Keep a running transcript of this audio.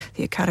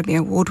The Academy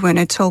Award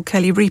winner told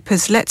Kelly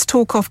Reaper's Let's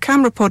Talk Off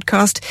Camera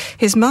podcast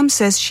his mum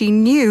says she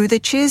knew the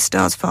Cheers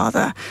star's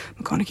father.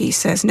 McConaughey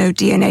says no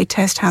DNA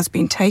test has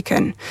been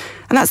taken.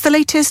 And that's the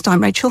latest.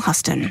 I'm Rachel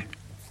Huston.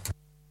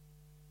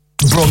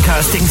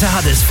 Broadcasting to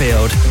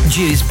Huddersfield,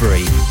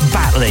 Dewsbury,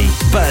 Batley,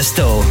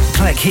 Birstall,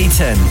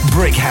 Cleckheaton,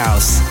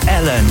 Brickhouse,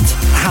 Elland,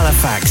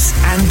 Halifax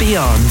and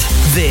beyond.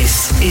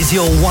 This is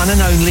your one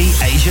and only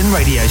Asian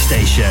radio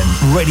station,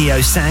 Radio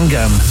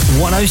Sangam,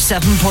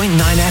 107.9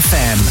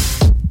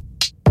 FM.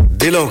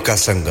 Dilon ka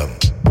Sangam,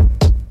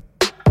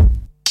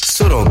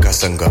 Suron ka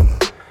Sangam,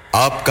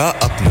 Aapka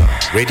Apna,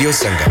 Radio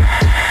Sangam.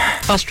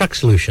 Fast Track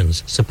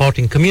Solutions,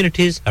 supporting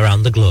communities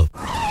around the globe.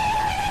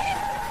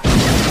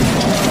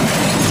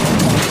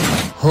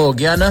 हो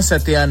गया ना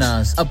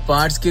सत्यानाश अब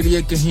parts के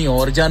लिए कहीं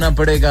और जाना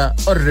पड़ेगा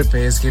और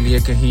रिपेयर्स के लिए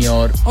कहीं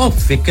और ओ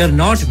फिकर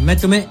नॉट मैं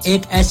तुम्हें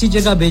एक ऐसी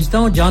जगह भेजता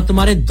हूं जहां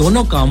तुम्हारे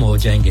दोनों काम हो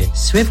जाएंगे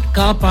स्विफ्ट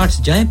कार पार्ट्स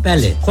जाएं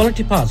पहले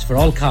quality parts for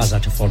all cars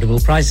at affordable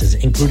prices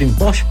including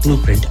Bosch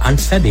Blueprint and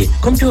Febby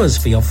come to us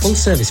for your full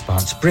service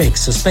parts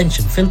brakes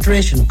suspension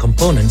filtration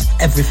components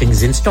everything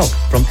is in stock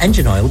from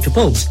engine oil to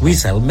bulbs we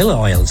sell Miller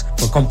oils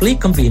for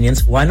complete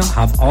convenience why not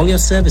have all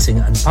your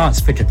servicing and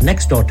parts fitted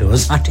next door to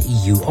us at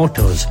EU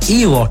Autos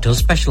EU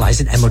Autos specialize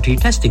in MOT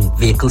testing,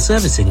 vehicle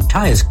servicing,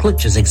 tyres,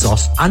 clutches,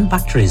 exhausts and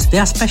batteries. They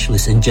are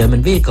specialists in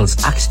German vehicles,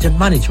 accident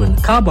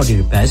management, car body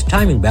repairs,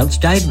 timing belts,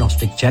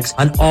 diagnostic checks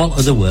and all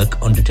other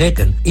work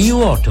undertaken. EU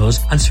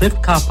Autos and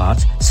Swift Car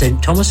Parts,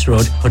 St Thomas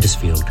Road,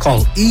 Huddersfield.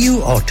 Call EU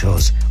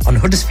Autos on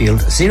Huddersfield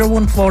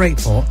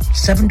 01484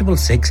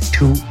 766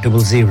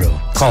 200.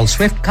 Call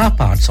Swift Car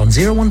Parts on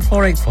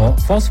 01484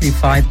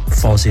 435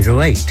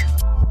 408.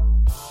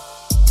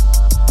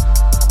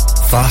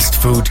 Fast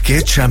food के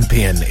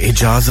champion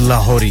Ijaz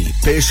Lahori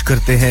पेश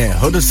करते हैं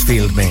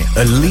Huddersfield में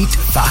elite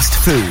fast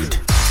food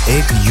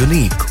एक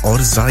unique और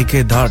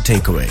जायकेदार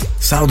takeaway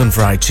southern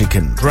fried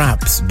chicken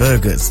wraps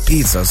burgers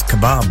pizzas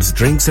kebabs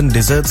drinks and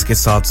desserts के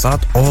साथ-साथ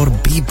और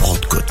भी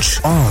बहुत कुछ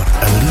और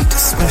एलीट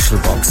स्पेशल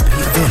बॉक्स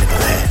भी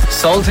अवेलेबल है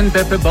salt and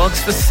pepper box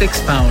for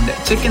 £6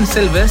 chicken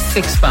silver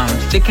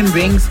 £6 chicken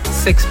rings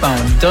 £6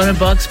 doner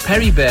box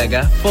peri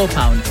burger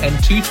 £4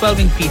 and 2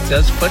 12-inch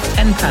pizzas for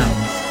 £10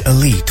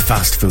 Elite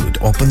Fast Food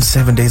open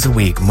 7 days a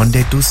week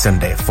Monday to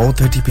Sunday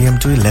 4:30 p.m.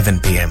 to 11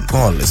 p.m.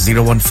 Call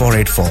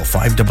 01484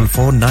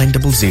 544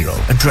 900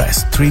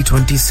 Address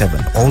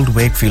 327 Old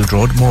Wakefield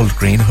Road Mould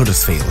Green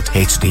Huddersfield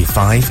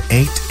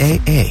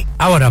HD58AA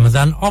Our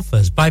Ramadan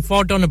offers buy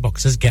 4 doner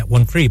boxes get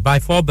one free buy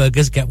 4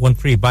 burgers get one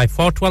free buy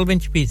 4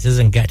 12-inch pizzas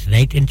and get an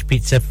 8-inch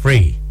pizza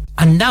free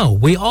And now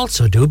we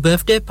also do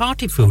birthday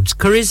party foods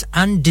curries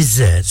and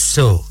desserts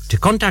so to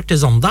contact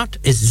us on that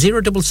is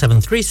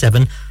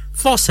 07737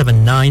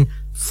 479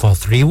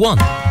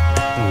 431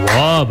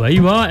 वाह भाई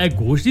वाह ए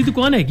गोश्त दी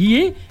दुकान हैगी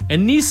ये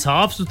इतनी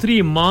साफ सुथरी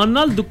ईमान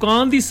नाल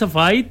दुकान दी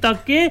सफाई तक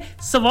के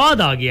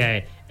स्वाद आ गया है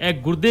ए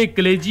गुर्दे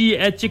कलेजी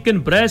ए चिकन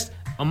ब्रेस्ट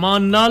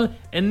अमान नाल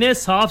इन्ने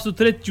साफ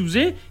सुथरे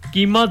चूजे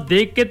कीमा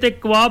देख के ते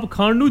कबाब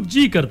खान नु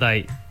जी करदा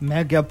है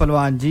मैं क्या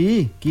पहलवान जी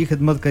की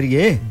खिदमत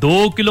करिए 2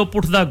 किलो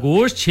पुठ दा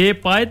गोश्त 6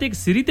 पाए ते एक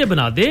सिरी ते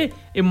बना दे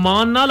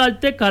ईमान नाल आज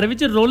ते घर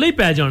विच रोले ही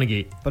पै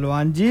जाणगे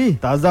पहलवान जी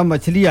ताजा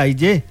मछली आई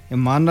जे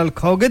ईमान नाल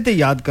खाओगे ते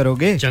याद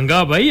करोगे चंगा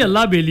भाई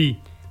अल्लाह बेली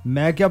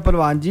मैं क्या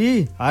पहलवान जी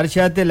हर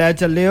शय ते ले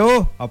चले हो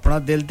अपना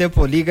दिल ते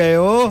भूल ही गए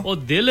हो ओ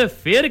दिल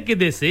फेर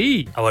किदे सही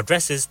Our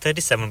address is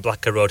 37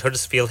 Blacker Road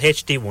Huddersfield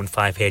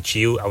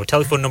HD15HU Our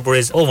telephone number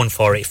is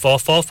 01484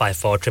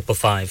 454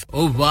 555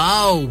 Oh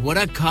wow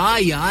बड़ा खा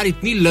यार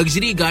इतनी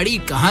लग्जरी गाड़ी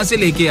कहां से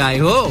लेके आए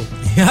हो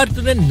यार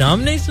तूने नाम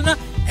नहीं सुना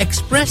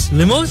Express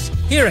Limos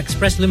Here at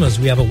Express Limos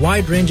we have a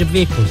wide range of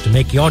vehicles to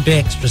make your day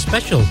extra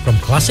special from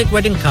classic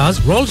wedding cars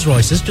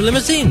Rolls-Royces to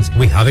limousines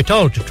we have it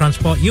all to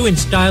transport you in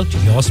style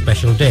to your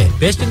special day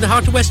based in the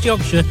heart of West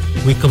Yorkshire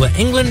we cover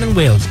England and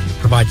Wales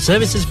provide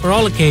services for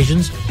all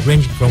occasions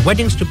ranging from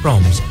weddings to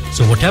proms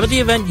so whatever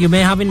the event you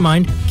may have in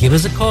mind give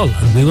us a call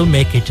and we will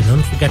make it an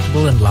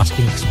unforgettable and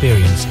lasting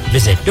experience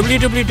visit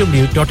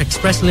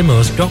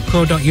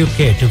www.expresslimos.co.uk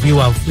to view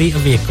our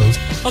fleet of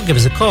vehicles or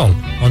give us a call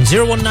on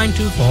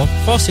 01924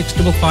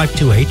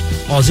 465528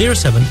 or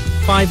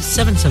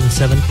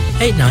 0757777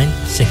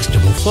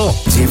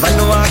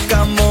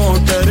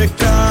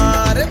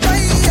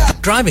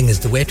 89644. Driving is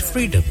the way to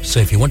freedom, so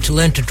if you want to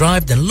learn to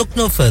drive, then look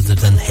no further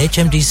than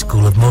HMD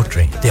School of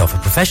Motoring. They offer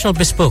professional,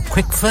 bespoke,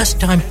 quick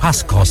first-time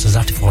pass courses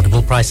at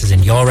affordable prices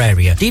in your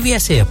area.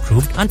 DVSA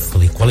approved and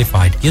fully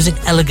qualified, using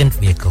elegant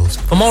vehicles.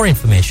 For more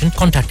information,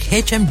 contact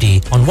HMD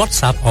on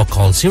WhatsApp or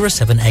call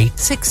 078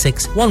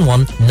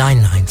 6611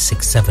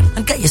 9967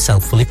 and get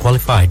yourself fully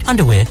qualified and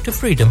away to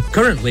freedom.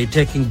 Currently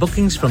taking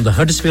bookings from the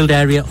Huddersfield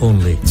area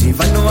only.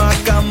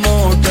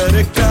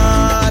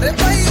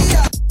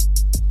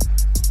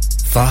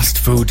 Fast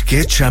food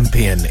के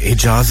champion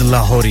Ijaz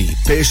Lahori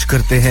पेश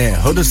करते हैं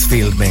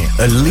Huddersfield में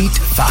elite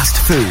fast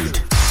food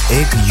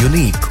एक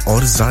unique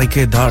और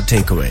जायकेदार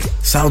takeaway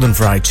southern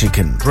fried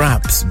chicken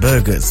wraps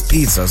burgers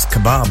pizzas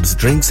kebabs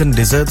drinks and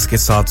desserts के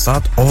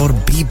साथ-साथ और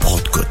भी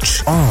बहुत कुछ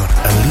और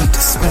elite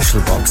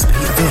special box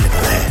भी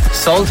अवेलेबल है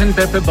Salt and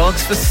pepper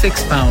box for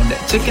 £6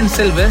 chicken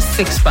silver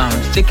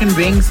 £6 chicken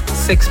wings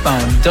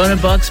 £6 doner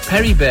box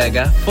peri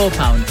burger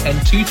 £4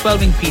 and 2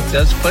 12-inch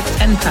pizzas for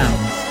 £10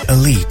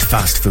 Elite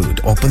Fast Food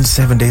open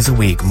 7 days a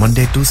week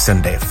Monday to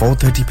Sunday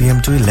 4:30 p.m.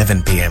 to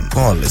 11 p.m.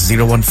 Call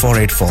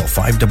 01484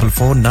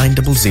 544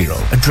 900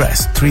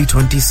 Address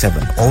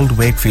 327 Old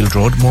Wakefield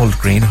Road Mould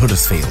Green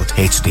Huddersfield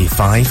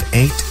HD5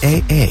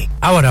 8AA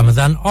Our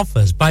Ramadan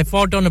offers buy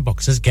 4 doner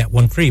boxes get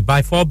one free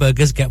buy 4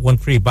 burgers get one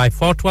free buy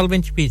 4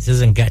 12-inch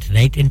pizzas and get an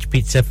 8-inch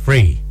pizza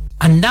free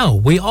And now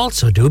we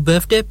also do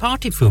birthday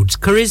party foods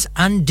curries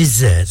and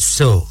desserts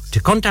so to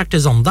contact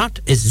us on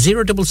that is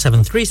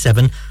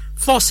 07737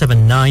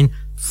 479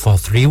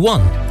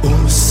 431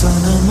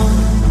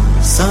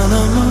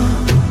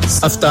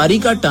 अफ्तारी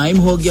का time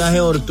हो गया है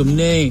और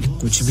तुमने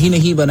कुछ भी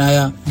नहीं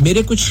बनाया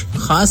मेरे कुछ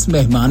खास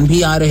मेहमान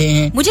भी आ रहे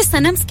हैं मुझे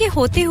सनम्स के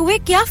होते हुए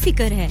क्या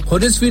फिक्र है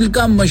हडर्सफील्ड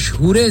का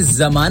मशहूर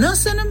ज़माना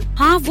सनम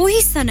हाँ वो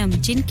ही सनम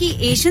जिनकी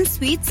एशियन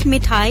स्वीट्स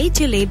मिठाई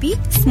जलेबी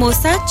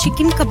समोसा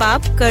चिकन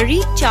कबाब करी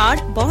चाट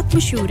बहुत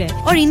मशहूर है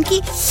और इनकी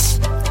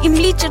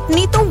इमली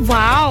चटनी तो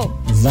वाओ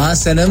वाह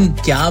सनम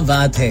क्या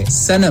बात है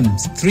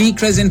सनम्स 3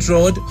 Crescent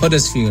Road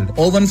Huddersfield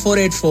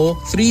 01484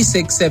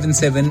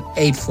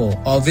 367784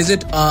 or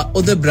visit our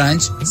other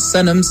branch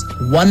Sanams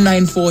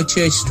 194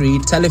 Church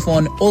Street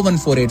telephone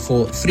 01484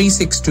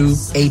 362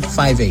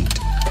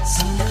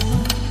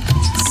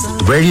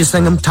 858 Radio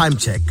Sangam Time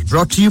Check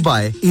brought to you by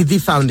Eidi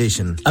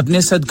Foundation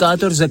अपने सदकात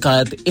और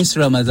ज़कात इस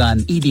रमज़ान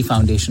ईदी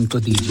फाउंडेशन को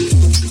दीजिए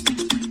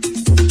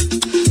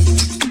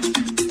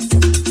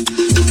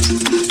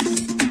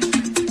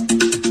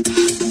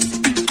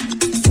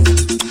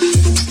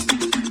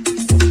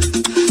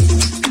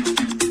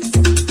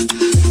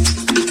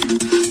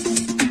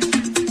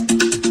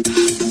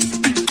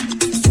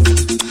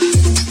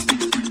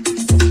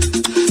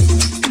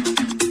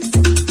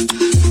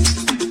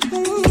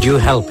You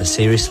help a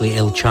seriously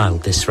ill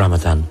child this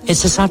Ramadan.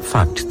 It's a sad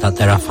fact that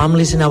there are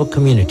families in our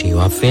community who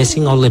are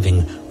facing or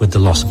living with the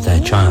loss of their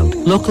child.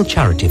 Local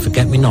charity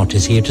Forget Me Not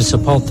is here to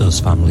support those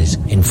families.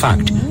 In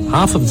fact,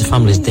 half of the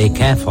families they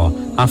care for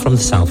are from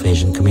the South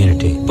Asian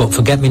community. But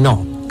Forget Me Not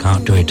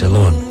can't do it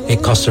alone.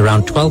 It costs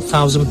around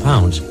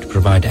 £12,000 to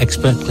provide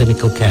expert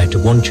clinical care to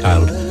one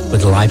child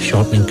with a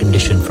life-shortening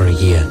condition for a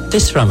year.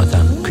 This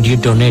Ramadan, could you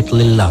donate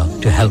Lillah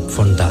to help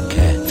fund that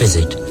care?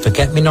 Visit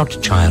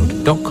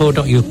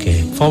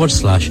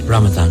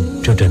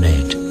forgetmenotchild.co.uk/Ramadan to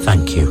donate.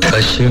 Thank you.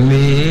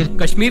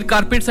 Kashmir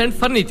carpets and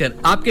furniture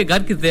आपके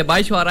घर की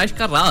ज़ेबाइश और आराइश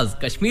का राज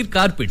Kashmir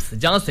carpets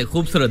जहां से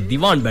खूबसूरत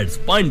दीवान beds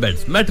point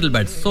beds metal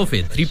beds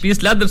सोफे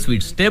 3-पीस लेदर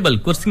स्वीट्स टेबल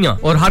कुर्सियां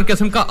और हर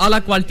किस्म का आला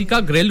क्वालिटी का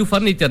घरेलू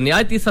फर्नीचर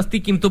निहायत सस्ती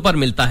कीमतों पर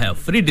मिलता है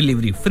फ्री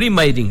डिलीवरी फ्री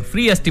मायरिंग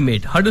फ्री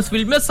एस्टीमेट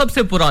हडर्सफील्ड में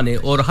सबसे पुराने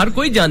और हर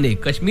कोई जाने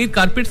Kashmir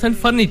carpets and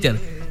furniture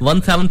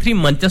 173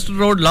 Manchester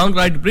road long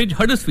right bridge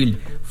Huddersfield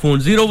phone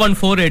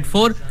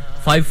 01484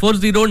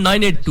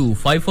 540982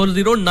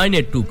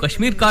 540982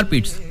 Kashmir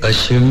carpets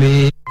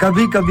Kashmir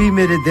कभी-कभी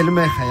मेरे दिल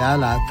में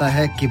ख्याल आता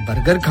है कि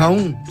बर्गर खाऊं,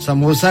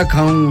 समोसा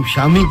खाऊं,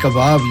 शामी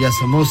कबाब या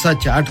समोसा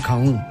चाट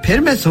खाऊं। फिर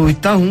मैं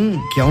सोचता हूं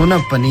क्यों ना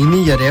पनीनी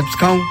या रैप्स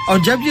खाऊं और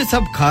जब ये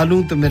सब खा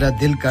लूं तो मेरा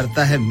दिल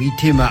करता है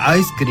मीठे में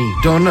आइसक्रीम,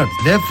 डोनट्स,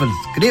 वेफल्स,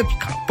 क्रेप्स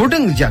खाऊं,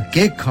 पुडिंग या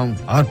केक खाऊं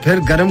और फिर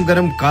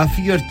गरम-गरम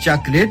कॉफी और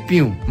चॉकलेट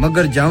पीऊं।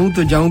 मगर जाऊं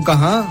तो जाऊं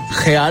कहां?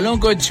 ख्यालों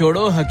को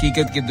छोड़ो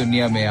हकीकत की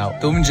दुनिया में आओ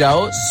तुम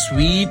जाओ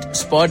sweet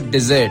spot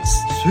desserts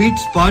sweet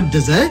spot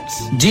desserts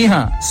जी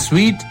हां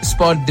sweet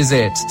spot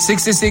desserts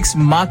 66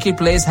 Market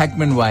Place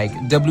Hackman Wyke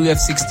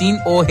WF16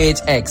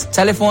 OHX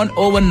telephone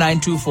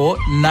 01924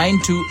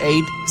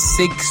 928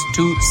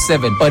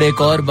 627 और एक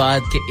और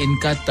बात कि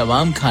इनका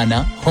तमाम खाना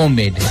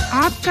होममेड है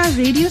आपका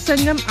रेडियो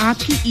संगम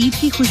आपकी ईद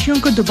की खुशियों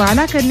को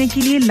दुबारा करने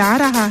के लिए ला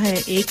रहा है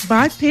एक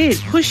बार फिर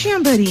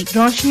खुशियां भरी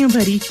रोशनियों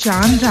भरी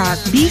चांद रात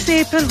 20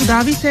 अप्रैल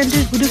खुदावी सेंटर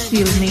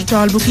हडर्सफील्ड में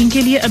टॉल बुकिंग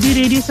के लिए अभी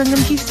रेडियो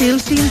संगम की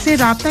सेल्स टीम से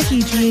राब्ता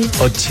कीजिए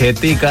और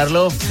छेती कर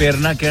लो फिर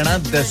ना कहना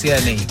दसिया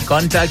नहीं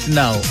कांटेक्ट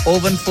नाउ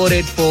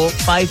 01484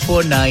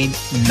 549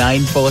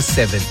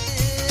 947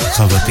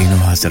 ख़वातीन व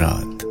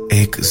हज़रात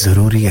एक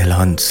ज़रूरी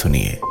ऐलान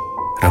सुनिए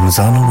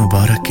रमज़ान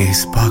मुबारक के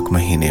इस पाक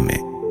महीने में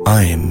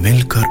आए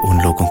मिलकर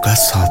उन लोगों का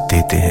साथ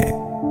देते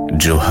हैं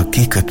जो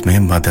हकीकत में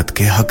मदद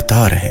के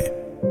हकदार हैं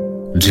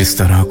जिस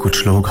तरह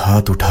कुछ लोग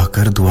हाथ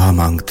उठाकर दुआ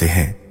मांगते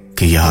हैं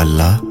कि या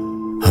अल्लाह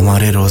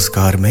हमारे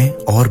रोजगार में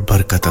और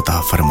बरकत अता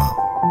फरमा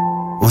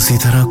उसी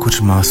तरह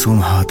कुछ मासूम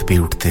हाथ भी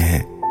उठते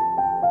हैं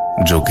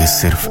जो कि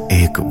सिर्फ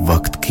एक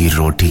वक्त की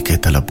रोटी के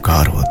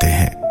तलबगार होते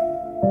हैं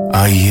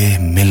आइए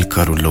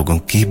मिलकर उन लोगों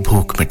की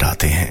भूख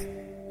मिटाते हैं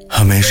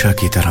हमेशा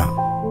की तरह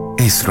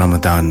इस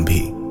रमजान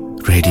भी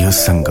रेडियो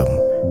संगम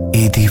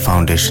ईदी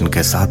फाउंडेशन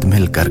के साथ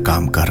मिलकर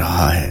काम कर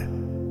रहा है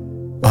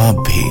आप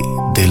भी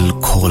दिल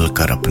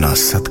खोलकर अपना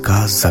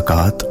सदका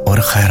ज़कात और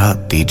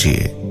खैरात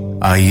दीजिए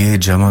आइए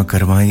जमा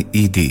करवाएं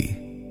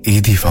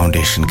ईदी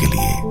फाउंडेशन के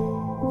लिए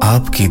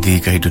आपकी दी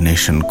गई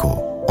डोनेशन को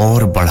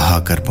और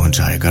बढ़ाकर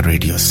पहुंचाएगा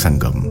रेडियो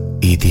संगम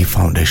ईदी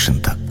फाउंडेशन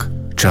तक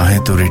चाहे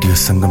तो रेडियो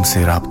संगम से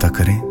राब्ता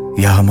करें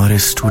या हमारे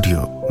studio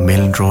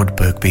Milan road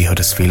Birkby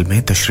Huddersfield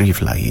में तशरीफ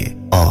लाइए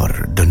और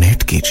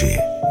डोनेट कीजिए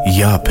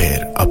या फिर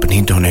अपनी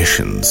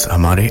डोनेशंस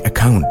हमारे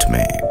अकाउंट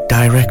में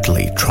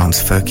डायरेक्टली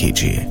ट्रांसफर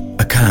कीजिए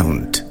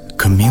account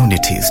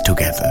Communities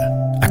Together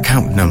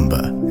account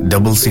number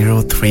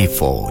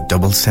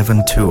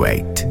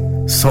 00347728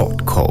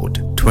 sort code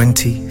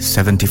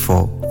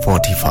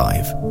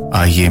 207445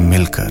 आइए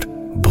मिलकर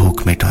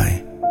भूख मिटाएं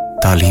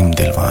तालीम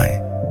दिलवाएं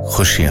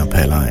खुशियां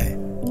फैलाएं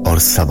और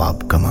सवाब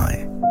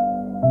कमाएं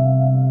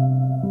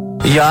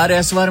यार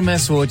इस बार मैं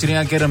सोच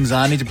रहा कि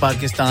रमजान विच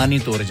पाकिस्तान ही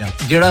तुर जा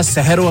जेड़ा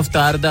सहर व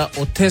इफ्तार दा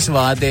उत्थे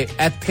स्वाद है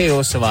ਇੱਥੇ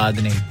ਉਹ स्वाद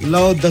नहीं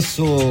लो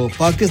दसो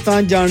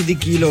पाकिस्तान जान दी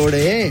की लोड़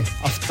है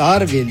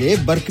इफ्तार वेले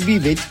बरकबी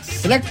विच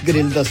सेलेक्ट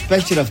ग्रिल दा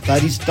स्पेशल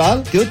इफ्तारी स्टॉल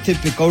ते उत्थे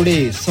पकौड़े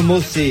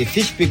समोसे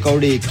फिश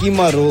पकौड़े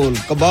कीमा रोल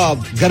कबाब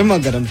गरमा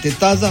गरम ते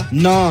ताजा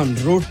नान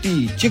रोटी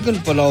चिकन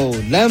पुलाव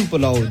लैम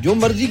पुलाव जो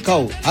मर्जी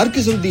खाओ हर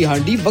किस्म दी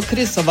हांडी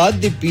बखरे स्वाद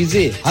दे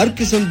पिज़्ज़े हर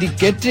किस्म दी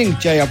कैटरिंग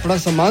चाहे अपना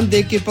सामान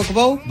दे के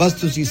पकवाओ बस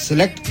तुसी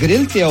Select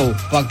Grill te aao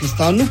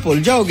Pakistan nu bhul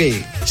jaoge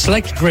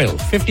Select Grill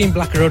 15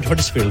 Black Road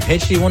Huddersfield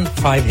HD1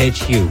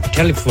 5HU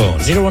Telephone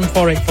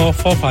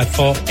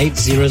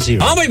 01484454800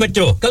 हाँ भाई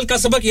बच्चों कल का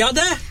सबक याद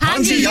है हाँ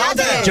जी याद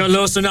है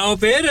चलो सुनाओ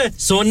फिर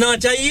सोना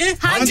चाहिए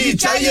हाँ जी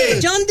चाहिए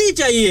चांदी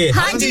चाहिए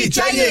हाँ जी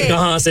चाहिए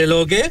कहाँ से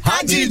लोगे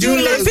हाजी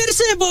जूलर्स फिर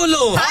से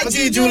बोलो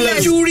हाजी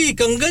जूलर्स चूड़ी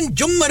कंगन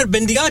झुमर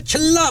बिंदिया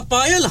छल्ला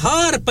पायल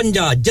हार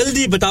पंजा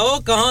जल्दी बताओ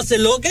कहाँ से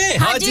लोगे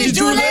हाजी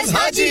जूलर्स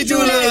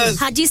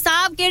हाजी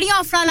साहब केड़ी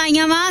ऑफर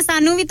लाईया वा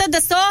सानू भी तो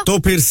दसो तो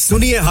फिर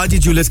सुनिए हाजी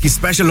जूलर्स की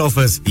स्पेशल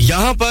ऑफर्स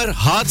यहाँ पर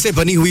हाथ से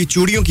बनी हुई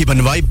चूड़ियों की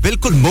बनवाई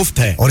बिल्कुल मुफ्त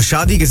है और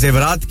शादी के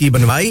जेवरात की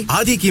बनवाई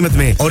आधी कीमत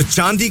में और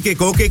चांदी के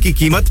कोके की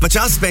कीमत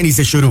 50 पैसे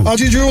से शुरू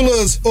Haji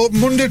Jewellers open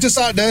Monday to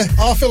Saturday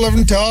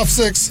 11:30 to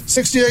 6:30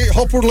 68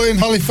 Hopwood Lane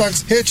Halifax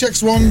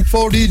HX1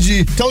 4DG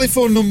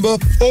telephone number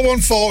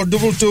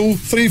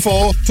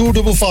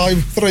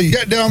 01422342553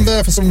 get down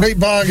there for some great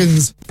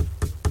bargains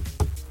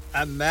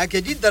मैं के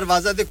जी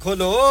दरवाजा दे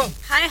खोलो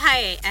हाय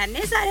हाय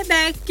एने सारे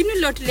बैग किनु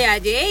लुट ले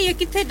आजे ये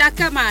किथे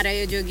डाका मार रहे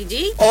हो जोगी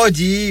जी ओ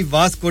जी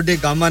वास्को डे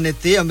गामा ने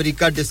ते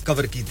अमेरिका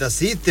डिस्कवर कीता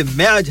सी ते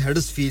मैं आज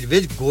हडर्सफील्ड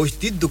विच गोश्त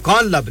दी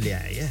दुकान लब ले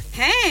आया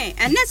है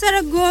एने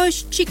सारा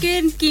गोश्त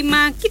चिकन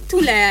कीमा किथु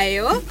ले आए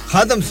हो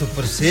खादम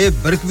सुपर से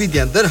बरकवी दे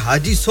अंदर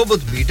हाजी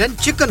सोबत मीट एंड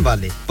चिकन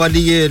वाले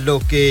पलिए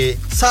लोके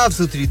साफ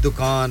सुथरी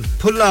दुकान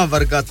फुल्ला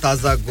वर्गा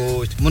ताजा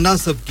गोश्त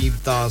मुनासिब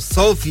कीमतां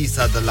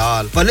 100%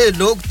 दलाल भले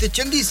लोग ते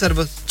चंगी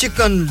service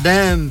chicken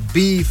lamb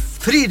beef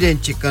free range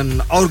chicken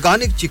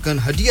organic chicken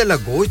हड्डी वाला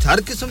गोश्त हर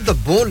किस्म दा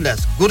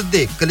बोनलेस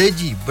गुर्दे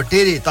कलेजी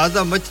बटेरे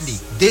ताजा मछली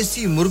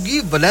देसी मुर्गी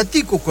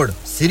बलाती कुकड़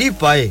सिरी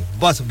पाए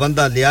बस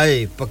बंदा ले आए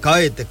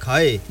पकाए ते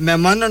खाए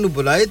मेहमानां नु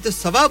बुलाए ते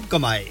सवाब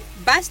कमाए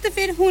बस तो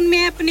फिर हुन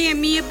मैं अपने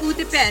अम्मी अब्बू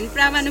ते भैन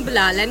भरावां नु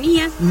बुला लनी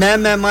है मैं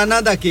मेहमानां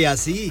दा किया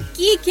सी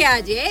की क्या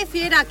जे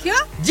फिर आखियो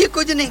जी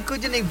कुछ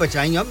नहीं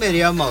बचाइयो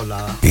मेरे मौला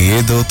ये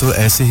दो तो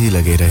ऐसे ही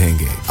लगे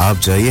रहेंगे आप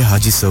जाइए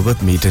Haji Sobat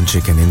meat and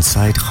chicken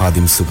inside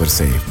Khadim super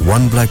safe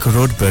 1 Black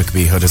Road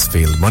Birkby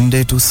Huddersfield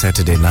Monday to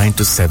Saturday 9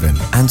 to 7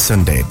 and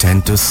Sunday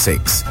 10 to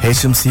 6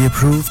 HMC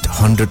approved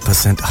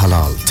 100%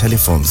 halal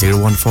telephone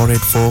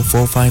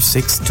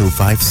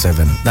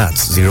 01484456257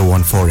 that's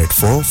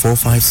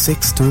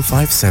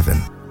 01484456257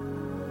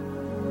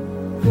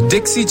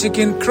 Dixy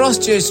chicken cross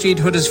church street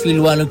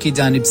Huddersfield वालों की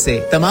जानिब से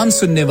तमाम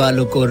सुनने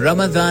वालों को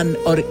रमजान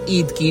और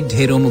ईद की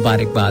ढेरों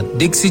मुबारकबाद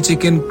Dixy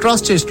chicken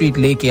cross church street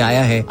लेके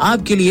आया है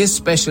आपके लिए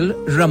special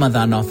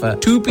Ramzan offer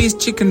 2-piece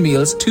chicken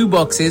meals 2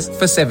 boxes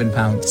for £7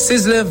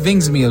 sizzler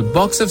wings meal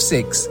box of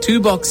 6 2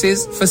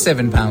 boxes for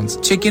 £7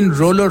 chicken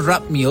roller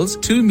wrap meals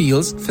 2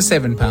 meals for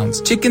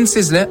 £7 chicken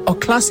sizzler or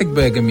classic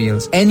burger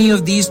meals any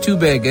of these 2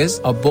 burgers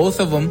or both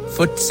of them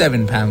for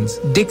 £7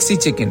 Dixie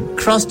Chicken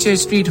Cross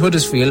Church Street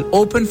Huddersfield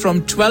open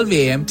from 12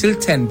 a.m. till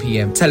 10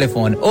 p.m.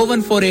 Telephone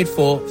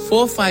 01484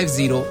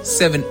 450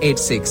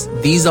 786.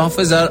 These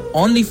offers are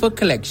only for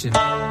collection.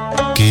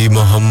 कि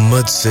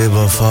मोहम्मद से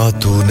वफा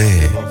तूने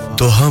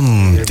तो हम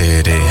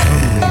तेरे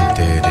हैं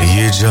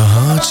ये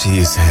जहां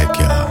चीज है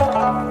क्या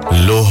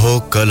लोहो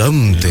कलम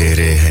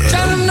तेरे हैं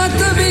जन्नत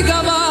भी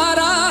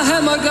गवारा है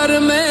मगर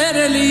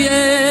मेरे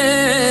लिए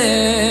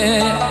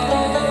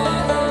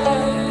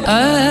ऐ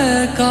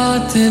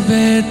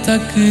कातिबे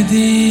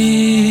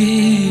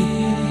तकदीर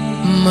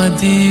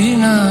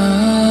मदीना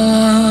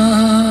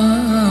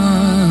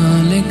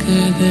लिख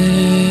दे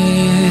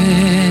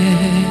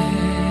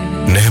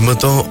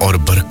नेमतों और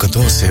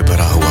बरकतों से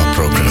भरा हुआ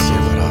प्रोग्राम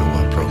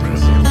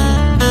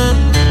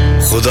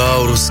खुदा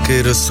और उसके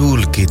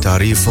रसूल की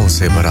तारीफों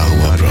से भरा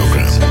हुआ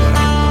प्रोग्राम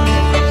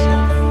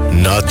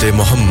नाते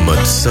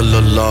मोहम्मद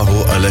सल्लल्लाहु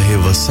अलैहि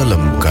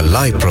वसल्लम का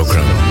लाइव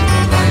प्रोग्राम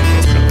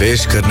पेश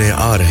करने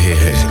आ रहे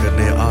हैं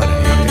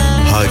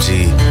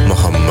हाजी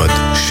मोहम्मद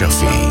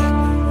शफी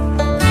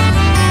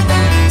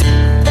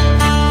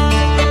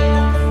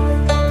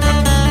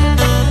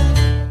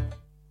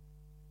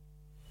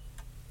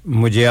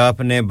मुझे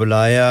आपने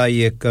बुलाया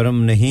ये कर्म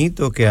नहीं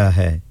तो क्या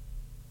है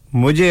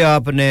मुझे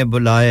आपने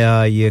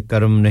बुलाया ये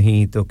कर्म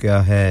नहीं तो क्या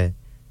है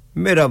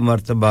मेरा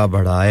मर्तबा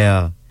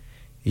बढ़ाया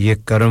ये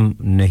कर्म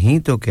नहीं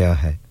तो क्या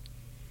है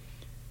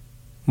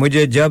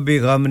मुझे जब भी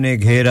गम ने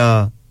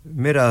घेरा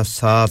मेरा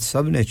साथ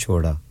सबने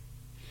छोड़ा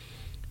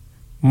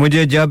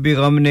मुझे जब भी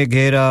गम ने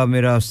घेरा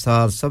मेरा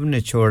साथ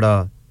सबने छोड़ा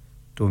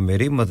तू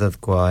मेरी मदद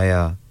को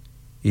आया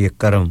ये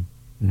कर्म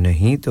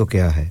नहीं तो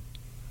क्या है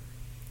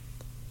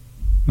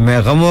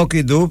मैं गमों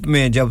की धूप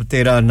में जब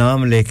तेरा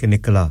नाम लेके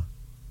निकला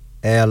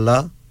ऐ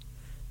अल्लाह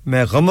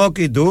मैं गमों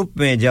की धूप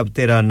में जब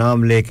तेरा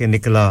नाम लेके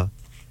निकला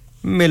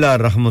मिला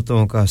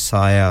रहमतों का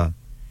साया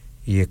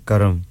ये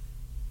कर्म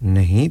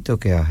नहीं तो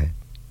क्या है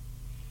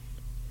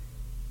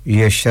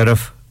ये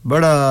शरफ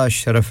बड़ा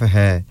शरफ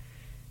है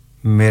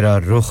मेरा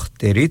रुख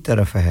तेरी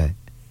तरफ है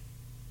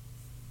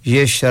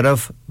ये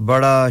शरफ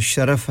बड़ा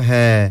शरफ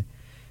है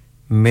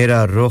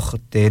मेरा रुख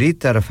तेरी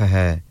तरफ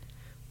है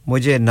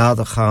मुझे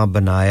नात खां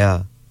बनाया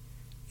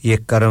ये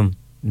कर्म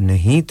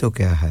नहीं तो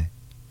क्या है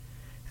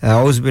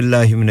औज़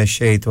बिल्लाहि मिनश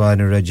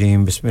शैतानिर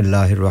रजीम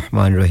बिस्मिल्लाहिर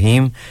रहमानिर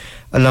रहीम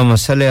अल्लाहुम्मा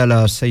सल्लि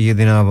अला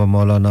सय्यिदिना व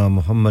मौलाना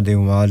मुहम्मदिन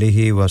व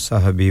आलिहि व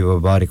सहबी व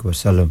बारिक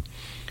वसल्लम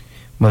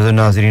मज़दूर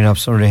नाज़रीन आप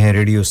सुन रहे हैं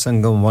रेडियो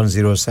संगम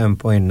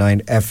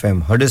 107.9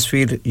 FM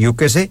हडर्सफील्ड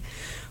यूके से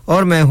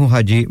और मैं हूं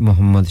हाजी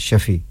मोहम्मद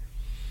शफी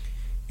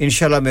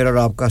इंशाल्लाह मेरा और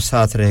आपका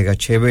साथ रहेगा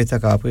 6 बजे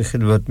तक आपकी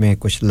खिदमत में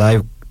कुछ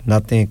लाइव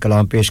नातें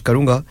कलाम पेश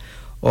करूंगा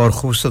और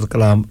खूबसूरत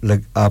कलाम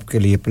आपके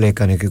लिए प्ले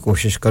करने की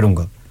कोशिश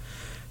करूंगा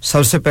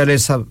सबसे पहले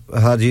सब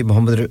हाजी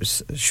मोहम्मद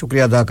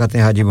शुक्रिया अदा करते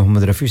हैं हाजी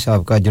मोहम्मद रफ़ी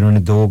साहब का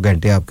जिन्होंने 2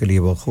 घंटे आपके लिए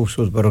बहुत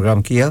खूबसूरत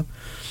प्रोग्राम किया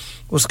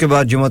उसके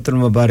बाद जुम्मतुल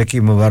मुबारक की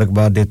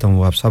मुबारकबाद देता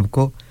हूं आप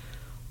सबको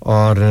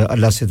और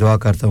अल्लाह से दुआ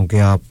करता हूं कि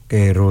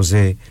आपके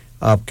रोज़े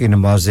आपकी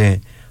नमाजें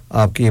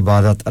आपकी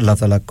इबादत अल्लाह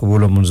ताला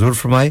कबूल और मंजूर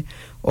फरमाए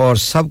और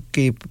सब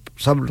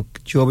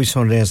जो भी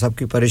सुन रहे हैं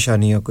सबकी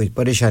परेशानियां कोई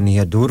परेशानी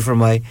है दूर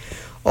फरमाए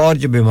और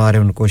जो बीमार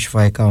हैं उनको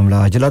शिफाए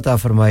कामिला अजल अता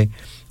फरमाए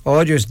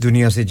और जो इस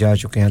दुनिया से जा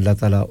चुके हैं अल्लाह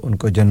ताला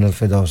उनको जन्नत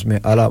फिरदौस में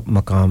आला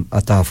मकाम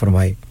अता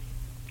फरमाए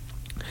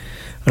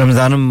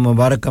रमज़ान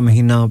मुबारक का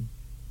महीना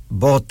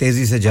बहुत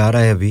तेजी से जा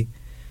रहा है अभी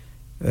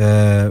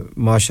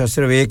माशा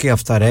सिर्फ एक ही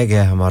हफ्ता रह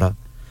गया है हमारा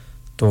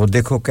तो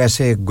देखो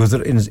कैसे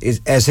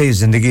ऐसे ही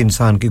जिंदगी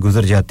इंसान की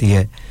गुजर जाती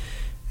है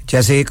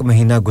जैसे एक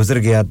महीना गुजर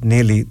गया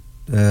नेली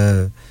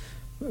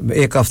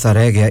एक हफ्ता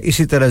रह गया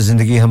इसी तरह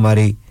जिंदगी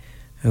हमारी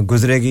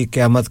गुजरेगी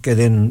क़यामत के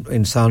दिन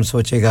इंसान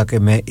सोचेगा कि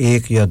मैं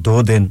 1 या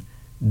 2 दिन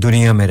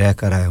दुनिया में रह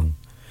कर आया हूं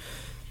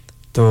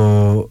तो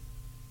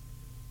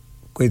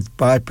कोई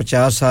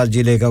 50 साल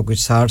जी लेगा कोई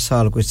 60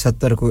 साल कोई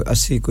 70 कोई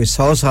 80 कोई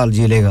 100 साल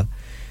जी लेगा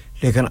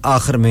लेकिन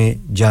आखिर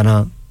में जाना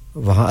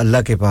वहां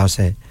अल्लाह के पास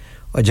है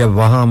और जब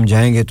वहां हम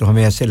जाएंगे तो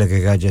हमें ऐसे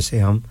लगेगा जैसे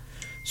हम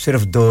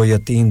सिर्फ 2 या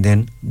 3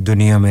 दिन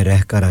दुनिया में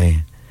रह कर आए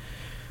हैं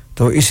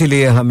तो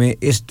इसीलिए हमें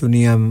इस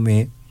दुनिया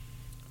में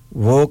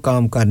वो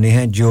काम करने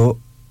हैं जो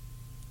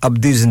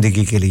अब्दी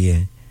ज़िंदगी के लिए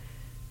हैं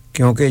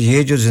क्योंकि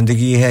ये जो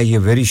ज़िंदगी है ये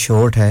वेरी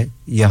शॉर्ट है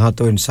यहाँ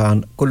तो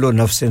इंसान कुल्लु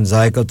नफ्सिन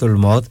ज़ायक़तुल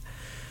मौत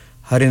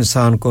हर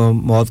इंसान को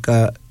मौत का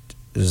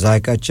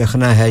जायका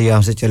चखना है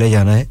यहाँ से चले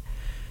जाना है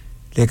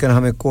लेकिन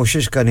हमें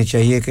कोशिश करनी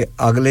चाहिए कि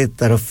अगले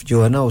तरफ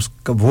जो है ना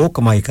उसका वो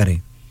कमाई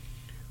करें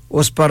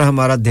उस पर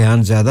हमारा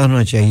ध्यान ज़्यादा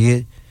होना चाहिए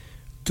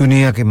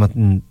दुनिया के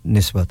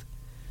निस्बत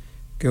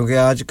क्योंकि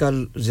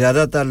आजकल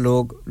ज़्यादातर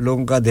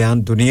लोगों का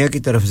ध्यान दुनिया की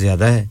तरफ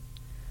ज़्यादा है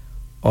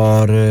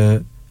और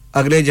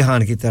अगले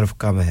जहान की तरफ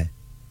कम है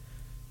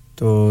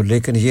तो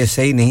लेकिन ये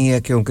सही नहीं है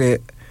क्योंकि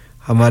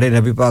हमारे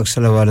नबी पाक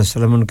सल्लल्लाहु अलैहि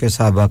वसल्लम उनके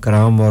सहाबा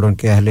कराम और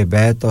उनके अहले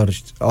बैत और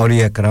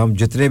औलिया कराम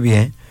जितने भी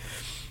हैं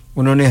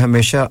उन्होंने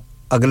हमेशा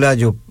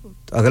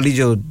अगली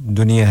जो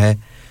दुनिया है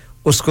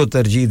उसको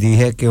तरजीह दी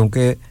है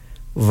क्योंकि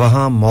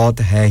वहाँ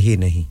मौत है ही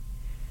नहीं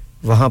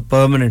वहाँ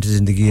परमानेंट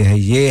ज़िंदगी है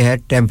ये है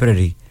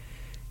टेम्परेरी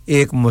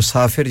एक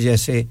मुसाफिर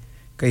जैसे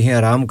कहीं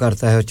आराम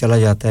करता है और चला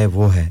जाता है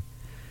वो है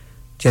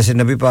जैसे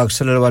नबी पाक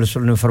सल्लल्लाहु अलैहि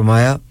वसल्लम ने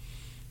फरमाया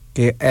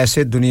कि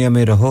ऐसे दुनिया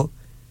में रहो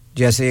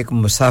जैसे एक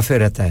मुसाफिर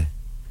रहता है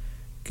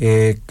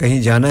कि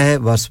कहीं जाना है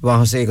बस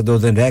वहाँ से 1-2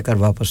 दिन रहकर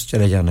वापस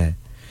चले जाना है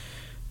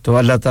तो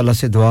अल्लाह ताला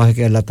से दुआ है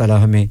कि अल्लाह ताला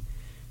हमें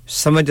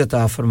समझ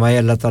अता फरमाए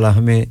अल्लाह ताला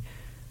हमें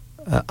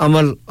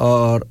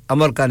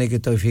अमल करने की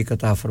तौफीक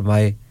अता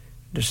फरमाए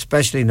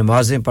स्पेशली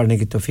नमाजें पढ़ने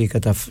की तौफीक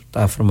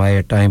अता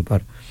फरमाए टाइम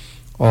पर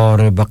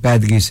और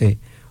बाकायदगी से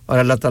और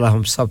अल्लाह ताला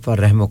हम सब पर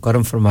रहम व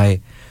करम फरमाए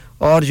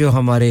और जो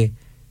हमारे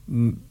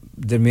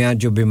दरमियान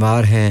जो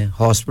बीमार हैं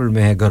हॉस्पिटल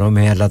में हैं घरों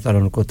में हैं अल्लाह ताला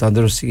उनको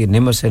तंदुरुस्ती की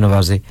नेमत से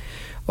नवाजे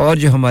और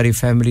जो हमारी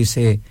फैमिली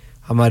से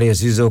हमारे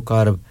अजीज़ो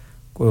कारब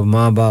कोई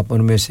माँ बाप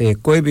उनमें से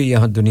कोई भी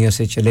यहाँ दुनिया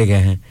से चले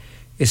गए हैं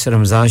इस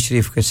रमज़ान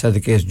शरीफ के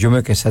सदके इस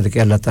जुमे के सदके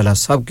अल्लाह ताला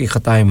सब की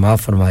खताएं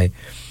माफ़ फरमाए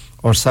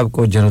और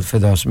सबको जन्नत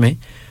फिरदौस में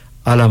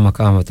आला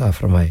मकाम अता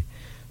फरमाए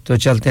तो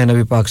चलते हैं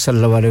नबी पाक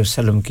सल्लल्लाहु अलैहि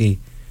वसल्लम की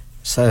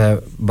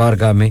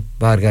बारगाह में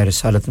बारगाह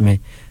रिसालत में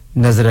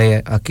नज़र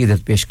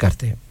अकीदत पेश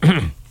करते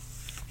हैं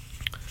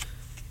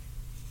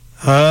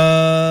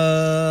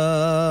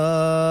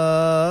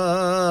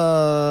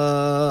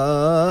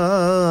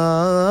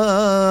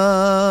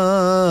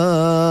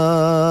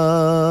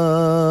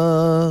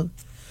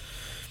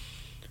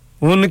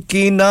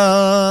उनकी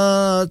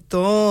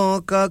नातों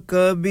का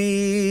कभी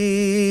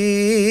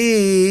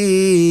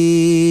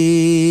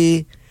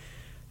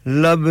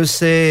लब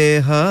से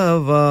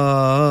हवाला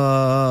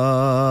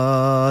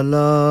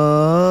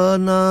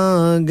ना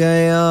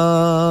गया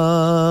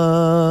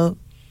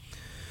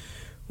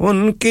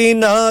उनकी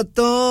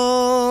नातों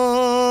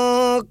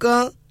का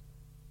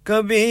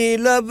कभी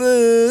लब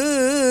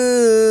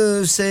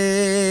से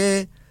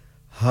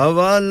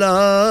हवाला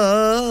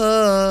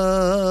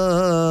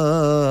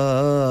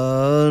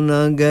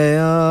न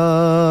गया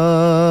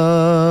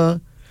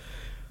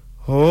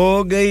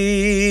हो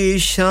गई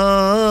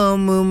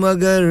शाम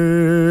मगर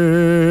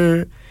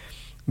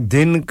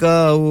दिन का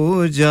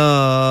उजाला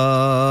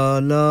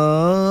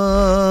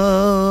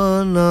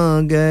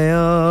न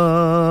गया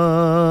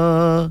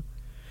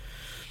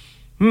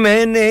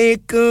मैंने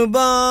एक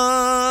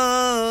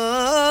बार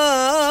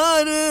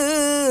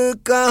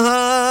कहा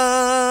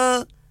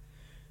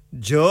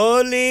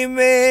झोली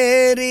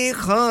मेरी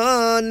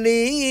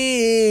खाली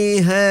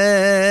है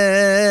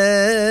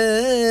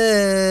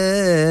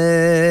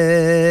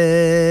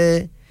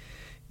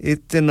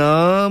इतना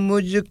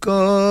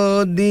मुझको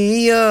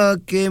दिया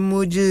कि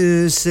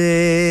मुझसे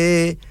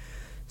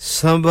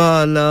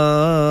संभाला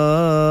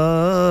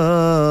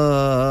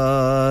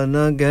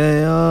न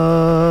गया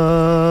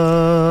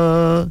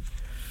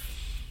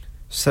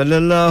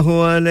सल्लल्लाहु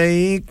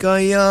अलैका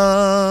या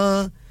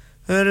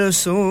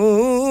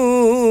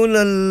रसूल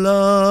अल्लाह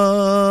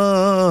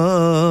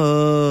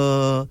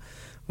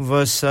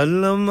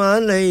वसल्लम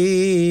अलैका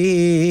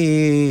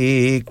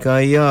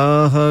या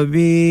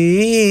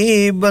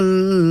हबीब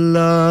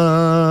अल्लाह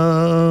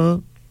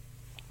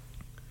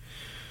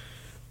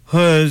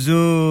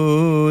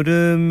हुजूर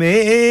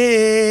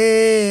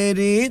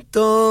मेरी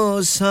तो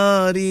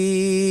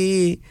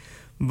सारी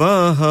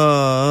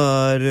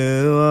बहार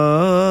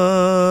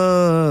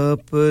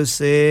आप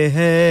से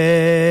है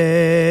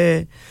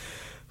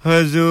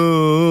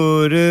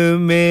हुजूर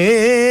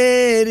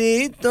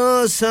मेरी तो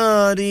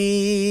सारी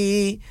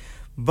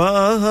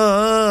बहार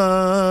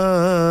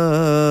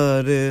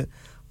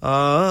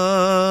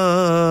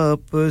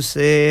आप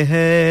से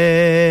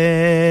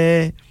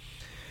है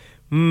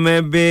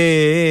मैं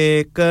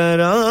बेकरार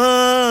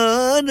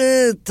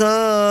था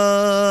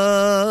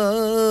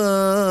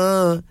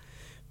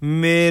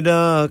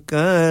मेरा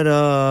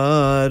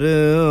करार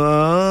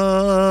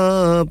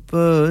आप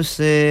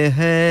से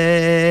है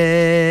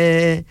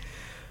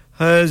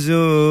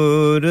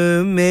हुजूर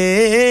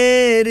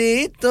मेरी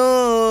तो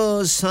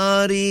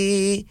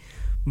सारी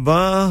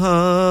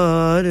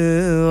बहार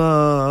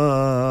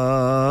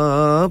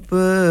आप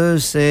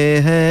से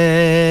है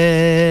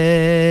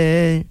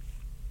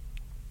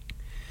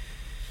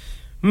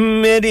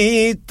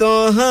मेरी तो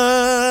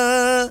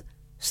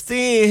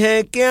हस्ती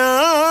है क्या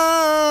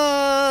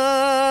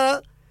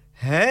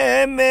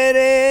है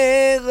मेरे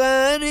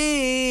गरीब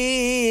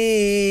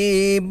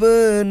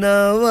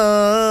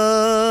नवाज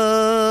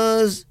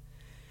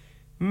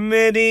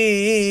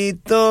मेरी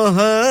तो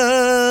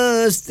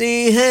हस्ती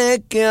है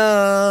क्या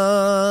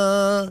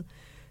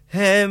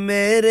है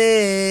मेरे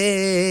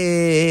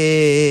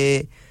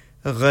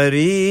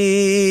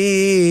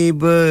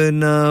गरीब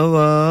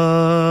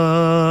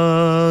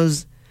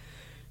नवाज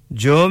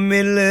जो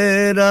मिल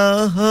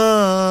रहा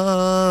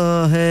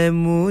है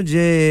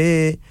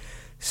मुझे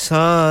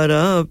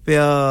सारा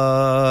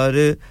प्यार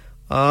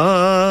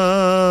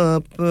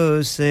आप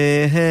से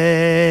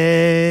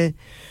है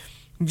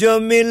जो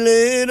मिल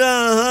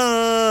रहा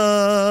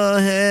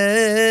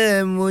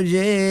है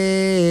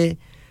मुझे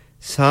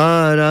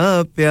सारा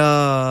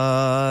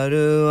प्यार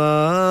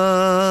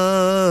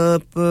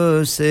आप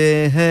से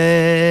है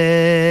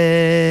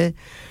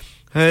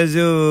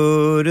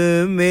हुजूर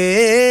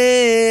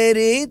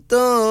मेरी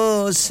तो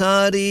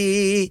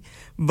सारी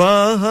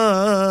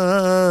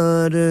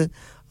बहार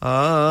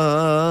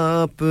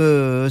आप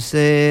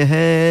से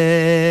है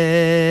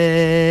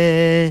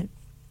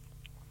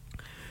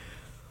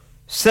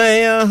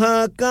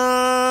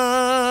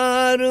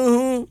सयाहकार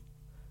हूँ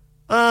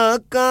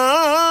आका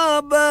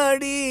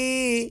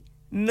बड़ी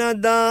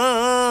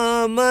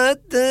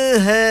नदामत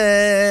है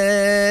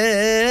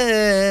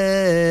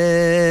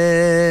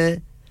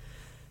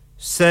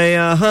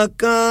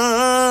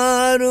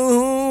सयाहकार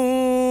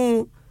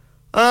हूँ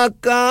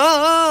आका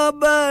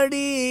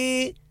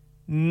बड़ी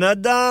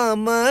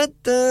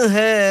नदामत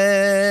है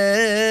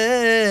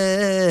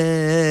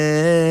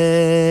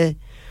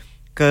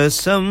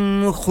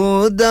कसम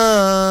खुदा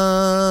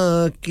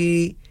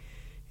की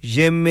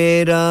ये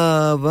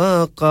मेरा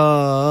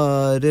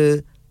वक़ार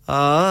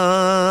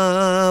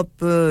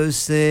आप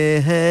से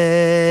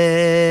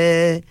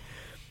है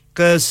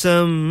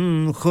कसम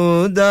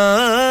खुदा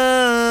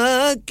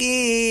की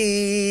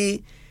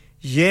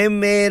ये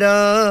मेरा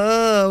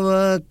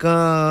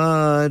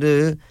वक़ार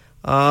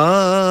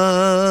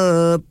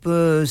आप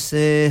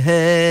से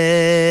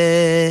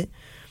है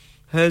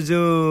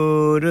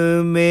हुजूर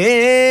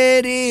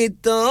मेरी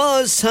तो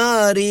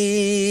सारी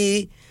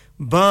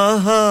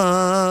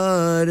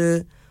बहार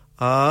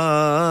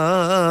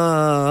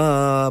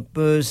आप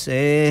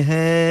से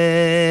है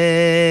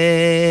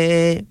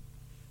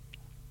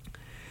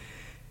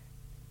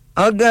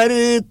अगर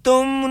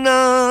तुम ना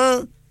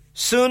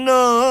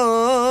सुनो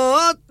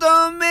तो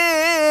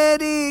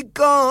मेरी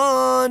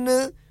कौन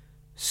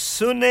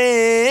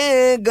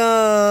सुनेगा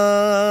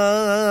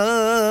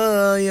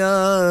या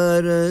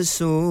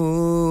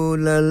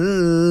रसूल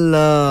अल्लाह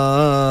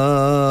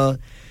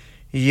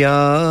या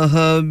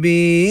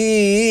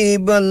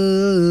हबीब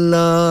अल्लाह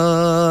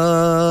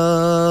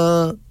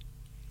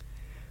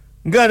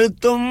गर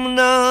तुम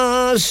ना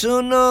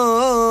सुनोगे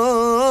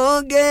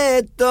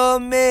तो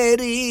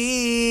मेरी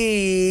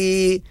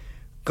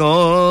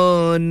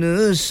कौन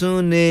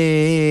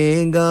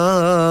सुनेगा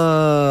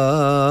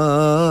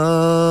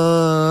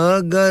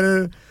अगर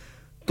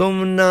तुम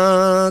ना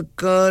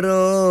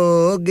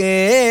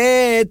करोगे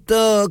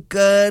तो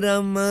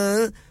करम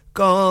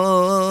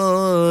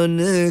कौन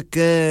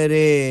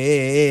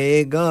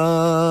करेगा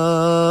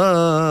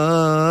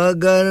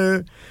अगर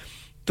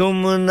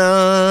तुम ना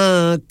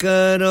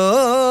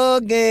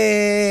करोगे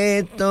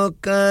तो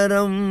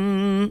करम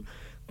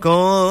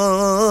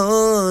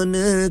कौन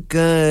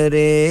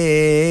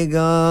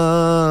करेगा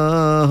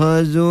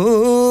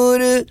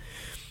हुजूर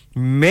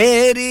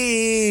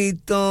मेरी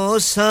तो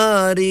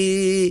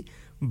सारी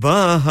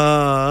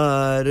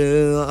बहार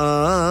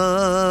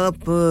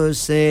आप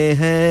से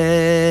है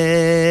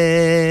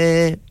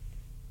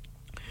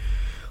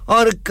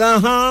और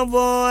कहाँ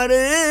वो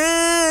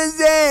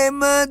अर्ज़े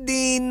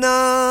मदीना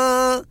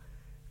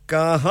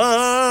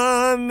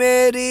कहाँ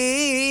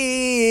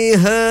मेरी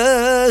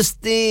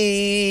हस्ती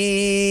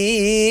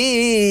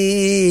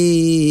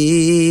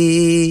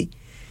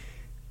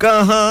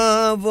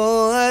कहाँ वो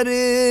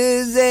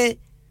अर्ज़े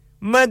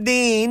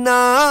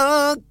मदीना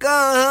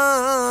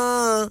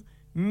कहाँ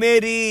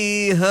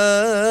मेरी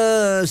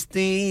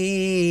हस्ती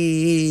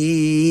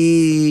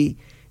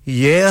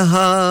ये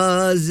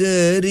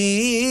हाज़री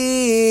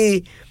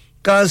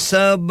का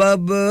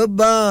सबब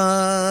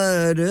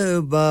बार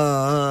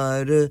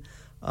बार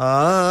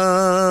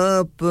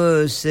आप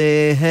से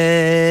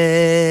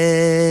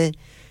है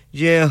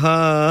ये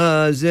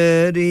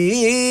हाज़री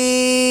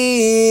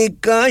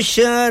का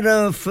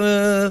शरफ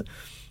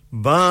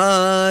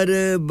बार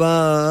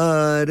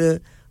बार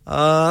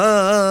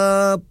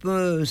आप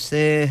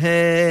से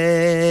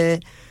है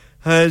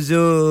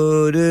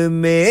हुजूर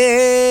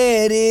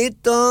मेरी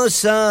तो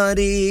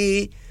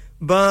सारी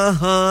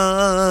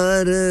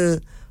बहार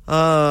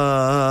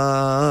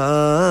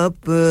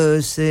आप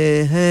से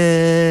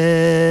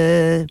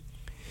है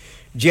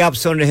जी आप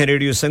सुन रहे हैं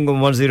रेडियो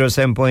संगम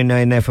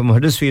 107.9 एफएम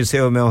हडर्सफील्ड से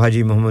और मैं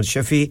हाजी मोहम्मद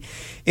शफी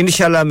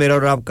इंशाल्लाह मेरा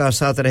और आपका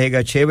साथ रहेगा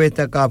 6 बजे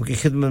तक आपकी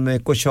खिदमत में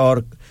कुछ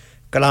और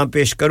कलाम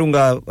पेश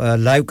करूंगा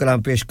लाइव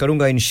कलाम पेश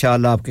करूंगा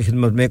इंशाल्लाह आपकी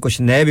खिदमत में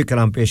कुछ नए भी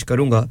कलाम पेश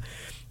करूंगा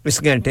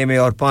इस घंटे में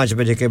और 5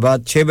 बजे के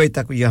बाद 6 बजे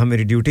तक यहां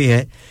मेरी ड्यूटी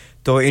है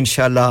तो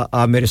इंशाल्लाह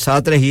आप मेरे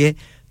साथ रहिए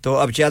तो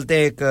अब चलते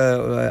हैं एक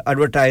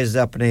एडवर्टाइज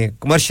अपने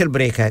कमर्शियल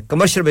ब्रेक है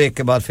कमर्शियल ब्रेक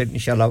के बाद फिर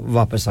इंशाल्लाह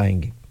वापस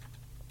आएंगे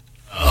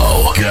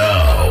go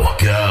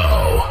go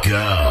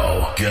go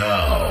go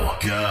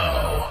go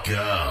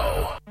go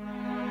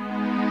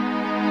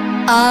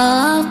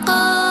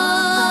आका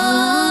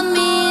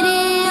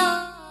मेरे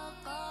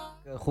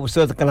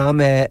खूबसूरत कलाम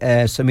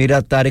है समीरा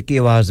तारिक की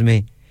आवाज में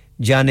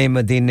जाने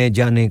मदीने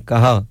जाने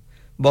कहा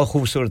बहुत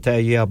खूबसूरत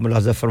है ये आप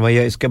मुलाजा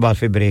फरमाइए इसके बाद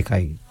फिर ब्रेक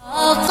आएगी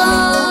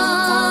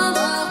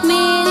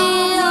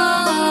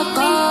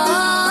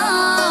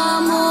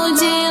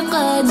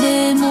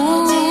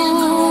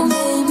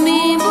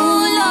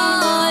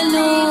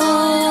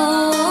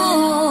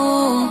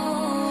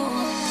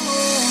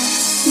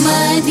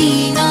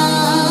Medina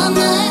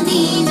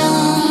Medina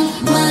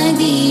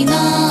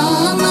Medina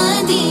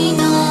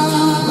Medina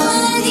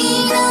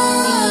Medina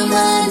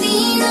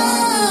Medina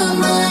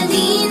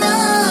Medina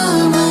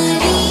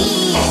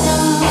Medina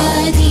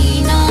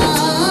Medina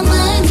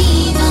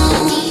Medina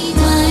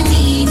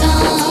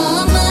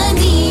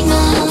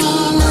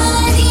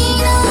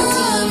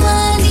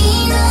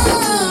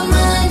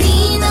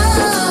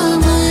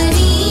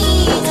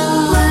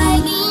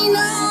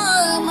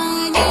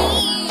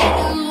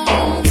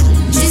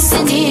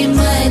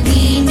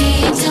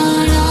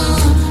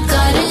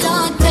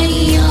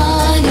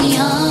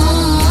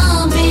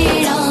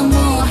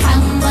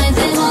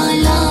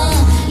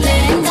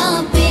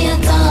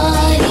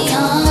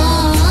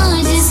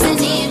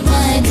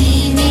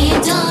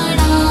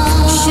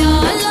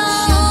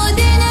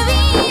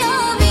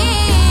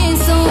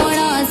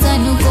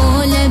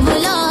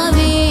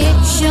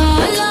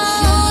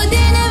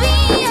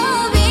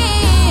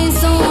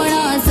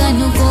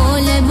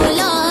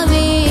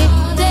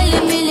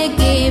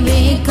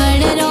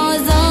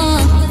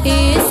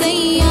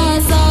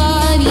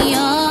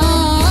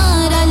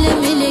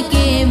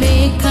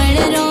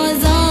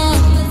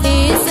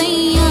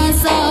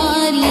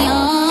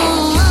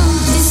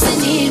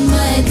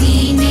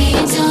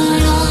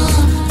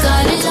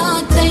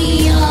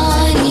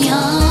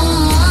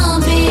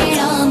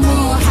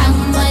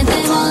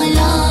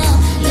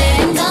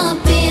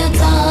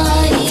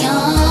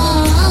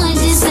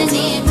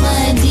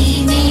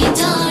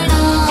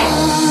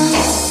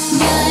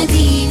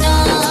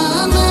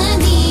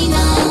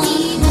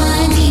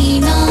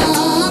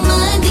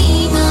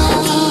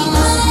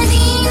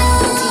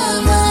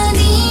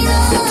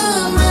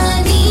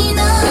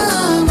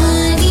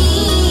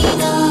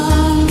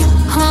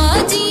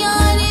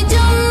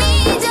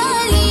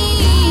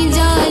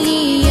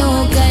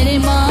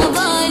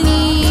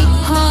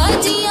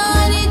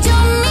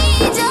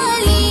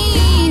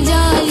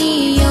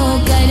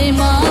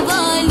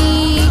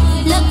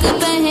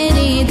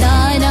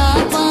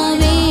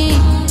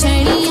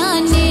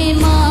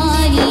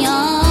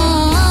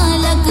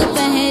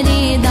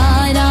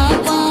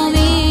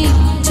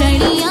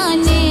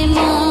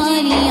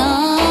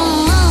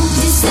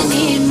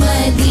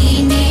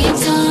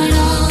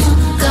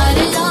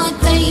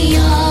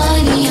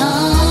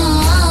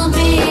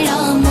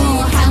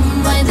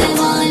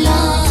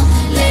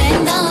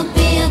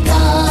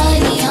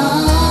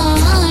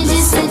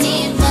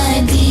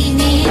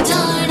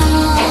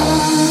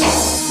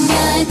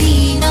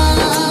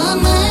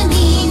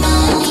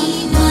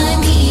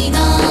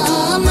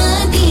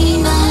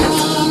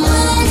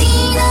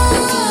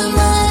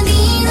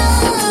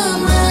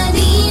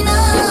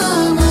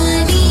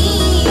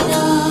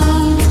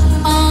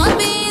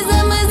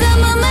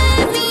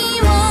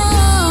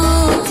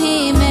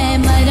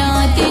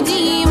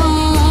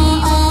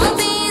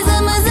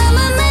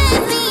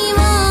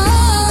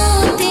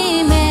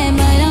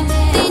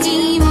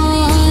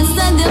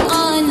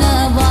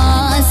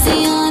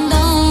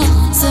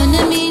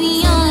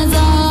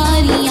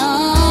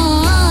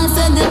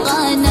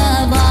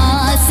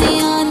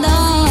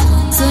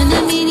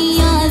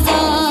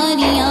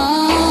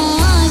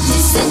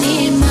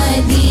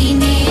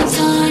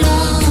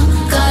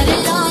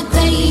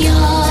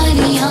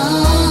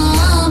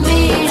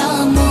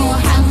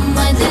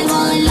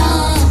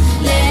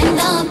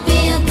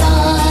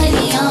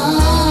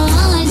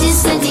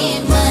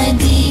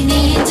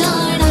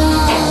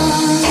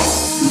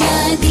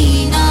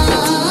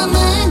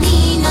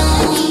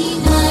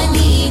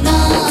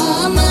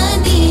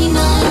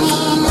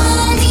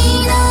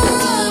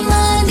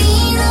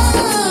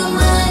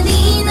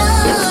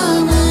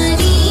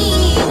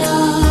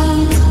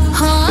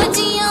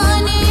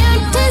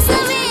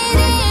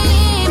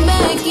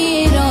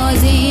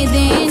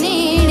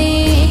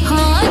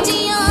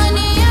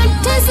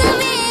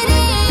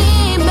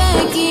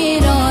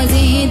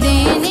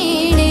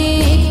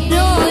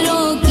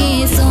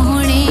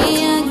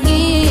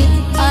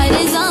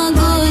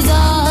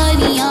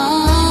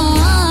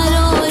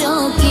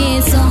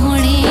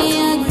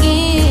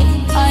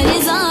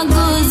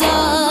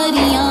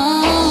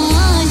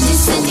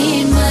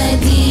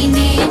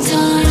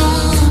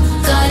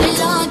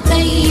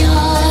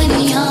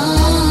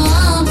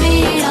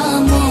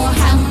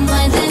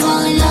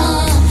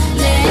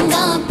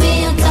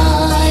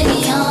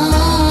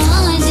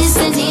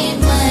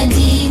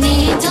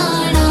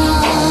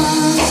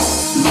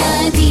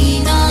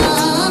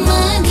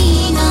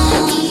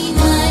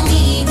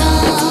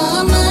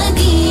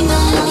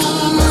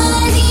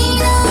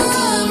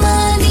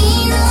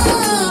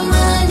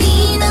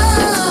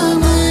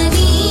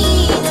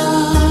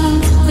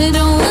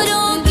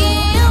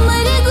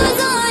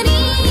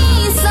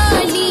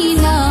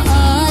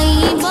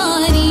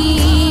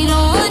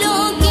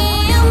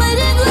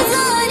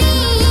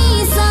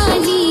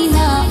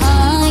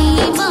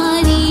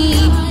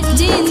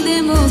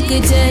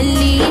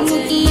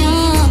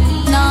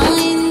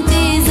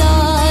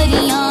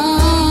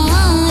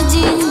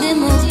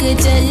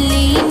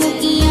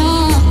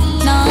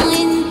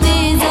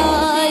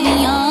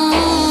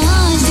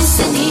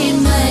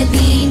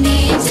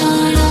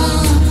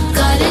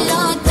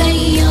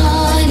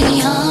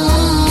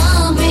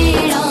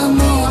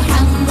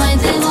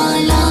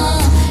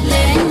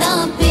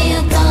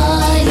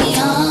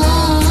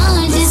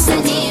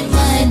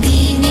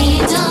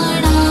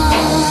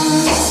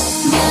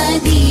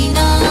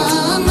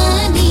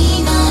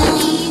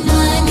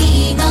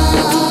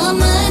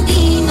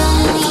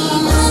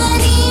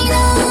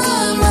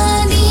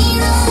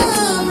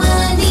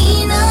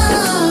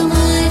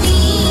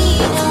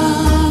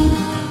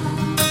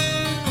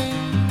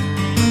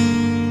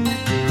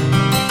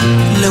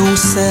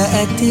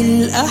ساءت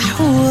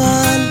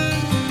الأحوال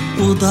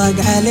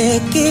وضاق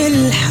عليك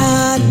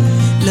الحال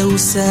لو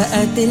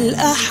ساءت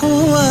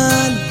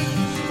الأحوال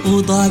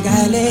وضاق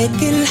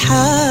عليك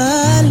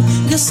الحال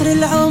قصر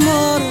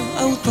العمر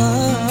أو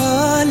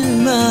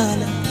طال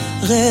ماله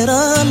غير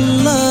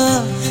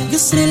الله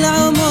قصر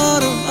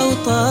العمر أو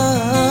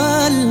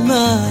طال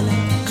ماله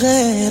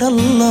غير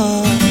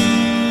الله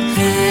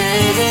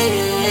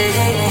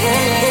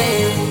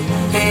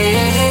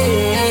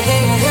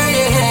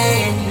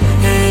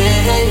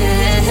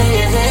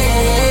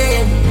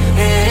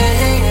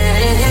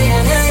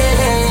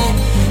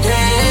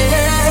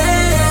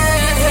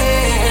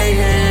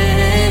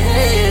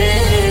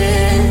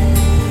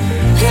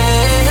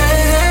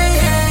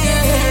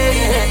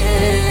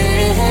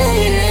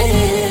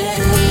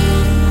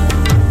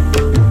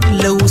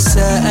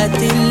ساءت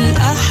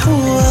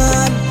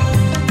الأحوال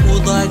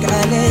وضاق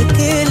عليك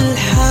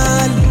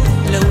الحال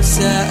لو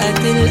ساءت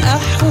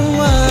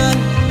الأحوال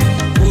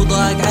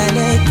وضاق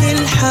عليك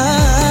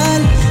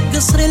الحال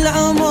قصر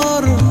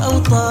العمر أو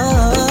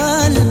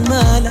طال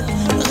ماله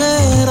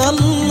غير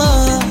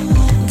الله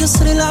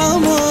قصر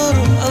العمر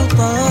أو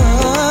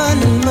طال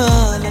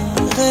ماله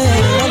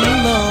غير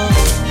الله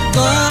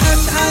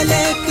ضاعت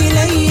عليك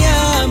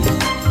الأيام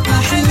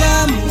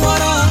أحلام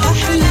وراء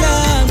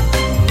أحلام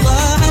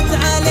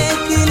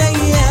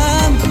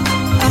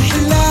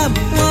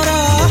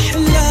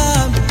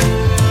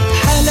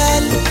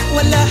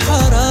ولا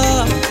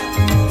حرام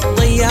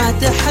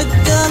ضيعت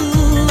حق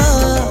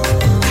الله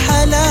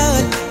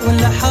حلال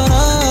ولا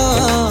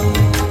حرام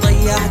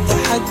ضيعت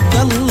حق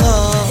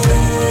الله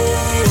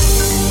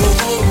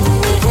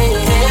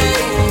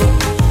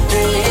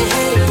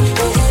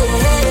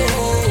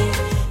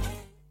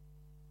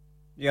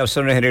ये आप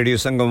सुन रहे हैं रेडियो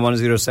संगम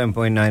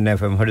 107.9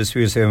 एफएम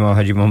हडर्सफील्ड से मैं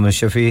हाजी मोहम्मद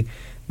शफी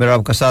मेरा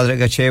आपका साथ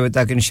रहेगा 6 बजे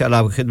तक इंशाल्लाह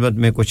आपकी खिदमत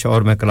में कुछ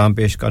और मैं कलाम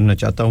पेश करना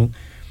चाहता हूं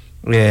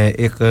ये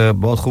एक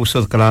बहुत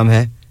खूबसूरत कलाम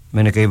है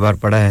मैंने कई बार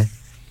पढ़ा है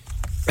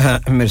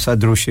मेरे साथ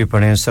दुरूद शरीफ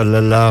पढ़ें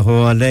सल्लल्लाहु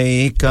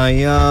अलैका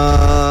या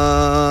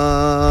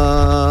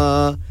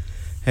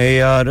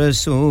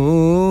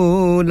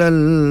रसूल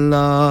अल्लाह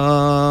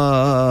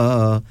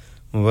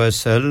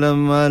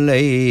वसल्लम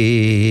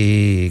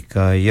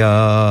अलैका या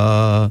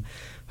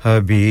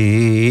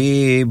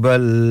हबीब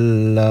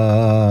अल्लाह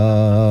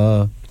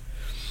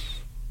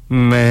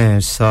मैं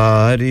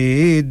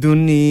सारी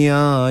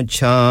दुनिया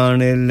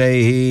छाण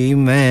लई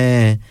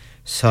मैं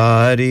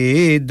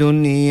सारी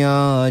दुनिया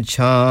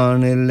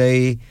छाण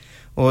लई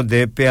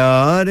ओदे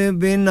प्यार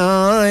बिना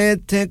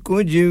इथे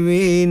कुछ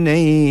भी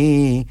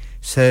नहीं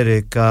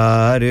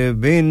सरकार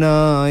बिना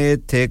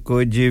इथे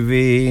कुछ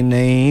भी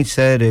नहीं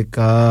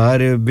सरकार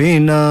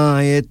बिना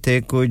इथे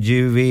कुछ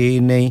भी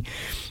नहीं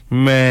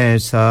मैं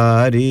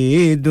सारी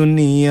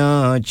दुनिया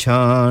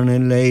छाण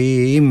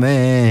लई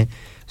मैं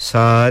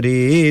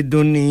सारी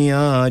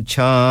दुनिया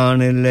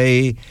छाण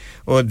लई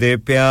ओदे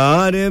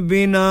प्यार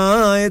बिना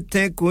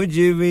इथे कुछ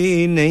भी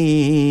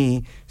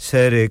नहीं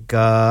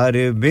सरकार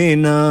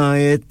बिना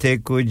इथे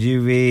कुछ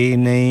भी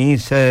नहीं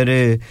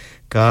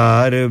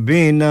सरकार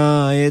बिना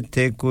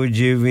इथे कुछ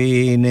भी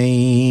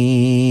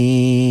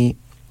नहीं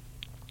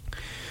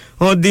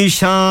ओदी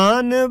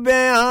शान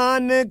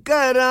बयान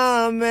करा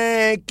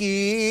मैं की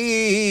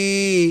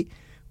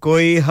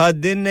कोई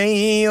हद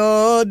नहीं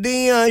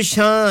ओदियां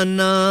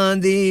शानां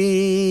दी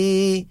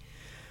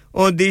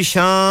ओदी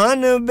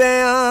शान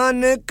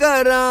बयान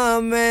करा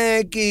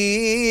मैं की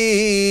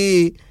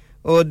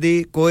ओदी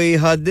कोई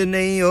हद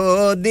नहीं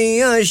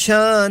ओदियां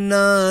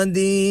शानां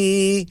दी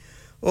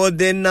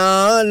ओदे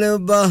नाल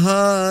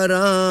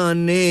बहारां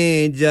ने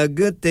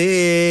जग ते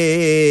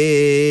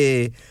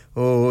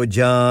ओ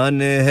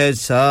जान है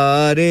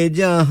सारे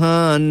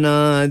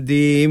जहानां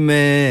दी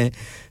मैं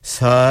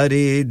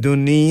सारी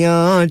दुनिया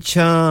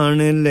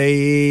छाण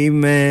लई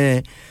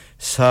मैं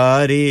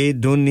सारी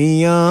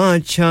दुनिया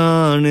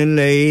छाण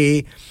लई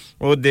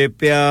ओदे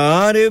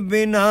प्यार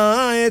बिना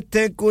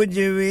इथे कुछ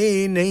भी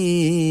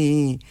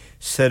नहीं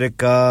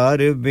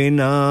सरकार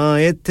बिना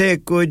इथे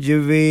कुछ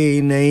भी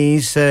नहीं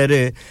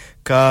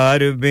सरकार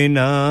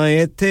बिना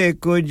इथे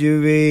कुछ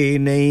भी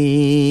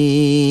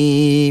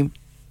नहीं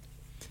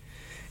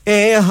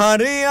ए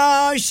हर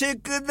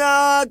आशिक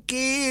दा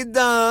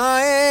कीदा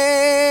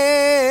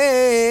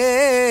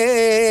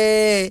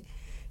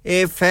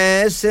ए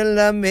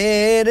फैसला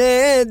मेरे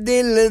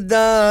दिल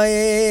दा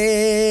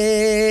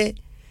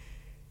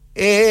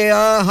ए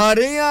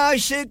हर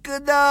आशिक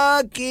दा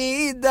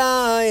कीदा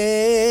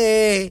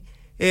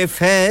ए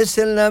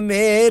फैसला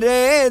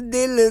मेरे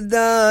दिल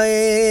दा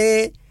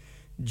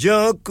जो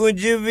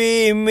कुछ भी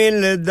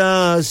मिलदा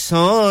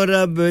सो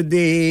रब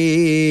दी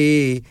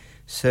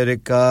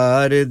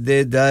सरकार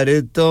दे दर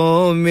तो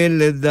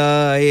मिलदा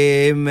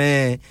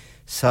मैं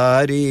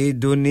सारी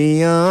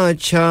दुनिया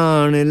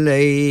छाण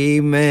लई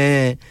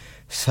मैं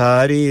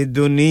सारी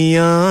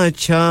दुनिया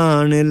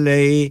छाण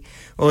लई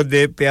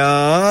ओदे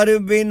प्यार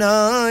बिना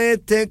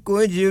इथे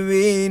कुछ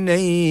भी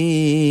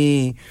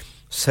नहीं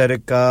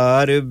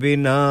सरकार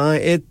बिना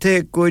इथे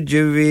कुछ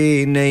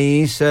भी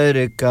नहीं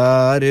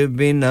सरकार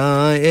बिना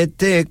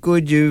इथे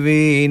कुछ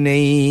भी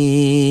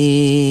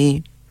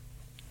नहीं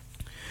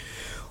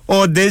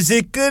ओदे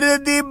जिक्र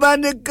दी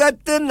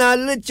बरकत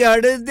नाल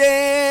चढ़ दे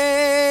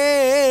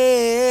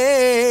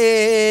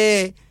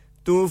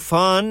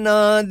तूफाना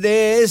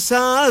दे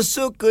सा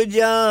सुक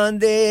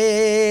जांदे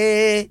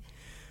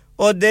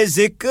ओदे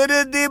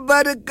जिक्र दी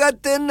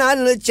बरकत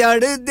नाल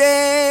चढ़ दे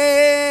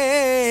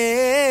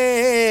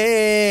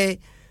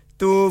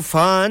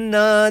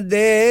तूफाना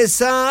दे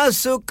सा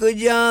सुक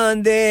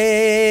जांदे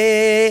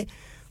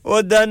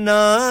ओदा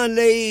नाम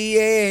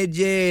लईए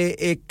जे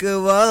एक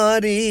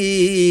वारी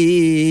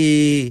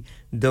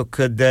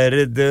दुख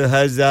दर्द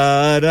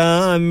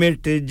हजारां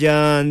मिट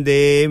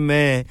जांदे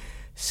मैं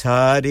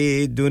सारी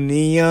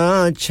दुनिया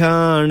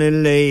छाण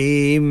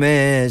लई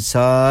मैं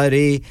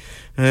सारी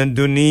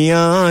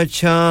दुनिया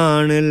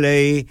छाण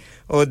लई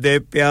ओदे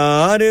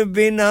प्यार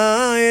बिना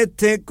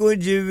इथे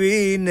कुछ भी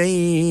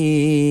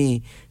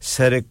नहीं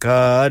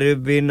सरकार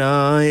बिना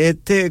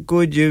इथे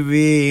कुछ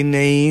भी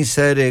नहीं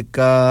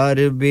सरकार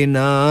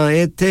बिना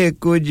इथे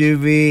कुछ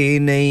भी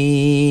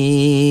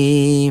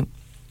नहीं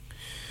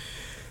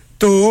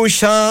तू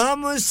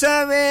शाम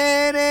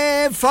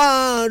सवेरे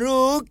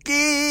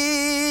फारूकी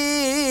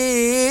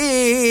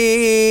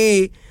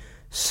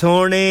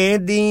सोने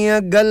दियां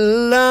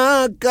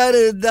गल्लां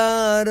करदा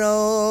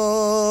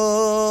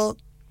रहो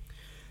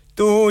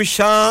तू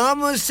शाम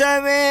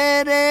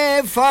सवेरे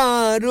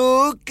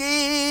फारूकी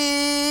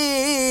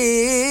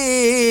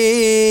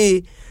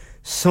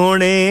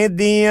सोने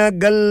दियां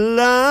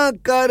गल्लां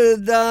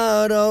करदा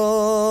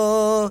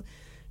रहो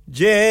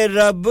जे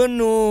रब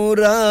नू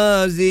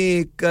राज़ी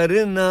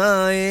करना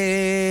है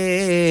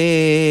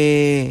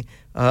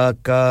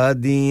आका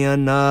दियां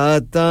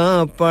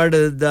नातां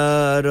पढ़दा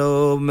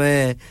रहो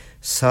मैं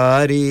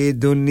सारी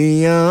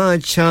दुनिया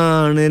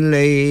छाण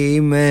लई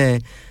मैं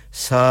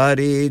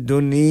सारी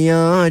दुनिया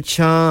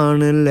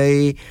छाण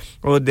लई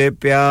ओदे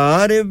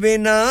प्यार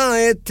बिना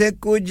इथे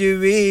कुछ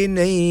भी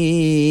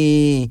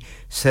नहीं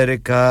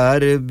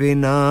सरकार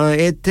बिना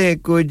इथे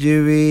कुछ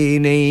भी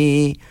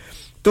नहीं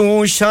तू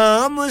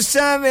शाम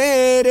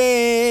सवेरे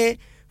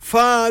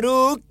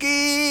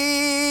फारूकी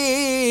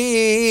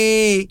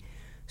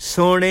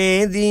सोने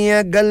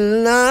दियां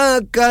गल्लां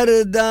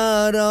करदा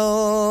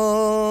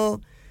रहो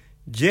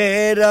जे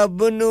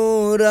रब नू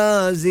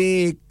राज़ी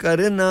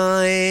करना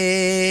है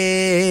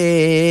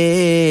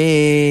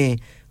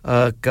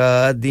आका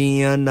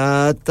दियां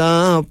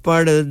नातां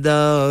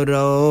पढ़दा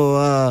रहो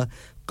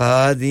आका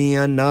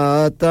दियां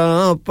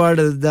नातां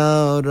पढ़दा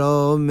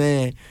रहो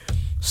मैं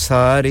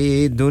सारी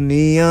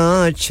दुनिया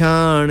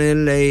छाण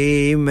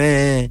लई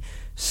मैं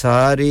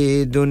सारी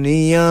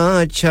दुनिया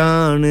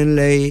छाण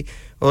लई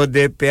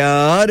ओदे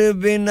प्यार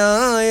बिना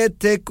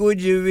इथे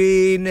कुछ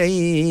भी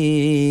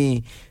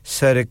नहीं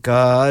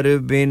सरकार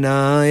बिना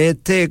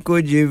इथे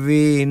कुछ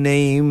भी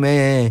नहीं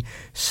मैं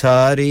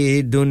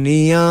सारी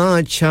दुनिया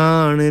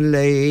छाण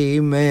लई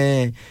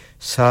मैं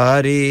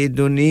सारी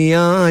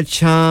दुनिया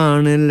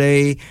छाण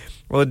लई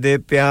ओदे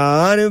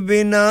प्यार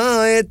बिना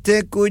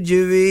इथे कुछ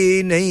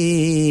भी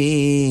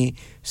नहीं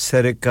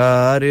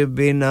सरकार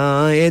बिना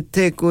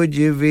इथे कुछ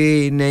भी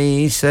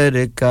नहीं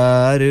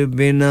सरकार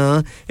बिना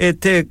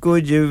इथे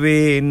कुछ भी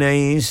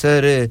नहीं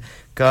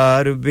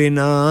सरकार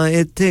बिना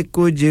इथे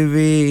कुछ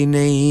भी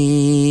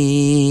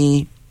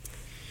नहीं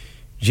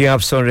जी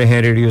आप सुन रहे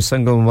हैं रेडियो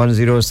संगम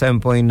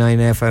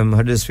 107.9 FM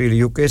हडर्सफील्ड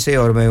यूके से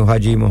और मैं हूं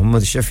हाजी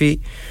मोहम्मद शफी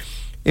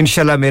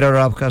इंशाल्लाह मेरा और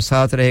आपका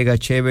साथ रहेगा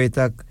 6 बजे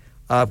तक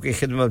आपकी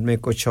खिदमत में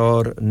कुछ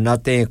और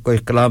नाते कोई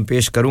कलाम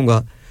पेश करूंगा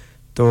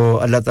तो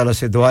अल्लाह ताला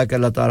से दुआ है कि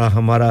अल्लाह ताला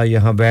हमारा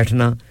यहां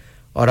बैठना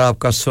और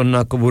आपका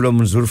सुनना कबूल व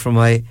मंजूर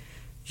फरमाए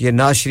ये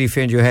नात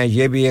शरीफें जो हैं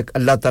ये भी एक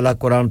अल्लाह ताला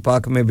कुरान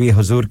पाक में भी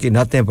हुजूर की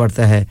नातें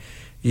पढ़ता है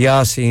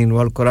यासीन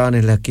वल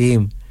कुरानिल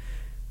हकीम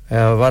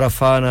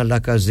वरफाना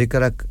लका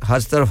ज़िक्रक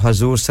हर तरफ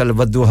हुजूर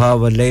सल्लल्लाहु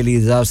व लैली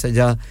ज़ा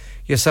सजा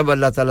ये सब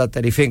अल्लाह ताला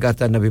तारीफें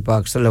करता है नबी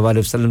पाक सल्लल्लाहु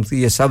अलैहि वसल्लम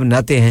की ये सब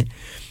नाते हैं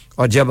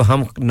और जब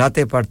हम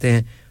नाते पढ़ते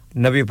हैं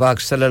नबी पाक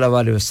सल्लल्लाहु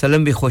अलैहि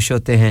वसल्लम भी खुश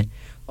होते हैं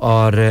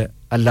और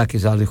अल्लाह की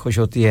ज़ात भी खुश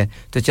होती है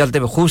तो चलते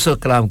हैं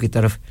खूबसूरत कलाम की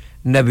तरफ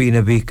नबी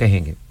नबी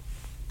कहेंगे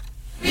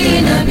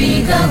नबी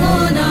कहो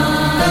ना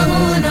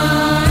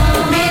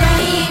मेरा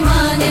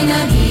ईमान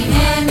नबी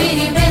है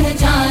मेरी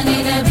पहचान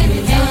नबी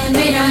है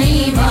मेरा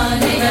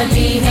ईमान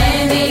नबी है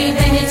मेरी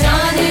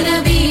पहचान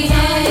नबी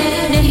है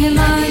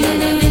रहमान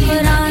ने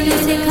कुरान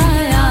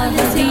सिखाया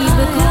हबीब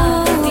को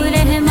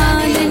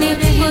रहमान ने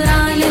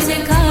कुरान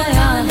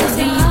सिखाया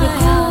हबीब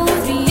को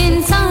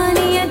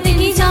इंसानियत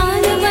की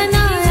जान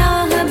बनाया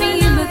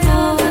हबीब को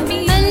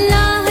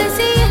अल्लाह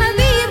से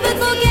हबीब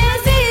को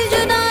कैसे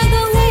जुदा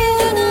दूं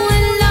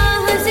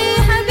अल्लाह से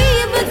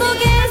हबीब को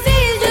कैसे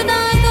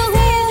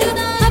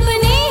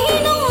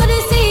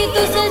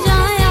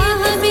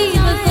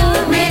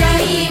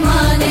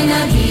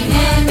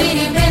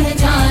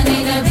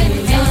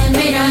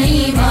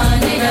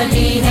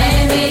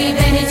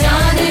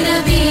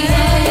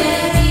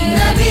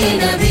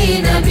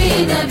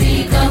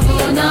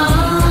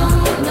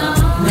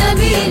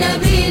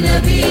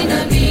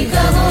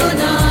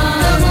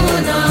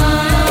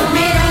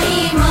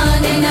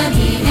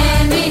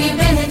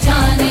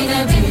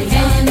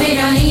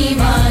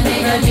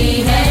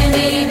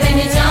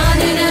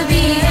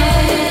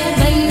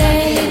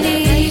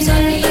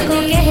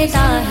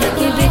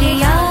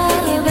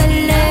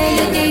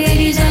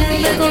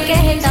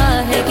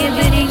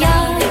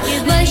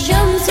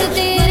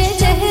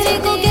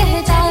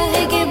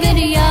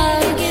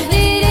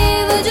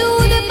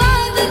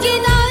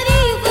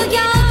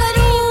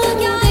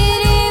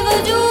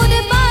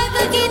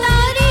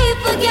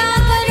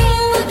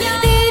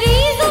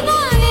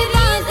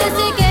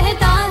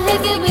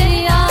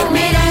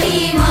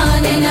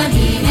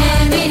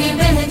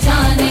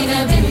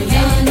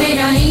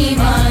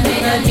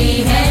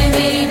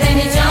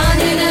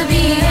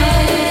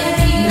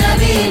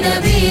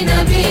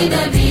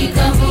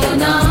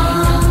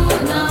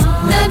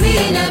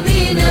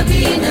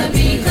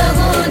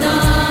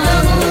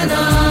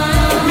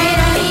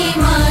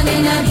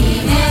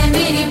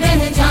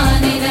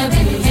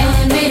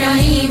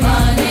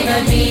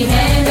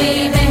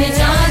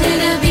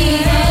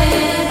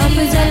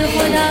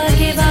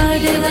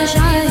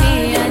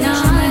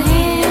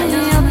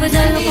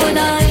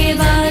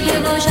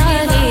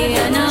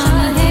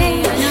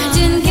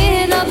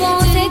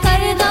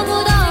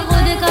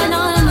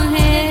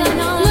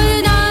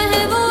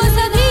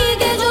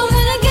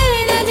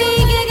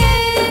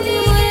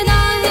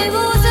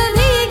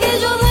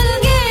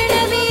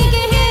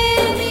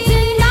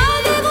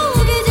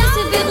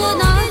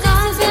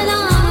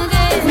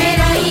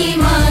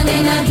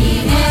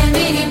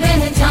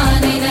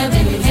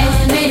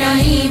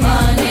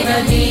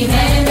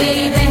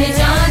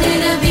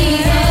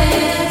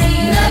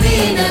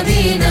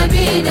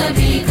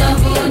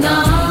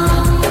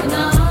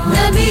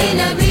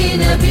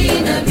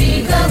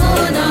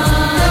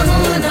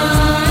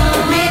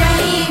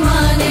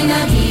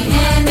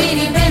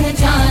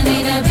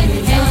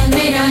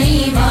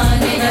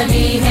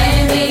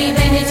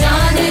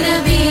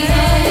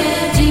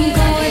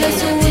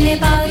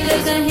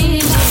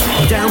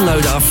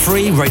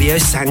free Radio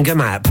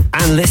Sangam app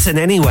and listen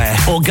anywhere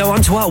or go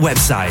onto our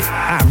website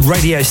at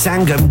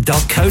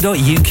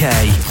radiosangam.co.uk.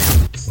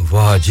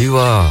 वाह जी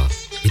वाह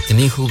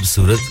इतनी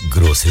खूबसूरत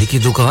ग्रोसरी की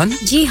दुकान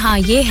जी हां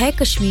ये है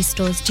कश्मीर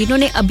स्टोर्स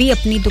जिन्होंने अभी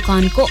अपनी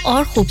दुकान को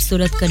और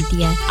खूबसूरत कर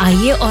दिया है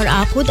आइए और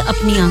आप खुद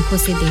अपनी आंखों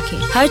से देखें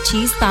हर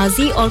चीज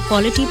ताजी और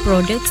क्वालिटी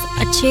प्रोडक्ट्स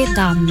अच्छे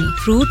दाम में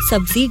फ्रूट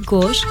सब्जी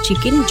गोश्त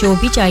चिकन जो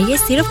भी चाहिए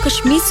सिर्फ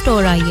कश्मीर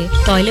स्टोर आइए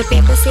टॉयलेट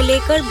पेपर से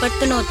लेकर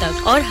बर्तनों तक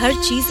और हर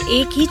चीज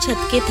एक ही छत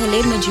के तले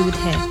मौजूद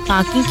है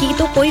पार्किंग की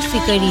तो कोई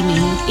फिक्र ही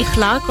नहीं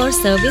इखलाक और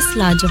सर्विस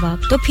लाजवाब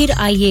तो फिर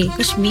आइए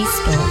Kashmir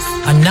stores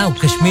And now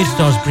Kashmir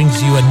Stores brings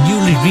you a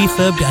newly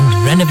refurbished and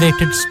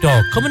renovated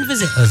store. Come and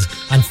visit us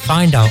and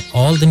find out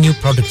all the new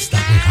products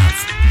that we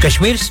have.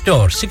 Kashmir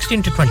Store,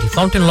 16 to 20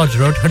 Fountain Lodge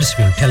Road,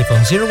 Huddersfield.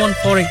 Telephone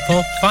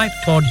 01484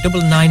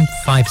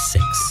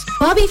 549956.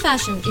 Bobby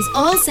Fashion is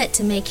all set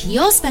to make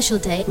your special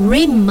day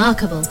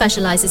remarkable.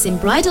 Specializes in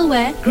bridal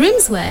wear,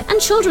 groom's wear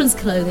and children's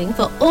clothing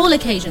for all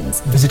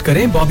occasions. Visit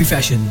करें Bobby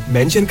Fashion.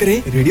 Mention करें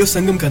Radio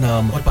Sangam का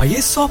नाम और पाइए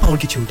 £100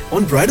 की छूट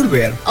on bridal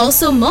wear.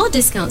 Also, more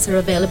discounts are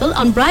available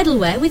on bridal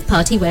wear with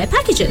party wear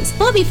packages.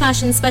 Bobby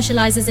Fashion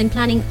specializes in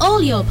planning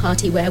all your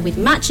party wear with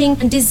matching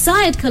and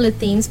desired colored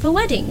themes for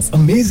weddings.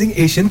 Amazing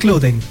Asian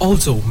clothing,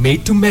 also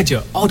made to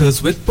measure.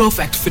 Orders with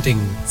perfect fitting.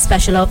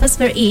 Special offers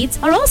for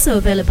Eids are also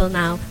available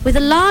now with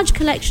a large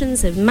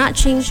collections of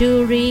matching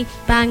jewellery,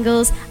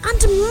 bangles and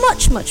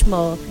much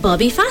more.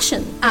 Bobby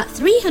Fashion at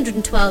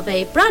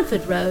 312A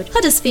Bradford Road,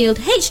 Huddersfield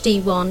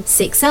HD1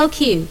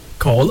 6LQ.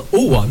 Call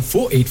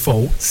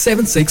 01484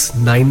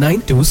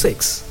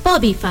 769926.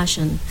 Bobby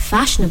Fashion,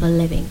 fashionable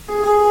living.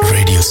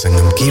 Radio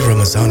Sangam की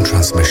Ramzan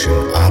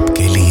transmission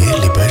आपके लिए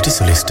liberty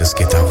solicitors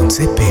के ताउन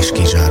से पेश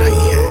की जा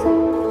रही है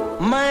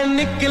मैं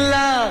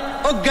निकला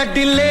ओ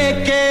गड्डी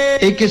लेके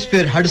एक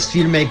स्पेयर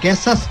हडर्सफील्ड में एक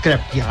ऐसा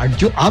स्क्रैप यार्ड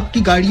जो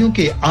आपकी गाड़ियों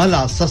के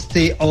आला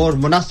सस्ते और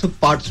मुनासिब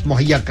पार्ट्स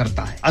मुहैया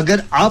करता है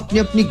अगर आपने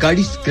अपनी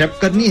गाड़ी स्क्रैप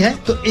करनी है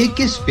तो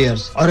AK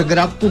स्पेयर्स और अगर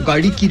आपको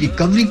गाड़ी की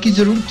रिकवरी की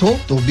जरूरत हो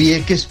तो भी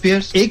AK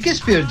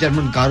स्पेयर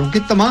जर्मन कारों के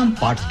तमाम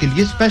पार्ट्स के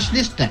लिए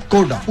स्पेशलिस्ट हैं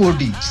कोडा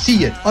OD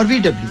CL और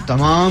VW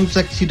तमाम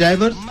टैक्सी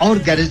ड्राइवर्स और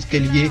गैरेज के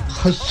लिए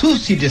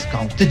खासूसी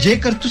डिस्काउंट ते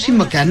जेकर तुसी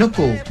मैकेनिक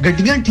को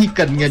गाड़ियां ठीक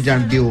करनियां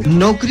जानदे हो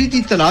नौकरी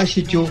दी तलाश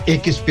विचो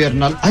AK स्पेयर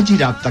नाल आज ही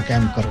राबता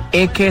कायम करो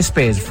AK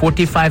Space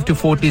 45 to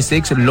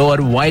 46 Lower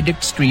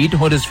Viaduct Street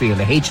Huddersfield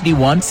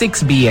HD1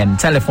 6BN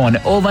telephone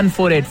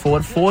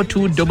 01484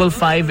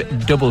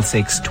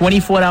 425566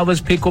 24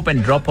 hours pick up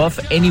and drop off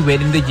anywhere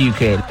in the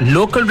UK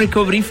local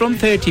recovery from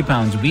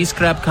 £30 we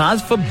scrap cars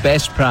for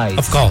best price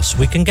Of course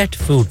we can get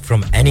food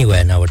from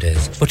anywhere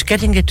nowadays but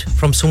getting it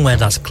from somewhere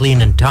that's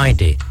clean and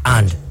tidy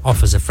and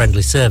offers a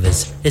friendly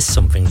service is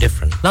something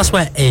different that's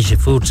where Asia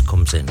Foods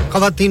comes in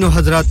ख़वातीन और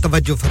हज़रात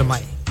तवज्जो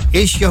फरमाएं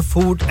Asia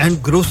food and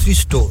grocery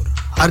store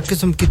हर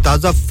किस्म की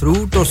ताजा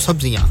fruit और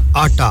सब्जियां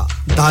आटा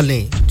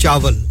दालें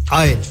चावल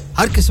ऑयल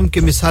हर किस्म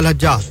के मसाला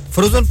जात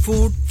फ्रोजन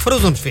फूड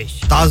फ्रोजन फिश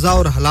ताजा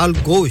और हलाल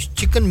गोश्त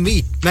चिकन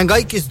मीट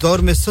महंगाई के इस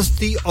दौर में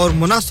सस्ती और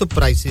मुनासिब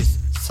प्राइसेस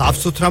साफ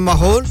सुथरा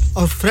माहौल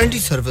और फ्रेंडली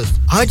सर्विस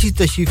आज ही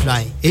तशरीफ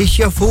लाएं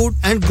Asia food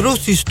and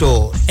grocery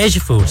store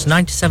Asia Foods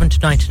 97 to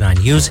 99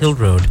 Hughes Hill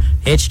Road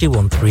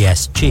HD1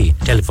 3SG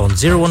telephone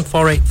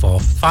 01484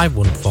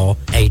 514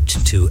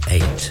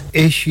 828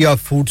 Asia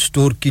food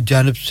store की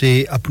जानिब से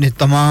अपने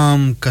तमाम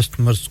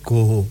कस्टमर्स को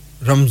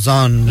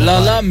रमजान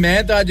लाला मैं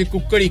तो आज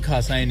कुकड़ी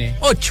खासाए ने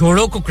ओ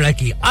छोड़ो कुकड़ा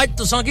की आज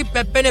तुसा की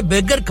पेप्पे ने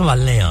बर्गर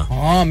खवालने हैं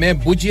हां मैं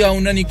बुझिया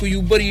उन्हां नी कोई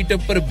ऊबर ईट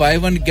पर buy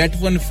one get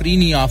one free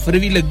नी ऑफर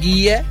भी लगी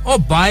है ओ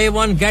बाय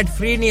वन गेट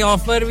फ्री नी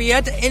ऑफर भी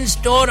है तो इन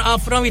स्टोर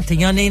ऑफर भी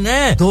थियां नहीं ना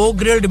 2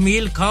 ग्रिल्ड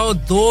मील खाओ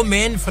 2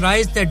 मेन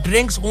फ्राइज ते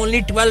ड्रिंक्स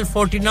ओनली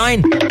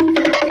 12.49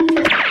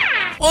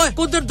 ओए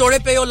कुदर दौड़े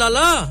पे हो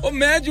लाला ओ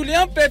मैं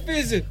जुलिया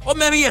पेपेस ओ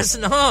मैं भी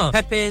हंसना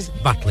Pepe's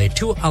Batley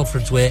 2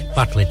 Alfred's Way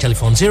Batley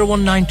telephone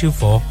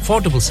 01924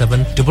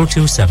 477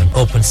 227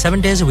 open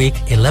 7 days a week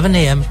 11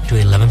 a.m. to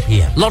 11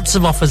 p.m. lots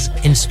of offers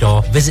in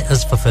store visit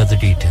us for further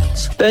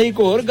details ਤੇ ਇੱਕ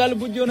ਹੋਰ ਗੱਲ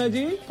ਪੁੱਛੋ ਨਾ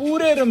ਜੀ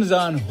ਪੂਰੇ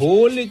Ramzan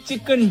whole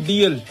chicken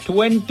deal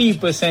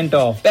 20%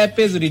 off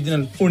Pepe's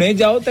original Pune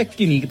जाओ तक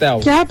की निकता हो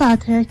क्या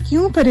बात है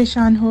क्यों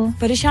परेशान हो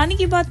परेशानी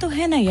की बात तो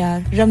है ना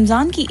यार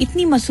रमजान की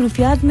इतनी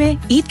मसरूफियात में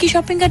ईद की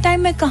शॉपिंग का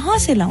टाइम कहां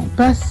से लाऊं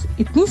बस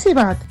इतनी सी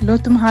बात लो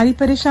तुम्हारी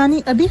परेशानी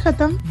अभी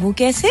खत्म वो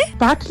कैसे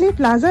बाटले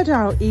प्लाजा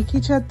जाओ एक ही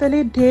छत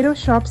तले ढेरों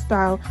शॉप्स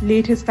पाओ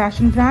latest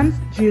fashion brands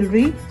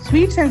jewellery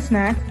sweets and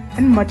snacks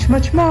and much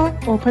more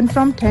open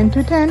from 10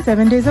 to 10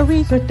 7 days a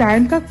week so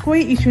time का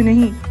कोई इशू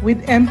नहीं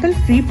with ample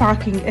free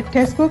parking at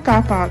Tesco car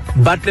park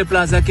Batley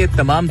plaza के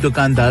तमाम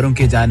दुकानदारों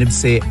की जानिब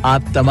से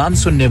आप तमाम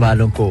सुनने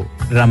वालों को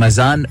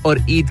रमजान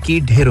और ईद की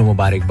ढेरों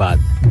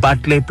मुबारकबाद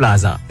Batley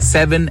plaza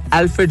 7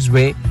 Alfred's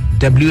Way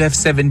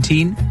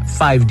WF17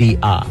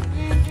 5DR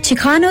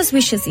Chicanos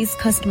wishes its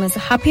customers a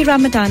happy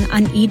Ramadan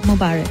and Eid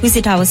Mubarak.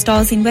 Visit our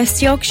stores in West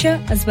Yorkshire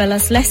as well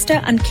as Leicester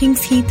and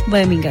Kings Heath,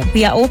 Birmingham.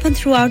 We are open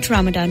throughout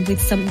Ramadan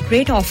with some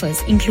great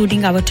offers,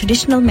 including our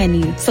traditional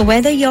menu. So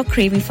whether you're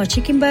craving for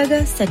chicken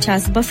burgers such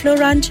as Buffalo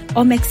Ranch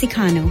or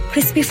Mexicano,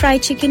 crispy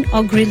fried chicken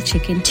or grilled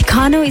chicken,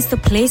 Chicano is the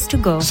place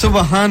to go.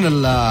 Subhan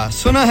Allah.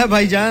 सुना है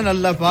भाईजान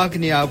अल्लाह पाक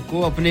ने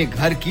आपको अपने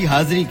घर की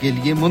हाजिरी के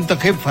लिए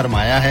मुंतखब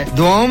फरमाया है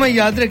दुआओं में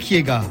याद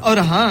रखिएगा और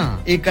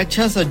हाँ एक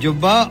अच्छा सा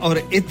जुब्बा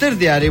और इत्र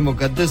दियारे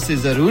मुकद्दस से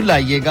जरूर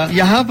लाइएगा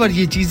यहाँ पर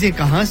ये चीजें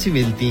कहाँ से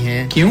मिलती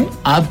हैं क्यों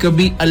आप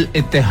कभी अल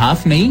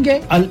इत्तेहाफ नहीं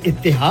गए अल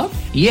इत्तेहाफ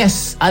Yes,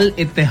 Al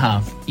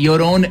Ittihaf,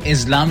 your own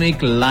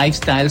Islamic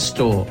lifestyle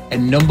store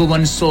and number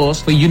one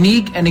source for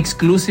unique and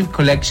exclusive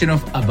collection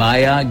of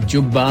abaya,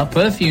 jubba,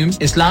 perfumes,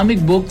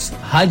 Islamic books,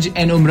 Hajj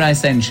and Umrah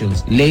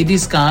essentials,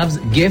 ladies scarves,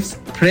 gifts,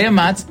 prayer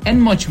mats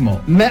and much more.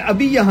 मैं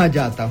अभी यहाँ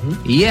जाता हूँ.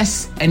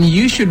 Yes, and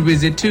you should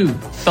visit too.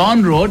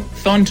 Thorn Road,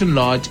 Thornton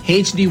Lodge,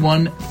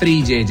 HD1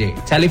 3JJ.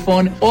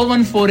 Telephone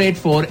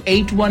 01484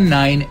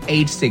 819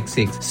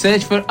 866.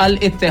 Search for Al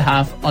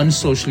Ittihaf on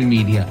social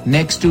media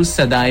next to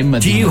Sadai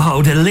Madina. Do you hold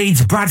a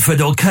Leeds Bradford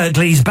or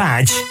Kirklees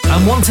badge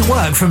and want to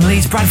work from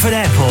Leeds Bradford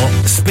Airport?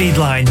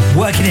 Speedline,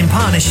 working in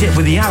partnership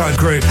with the Arrow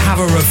Group, have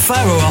a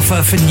referral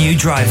offer for new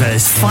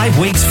drivers. 5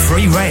 weeks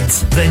free rent.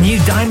 The new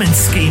Diamond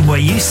scheme where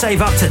you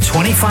save up to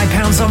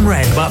 £25 on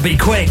rent, but be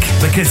quick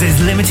because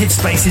there's limited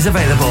spaces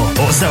available.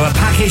 Also a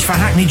package for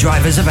Hackney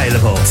drivers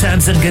available.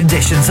 Terms and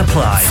conditions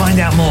apply.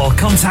 Find out more.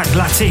 Contact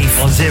Latif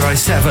on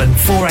 07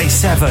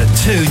 487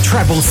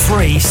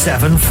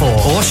 233374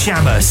 or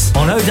Shamus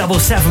on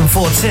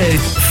 07742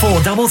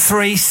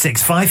 433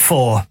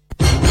 654.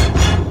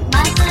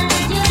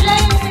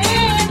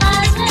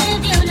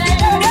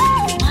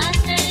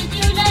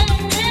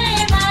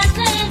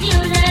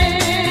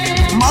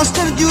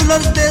 Master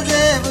Jewelers de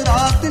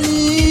zevrat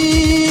ni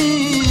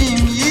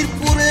mir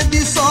pure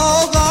di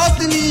saugat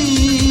ni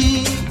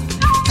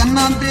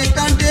kanna de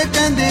kande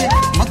kende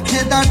mathe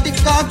da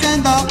tikka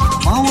kenda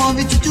bahawan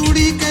vich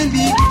chudi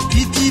kendi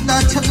pichi da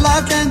chhalla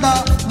kenda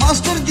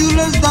Master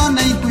Jewelers da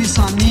nahi koi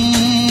sani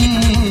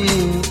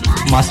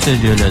Master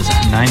Jewelers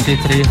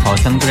 93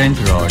 Houghton Grange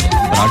Road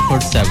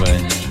Bradford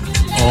 7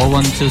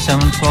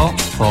 01274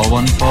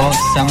 414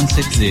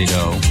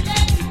 760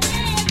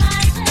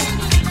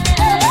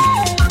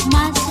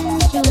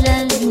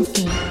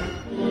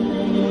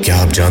 क्या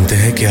आप जानते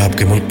हैं कि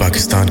आपके मुल्क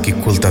पाकिस्तान की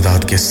कुल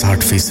तादाद के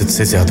 60%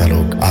 से ज्यादा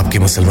लोग आपके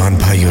मुसलमान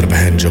भाई और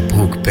बहन जो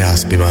भूख,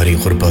 प्यास, बीमारी,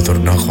 गुर्बत और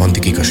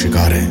नाखवानदगी का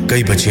शिकार हैं।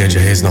 कई बच्चियां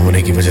जहेज न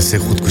होने की वजह से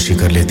खुदकुशी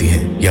कर लेती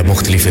हैं या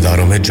मुख्तलिफ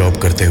इदारों में जॉब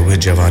करते हुए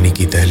जवानी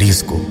की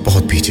दहलीज को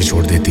बहुत पीछे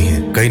छोड़ देती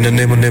हैं। कई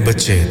नन्हे-मुन्ने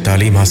बच्चे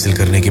तालीम हासिल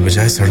करने की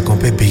बजाय सड़कों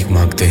पे भीख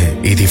मांगते हैं।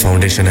 ईदी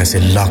फाउंडेशन ऐसे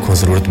लाखों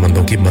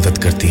जरूरतमंदों की मदद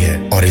करती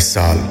है और इस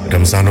साल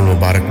रमजानुल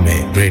मुबारक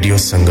में रेडियो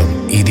संगम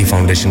ईदी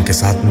फाउंडेशन के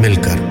साथ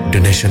मिलकर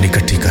डोनेशन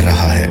इकट्ठी कर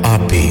रहा है। आप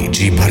भी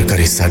जी भर कर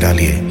हिस्सा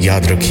डालिए।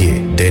 याद रखिए,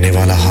 देने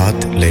वाला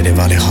हाथ लेने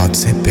वाले हाथ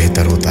से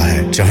बेहतर होता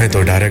है। चाहे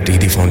तो डायरेक्ट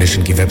ईदी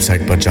फाउंडेशन की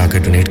वेबसाइट पर जाकर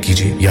डोनेट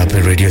कीजिए या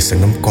फिर रेडियो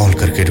संगम कॉल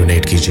करके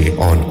डोनेट कीजिए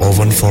ऑन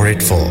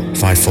 01484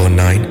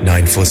 549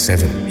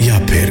 947 या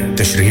फिर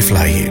तशरीफ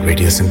लाइए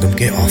रेडियो संगम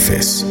के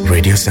office,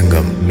 radio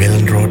Sangam,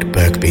 Milan road,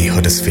 Birkby,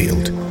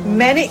 Huddersfield.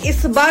 मैंने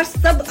इस बार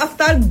सब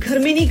अफ्तार घर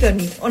में नहीं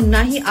करनी और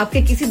ना ही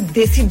आपके किसी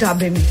देसी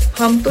ढाबे में।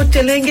 हम तो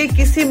चलेंगे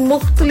किसी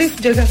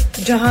मुख्तलिफ जगह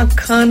जहां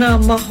खाना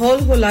माहौल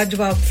हो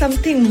लाजवाब,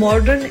 समथिंग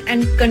मॉडर्न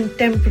एंड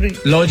कंटेम्पररी।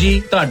 लो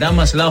जी, ਤੁਹਾਡਾ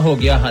मसला हो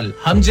गया हल।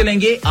 हम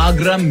चलेंगे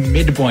Agra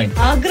mid point.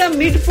 Agra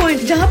mid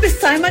point जहां पे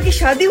साइमा की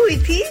शादी हुई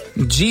थी?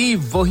 जी,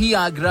 वही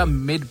Agra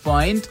mid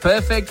point,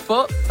 perfect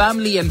for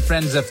family and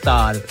friends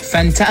iftar.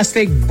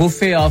 Fantastic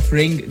buffet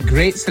offering,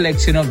 great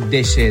selection of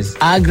dishes.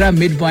 Agra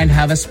Mid Point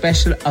have a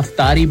special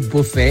iftari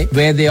buffet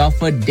where they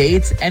offer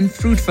dates and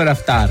fruit for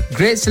iftar.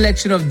 Great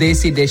selection of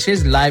desi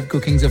dishes, live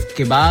cookings of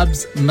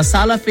kebabs,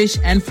 masala fish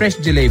and fresh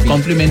jalebi.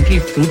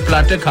 Complimentary fruit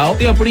platter खाओ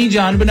ते अपनी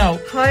जान बनाओ।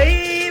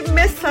 हाय,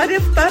 मैं सारे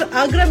इफ्तार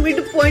Agra mid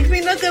point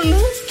में ना कर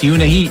लूं? क्यों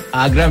नहीं,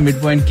 आगरा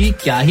मिड पॉइंट की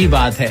क्या ही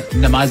बात है।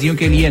 नमाजियों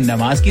के लिए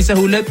नमाज की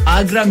सहूलत।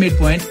 Agra mid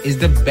point is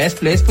the best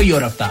place for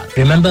your iftar.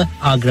 Remember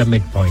Agra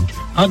Midpoint,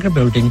 Agra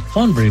Building,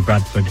 Thornbury,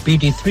 Bradford,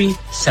 BD3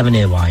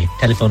 7AY.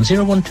 Telephone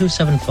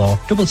 01274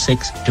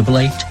 66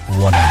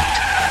 8818.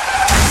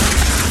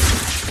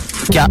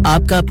 क्या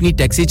आपका अपनी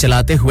टैक्सी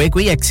चलाते हुए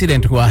कोई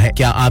एक्सीडेंट हुआ है?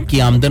 क्या आपकी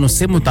आमदन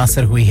उससे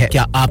मुतासर हुई है?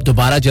 क्या आप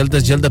दोबारा जल्द से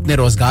जल्द अपने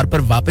रोजगार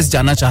पर वापस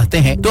जाना चाहते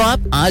हैं? तो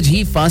आप आज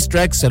ही फास्ट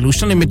ट्रैक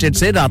सॉल्यूशन लिमिटेड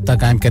से राब्ता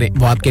कायम करें।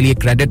 वो आपके लिए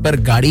क्रेडिट पर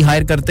गाड़ी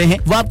हायर करते हैं।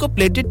 वो आपको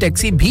प्लेटेड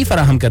टैक्सी भी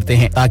फराहम करते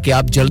हैं ताकि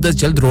आप जल्द से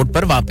जल्द रोड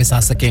पर वापस आ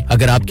सकें।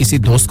 अगर आप किसी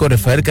दोस्त को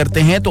रेफर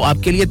करते हैं तो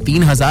आपके लिए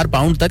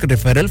 £3000 तक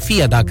रेफरल फी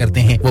अदा करते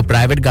हैं। वो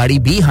प्राइवेट गाड़ी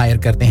भी हायर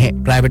करते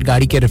हैं। प्राइवेट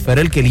गाड़ी के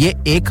रेफरल के लिए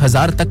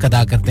 1000 तक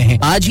अदा करते हैं।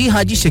 आज ही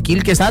हाजी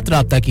शकील के साथ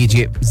राब्ता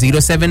कीजिए।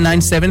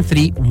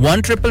 07973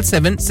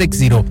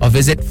 17760 or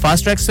visit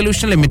Fast Track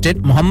Solution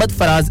Limited, Muhammad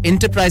Faraz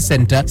Enterprise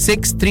Center,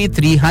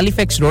 633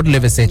 Halifax Road,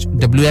 Liversedge,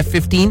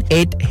 WF15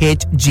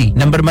 8HG.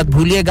 Number mat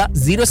bhuliega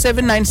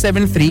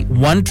 07973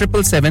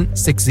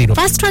 17760.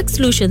 Fast Track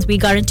Solutions, we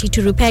guarantee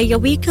to repair your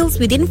vehicles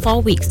within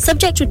 4 weeks,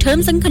 subject to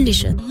terms and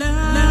conditions.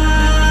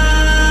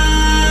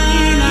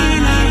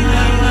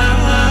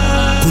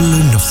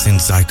 नफ्सिन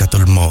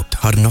जायकातुल मौत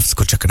हर नफ्स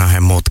को चखना है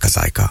मौत का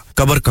जायका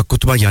कब्र का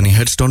कुतबा यानी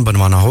हेडस्टोन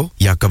बनवाना हो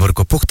या कब्र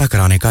को पुख्ता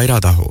कराने का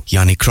इरादा हो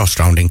यानी cross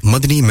rounding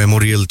Madani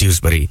memorial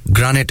Dewsbury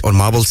granite और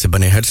मार्बल से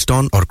बने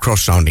हेडस्टोन और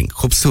क्रॉस राउंडिंग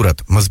खूबसूरत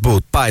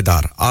मजबूत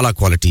पायदार आला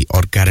क्वालिटी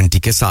और गारंटी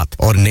के साथ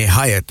और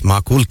निहायत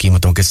माकूल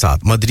कीमतों के साथ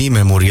मदनी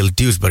मेमोरियल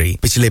ड्यूसबरी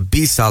पिछले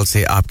 20 साल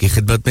से आपकी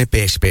खिदमत में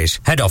पेश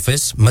head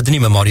office Madani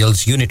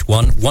memorials unit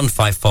 1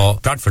 154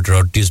 Bradford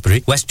road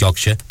Dewsbury West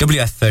Yorkshire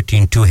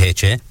WF13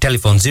 2HA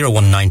telephone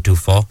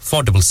 01924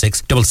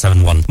 466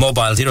 771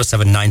 mobile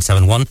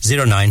 07971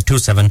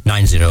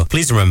 092790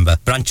 please remember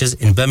branches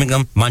in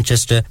Birmingham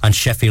Manchester and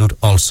Sheffield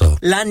also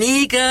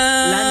Lanika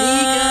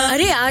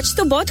अरे आज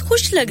तो बहुत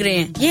खुश लग रहे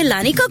हैं ये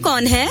लानिका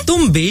कौन है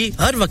तुम भी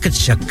हर वक्त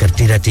शक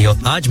करती रहती हो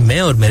आज मैं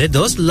और मेरे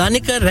दोस्त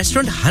लानिका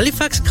रेस्टोरेंट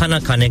हैलिफैक्स खाना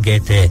खाने गए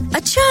थे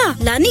अच्छा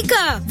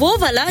लानिका वो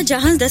वाला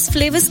जहां 10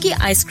 फ्लेवर्स की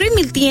आइसक्रीम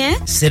मिलती है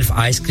सिर्फ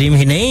आइसक्रीम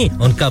ही नहीं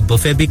उनका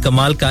बुफे भी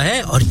कमाल का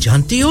है और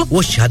जानती हो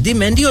वो शादी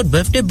मेहंदी और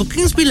बर्थडे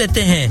बुकिंग्स भी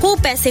लेते हैं खूब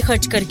पैसे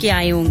खर्च करके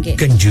आए होंगे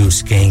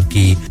कंजूस कहीं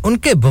की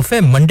उनके buffet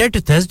Monday to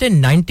Thursday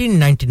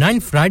 1999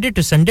 Friday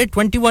to Sunday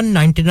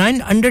 2199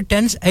 under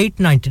 10s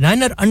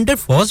 899 और अंडर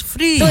 4s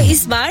फ्री तो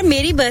इस बार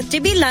मेरी बर्थडे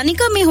भी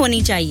लानिका में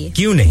होनी चाहिए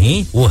क्यों नहीं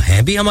वो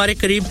है भी हमारे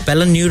करीब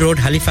पेलन new road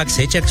Halifax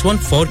HX1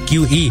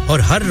 4QE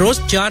और हर रोज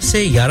 4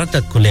 से 11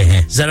 तक खुले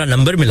हैं जरा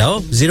नंबर मिलाओ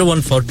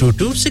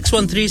 01422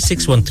 613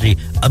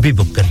 613 अभी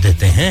बुक कर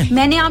देते हैं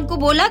मैंने आपको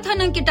बोला था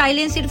ना कि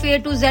टाइलें सिर्फ A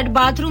to Z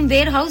bathroom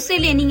warehouse से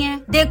लेनी है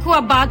देखो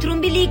अब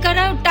बाथरूम भी लीक कर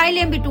रहा है और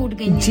टाइलें भी टूट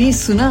गई हैं जी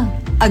सुना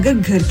अगर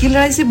घर की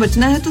लड़ाई से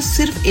बचना है तो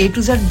सिर्फ A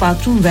to Z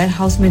bathroom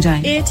warehouse में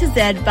जाएं A to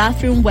Z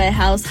Bathroom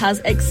Warehouse has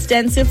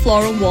extensive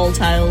floral wall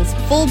tiles,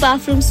 full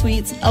bathroom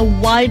suites, a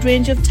wide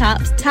range of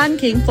taps,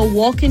 tanking for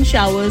walk-in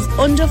showers,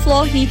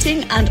 underfloor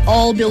heating and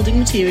all building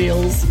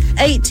materials.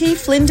 80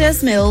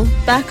 Flinders Mill,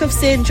 back of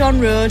St John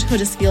Road,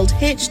 Huddersfield,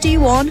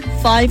 HD1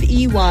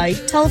 5EY.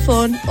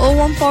 Telephone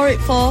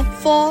 01484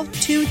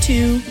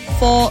 422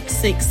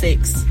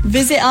 466.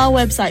 Visit our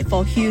website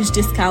for huge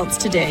discounts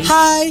today.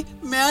 Hi,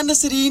 मैं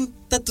नसरीन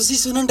ता तुसी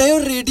सुनन day हो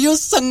radio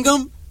संगम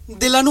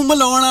दिलां नु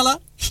मलाउण वाला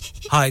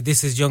Hi, this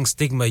is Young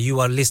Stigma. You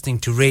are listening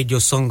to Radio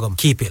Sangam.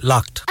 Keep it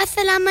locked.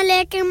 Assalamu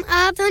alaikum.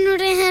 Aap sun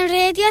rahe hain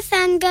Radio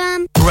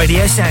Sangam.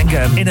 Radio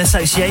Sangam in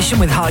association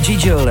with Haji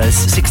Jewelers,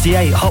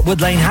 68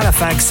 Hotwood Lane,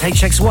 Halifax,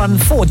 HX1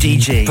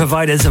 4DG.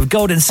 Providers of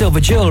gold and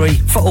silver jewellery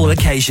for all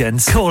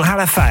occasions. Call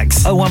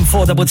Halifax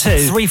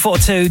 01422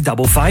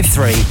 342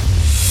 553.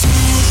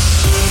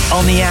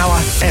 On the hour,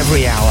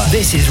 every hour.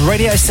 This is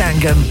Radio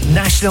Sangam,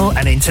 national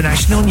and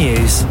international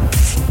news.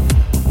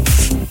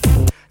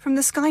 From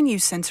the Sky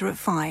News Centre at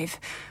 5.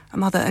 A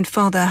mother and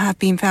father have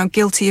been found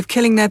guilty of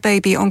killing their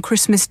baby on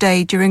Christmas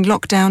Day during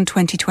lockdown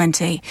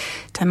 2020.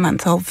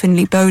 10-month-old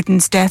Finlay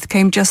Bowden's death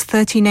came just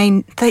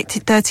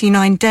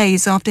 39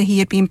 days after he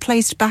had been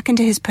placed back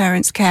into his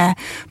parents' care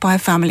by a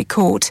family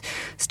court.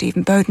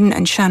 Stephen Bowden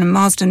and Shannon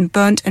Marsden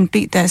burnt and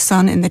beat their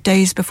son in the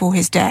days before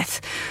his death.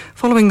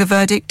 Following the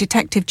verdict,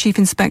 Detective Chief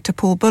Inspector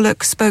Paul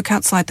Bullock spoke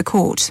outside the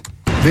court.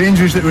 The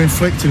injuries that were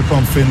inflicted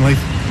upon Finlay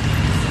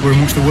were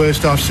amongst the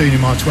worst I've seen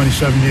in my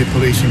 27-year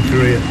policing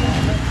career.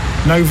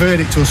 No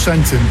verdict or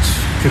sentence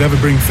could ever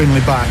bring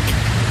Finlay back,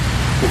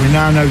 but we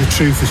now know the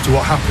truth as to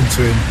what happened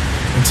to him,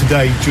 and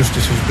today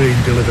justice has been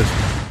delivered.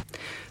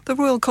 The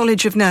Royal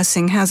College of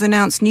Nursing has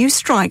announced new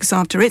strikes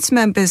after its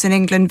members in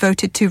England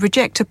voted to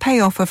reject a pay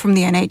offer from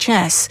the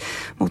NHS.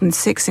 More than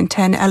 6 in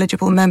 10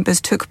 eligible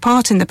members took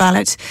part in the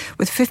ballot,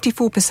 with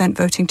 54%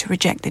 voting to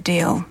reject the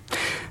deal.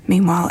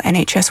 Meanwhile,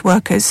 NHS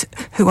workers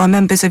who are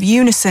members of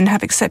Unison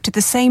have accepted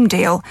the same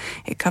deal.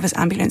 It covers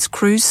ambulance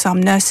crews,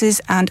 some nurses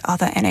and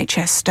other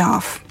NHS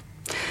staff.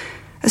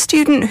 A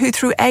student who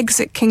threw eggs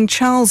at King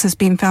Charles has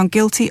been found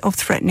guilty of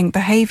threatening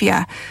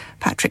behaviour.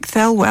 Patrick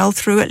Thelwell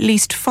threw at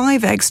least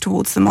 5 eggs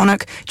towards the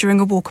monarch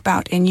during a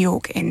walkabout in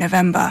York in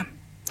November.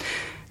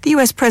 The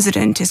US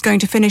President is going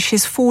to finish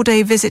his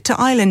 4-day visit to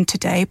Ireland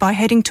today by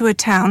heading to a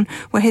town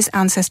where his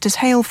ancestors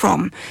hail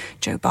from.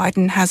 Joe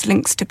Biden has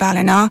links to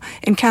Ballina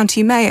in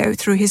County Mayo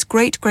through his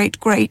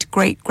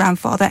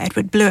great-great-great-great-grandfather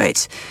Edward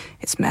Blewett.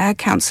 Its mayor,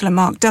 Councillor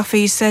Mark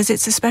Duffy, says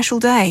it's a special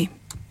day.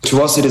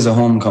 To us it is a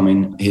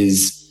homecoming.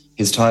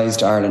 His ties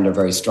to Ireland are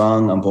very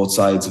strong on both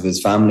sides of his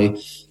family.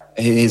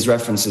 His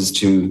references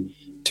to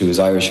his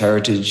Irish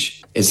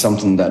heritage is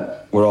something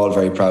that we're all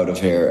very proud of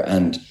here,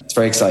 and it's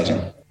very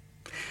exciting.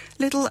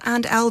 Lidl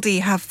and Aldi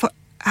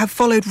have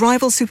followed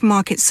rival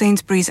supermarkets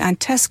Sainsbury's and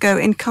Tesco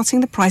in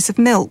cutting the price of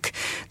milk.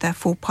 Their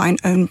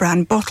 4-pint own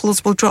brand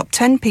bottles will drop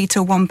 10p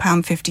to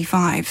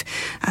 £1.55.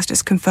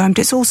 Asda's confirmed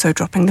it's also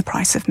dropping the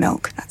price of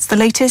milk. That's the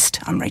latest.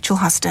 I'm Rachel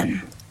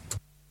Huston.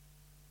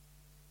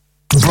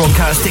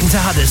 Broadcasting to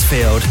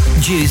Huddersfield,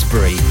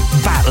 Dewsbury,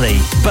 Batley,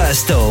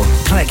 Birstall,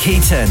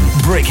 Cleckheaton,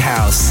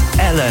 Brickhouse,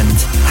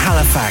 Elland,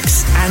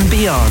 Halifax and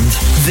beyond.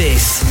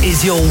 This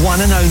is your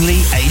one and only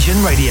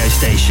Asian radio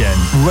station.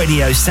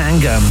 Radio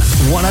Sangam,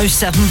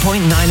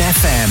 107.9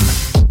 FM.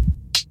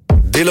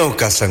 Dilon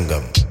ka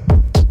Sangam.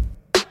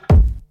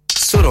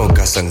 Suron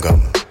ka Sangam.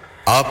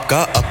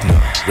 Aapka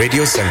apna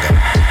Radio Sangam.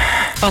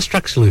 Fast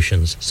Track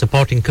Solutions,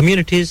 supporting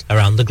communities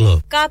around the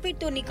globe. Carpet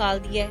तो निकाल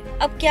दिया है,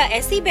 अब क्या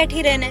ऐसे ही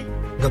बैठी रहना है?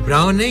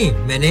 घबराओ नहीं,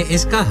 मैंने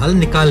इसका हल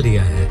निकाल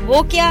दिया है।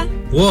 वो क्या?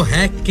 वो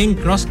है King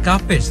Cross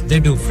Carpets. They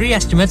do free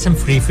estimates and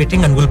free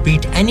fitting and will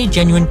beat any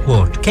genuine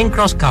quote. King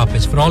Cross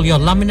Carpets for all your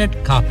laminate,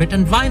 carpet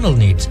and vinyl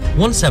needs.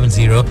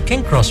 170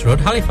 King Cross Road,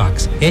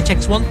 Halifax,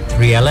 HX1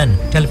 3LN.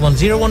 Telephone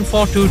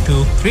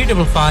 01422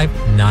 355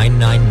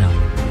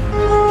 999.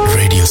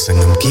 Radio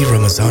Sangam की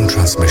Ramzan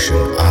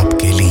transmission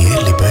आपके लिए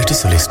liberty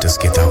solicitors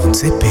के ताउन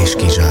से पेश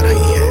की जा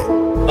रही है।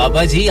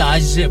 बाबा जी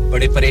आज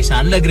बड़े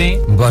परेशान लग रहे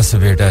हैं। बस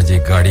बेटा जी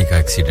गाड़ी का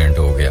एक्सीडेंट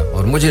हो गया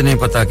और मुझे नहीं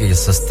पता कि ये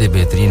सस्ते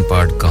बेहतरीन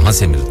पार्ट कहां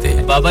से मिलते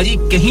हैं। बाबा जी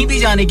कहीं भी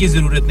जाने की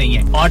जरूरत नहीं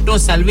है। ऑटो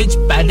सैल्वेज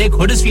पैडेक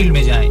हडर्सफील्ड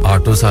में जाएं।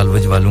 ऑटो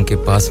सैल्वेज वालों के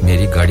पास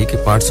मेरी गाड़ी के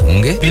पार्ट्स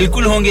होंगे?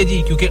 बिल्कुल होंगे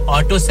जी, क्योंकि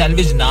ऑटो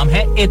सैल्वेज नाम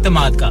है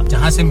एतमाद का,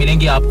 जहां से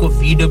मिलेंगे आपको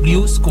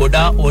VW,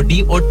 स्कोडा, ऑडी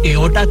और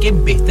टोयोटा के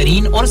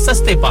बेहतरीन और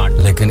सस्ते पार्ट।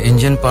 लेकिन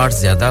इंजन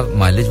पार्ट्स ज्यादा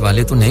माइलेज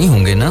वाले तो नहीं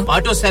होंगे ना?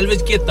 ऑटो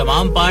सैल्वेज के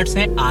तमाम पार्ट्स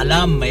हैं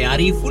आला,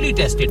 मयारी, फुली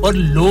टेस्टेड और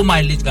लो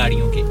माइलेज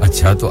गाड़ियों के।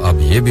 अच्छा तो अब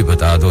ये भी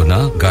बता दो ना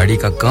गाड़ी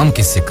का काम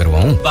किससे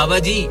करवाऊं? Baba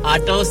ji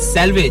auto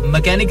salvage,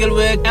 mechanical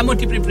work,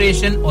 MOT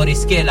preparation और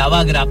इसके अलावा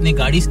अगर आपने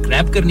गाड़ी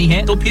स्क्रैप करनी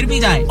है तो फिर भी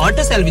जाएं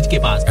ऑटो सैल्वेज के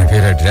पास।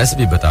 फिर एड्रेस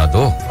भी बता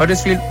दो।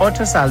 Huddersfield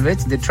Auto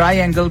Salvage, the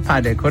Triangle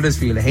Paddock,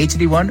 Huddersfield,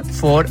 HD1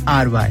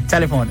 4RY.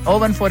 Telephone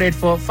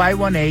 01484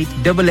 518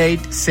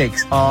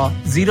 886 or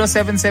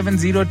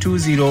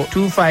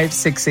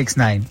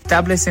 07702025669.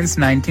 Established since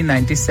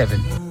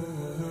 1997.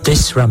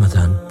 This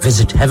Ramadan,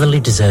 visit Heavenly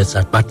Desserts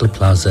at Batley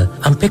Plaza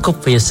and pick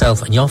up for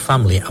yourself and your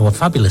family our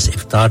fabulous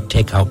iftar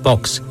takeout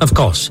box. Of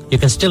course, you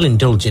can still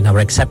indulge in our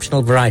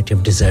exceptional variety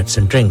of desserts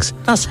and drinks.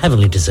 That's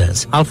Heavenly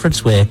Desserts,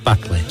 Alfred's Way,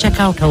 Batley. Check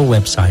out our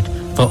website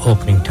for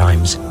opening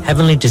times.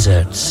 Heavenly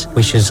Desserts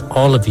wishes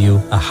all of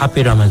you a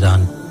happy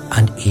Ramadan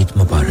and Eid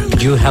Mubarak.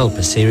 Could you help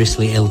a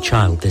seriously ill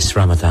child this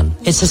Ramadan?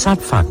 It's a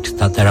sad fact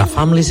that there are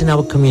families in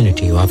our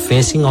community who are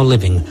facing or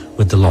living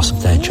with the loss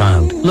of their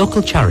child.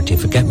 Local charity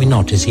Forget Me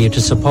Not is here to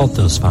support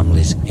those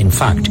families. In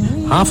fact,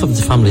 half of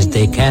the families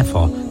they care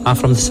for are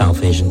from the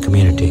South Asian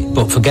community.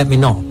 But Forget Me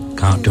Not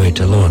can't do it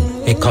alone.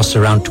 It costs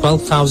around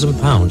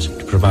 £12,000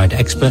 to provide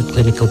expert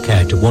clinical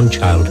care to one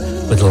child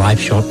with a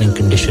life-shortening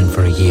condition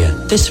for a year.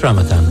 This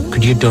Ramadan,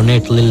 could you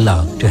donate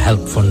Lillah to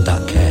help fund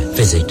that care?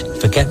 Visit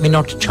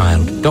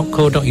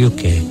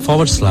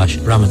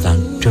forgetmenotchild.co.uk/Ramadan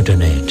to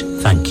donate.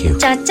 Thank you.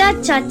 चाचा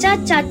चाचा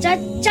चाचा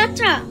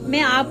चाचा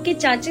मैं आपके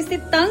चाचे से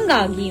तंग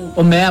आ गई हूँ।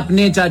 और मैं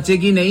अपने चाचे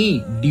की नहीं,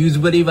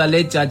 ड्यूसबरी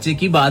वाले चाचे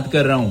की बात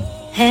कर रहा हूँ।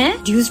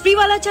 हैं? ड्यूसबरी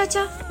वाला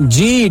चाचा?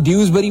 जी,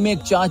 ड्यूसबरी में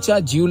चाचा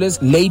ज्वेलर्स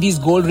लेडीज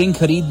गोल्ड रिंग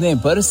खरीदने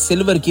पर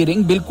सिल्वर की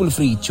रिंग बिल्कुल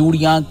फ्री,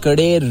 चूड़ियां,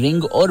 कड़े,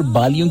 रिंग और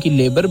बालियों की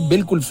लेबर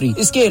बिल्कुल फ्री।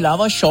 इसके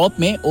अलावा शॉप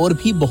में और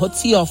भी बहुत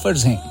सी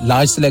ऑफर्स हैं।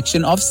 Large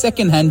selection of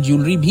second hand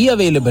jewellery भी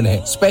अवेलेबल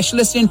है।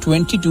 Specialist in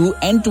 22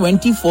 and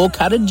 24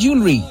 carat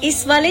jewellery.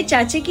 इस वाले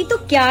चाचे की तो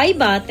क्या ही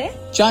बात है।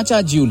 Chacha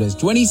Jewelers,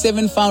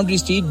 27 Foundry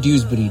Street,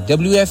 Dewsbury,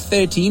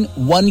 WF13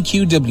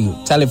 1QW.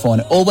 Telephone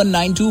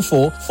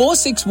 01924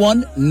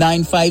 461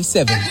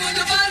 957.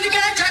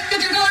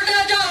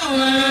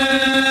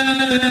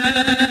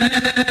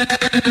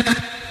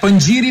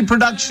 Punjiri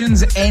Productions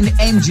and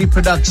MG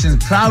Productions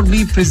proudly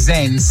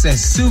presents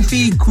Sufi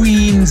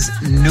Queens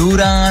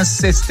Noora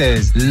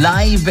Sisters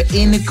live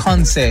in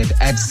concert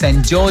at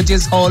St.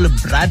 George's Hall,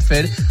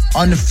 Bradford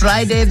on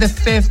Friday the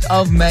 5th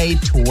of May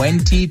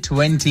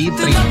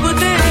 2023.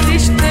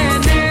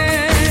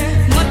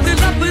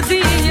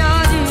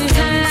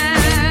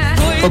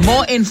 For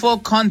more info,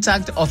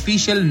 contact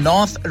official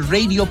North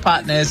Radio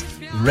partners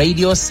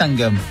Radio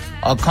Sangam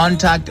or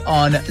contact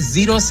on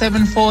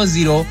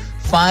 0740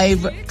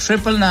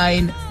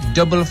 599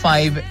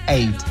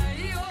 558.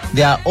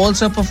 They are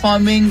also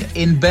performing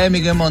in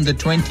Birmingham on the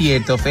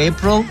 28th of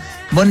April,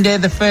 Monday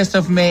the 1st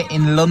of May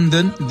in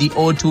London, the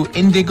O2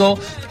 Indigo,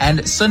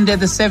 and Sunday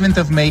the 7th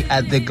of May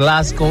at the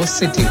Glasgow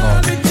City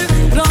Hall.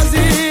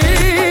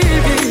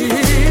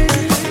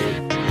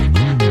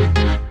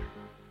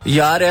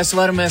 यार इस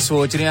बार मैं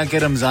सोच रिया कि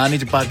रमजान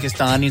विच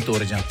पाकिस्तान ही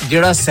तुर जा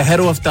जेड़ा सहर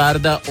अफ्तार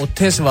दा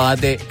उत्थे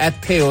स्वाद है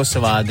ਇੱਥੇ ਉਹ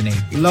स्वाद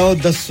नहीं लो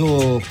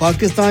दसो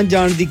पाकिस्तान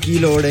जान दी की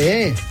लोड़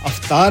है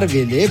अफ्तार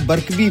वेले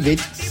बरकबी विच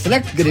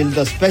सेलेक्ट ग्रिल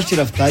दा स्पेशल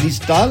अफ्तारी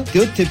स्टॉल ते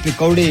उत्थे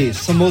पकौड़े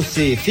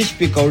समोसे फिश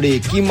पकौड़े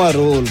कीमा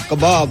रोल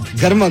कबाब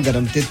गरमा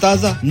गरम ते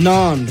ताजा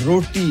नान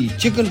रोटी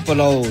चिकन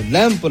पुलाव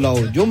लैम पुलाव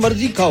जो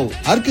मर्जी खाओ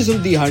हर किस्म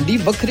दी हांडी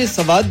बखरे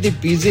स्वाद दे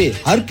पिज़्ज़े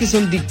हर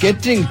किस्म दी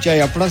केटरिंग चाहे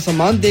अपना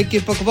सामान दे के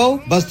पकवाओ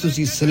बस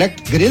तुसी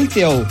Select Grill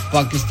te aao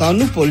Pakistan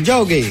nu bhul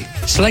jaoge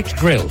Select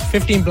Grill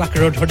 15 Black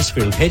Road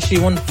Huddersfield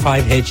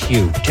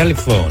HD15HU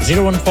telephone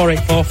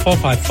 01484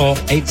 454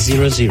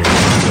 800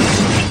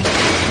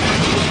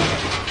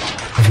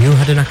 Have you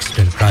had an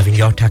accident driving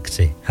your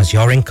taxi? Has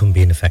your income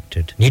been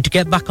affected? Need to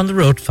get back on the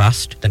road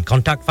fast? Then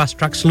contact Fast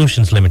Track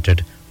Solutions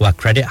Limited, who are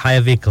credit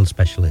hire vehicle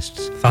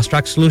specialists. Fast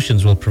Track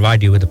Solutions will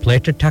provide you with a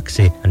plated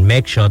taxi and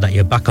make sure that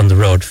you're back on the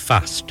road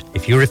fast.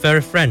 If you refer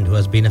a friend who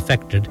has been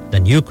affected,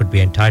 then you could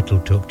be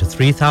entitled to up to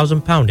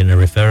 £3,000 in a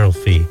referral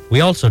fee.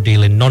 We also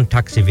deal in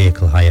non-taxi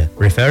vehicle hire.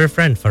 Refer a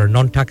friend for a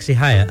non-taxi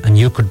hire and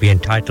you could be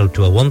entitled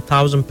to a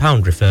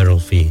 £1,000 referral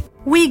fee.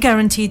 We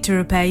guarantee to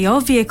repair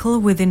your vehicle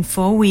within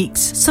 4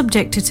 weeks,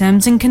 subject to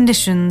terms and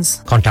conditions.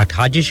 Contact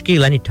Haji Shafi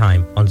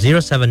anytime on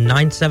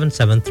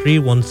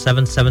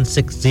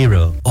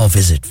 07977317760 or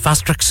visit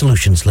Fast Track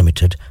Solutions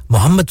Limited,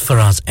 Mohammed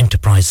Faraz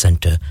Enterprise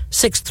Centre,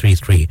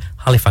 633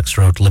 Halifax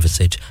Road,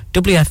 Liversedge,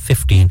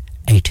 WF15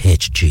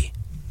 8HG.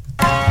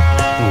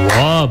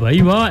 वाह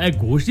भाई वाह ए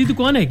गोश्त दी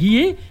दुकान हैगी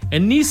है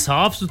इतनी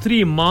साफ सुथरी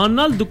ईमान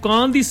नाल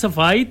दुकान दी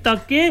सफाई तक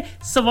के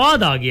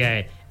स्वाद आ गया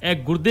है ए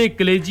गुर्दे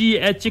कलेजी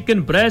ए चिकन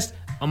ब्रेस्ट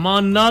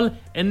अमान नाल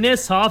इन्ने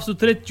साफ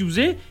सुथरे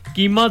चूजे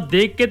कीमा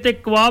देख के ते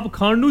कबाब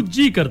खाण नु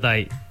जी करदा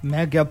है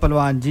मैं क्या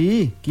पहलवान जी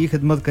की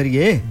खिदमत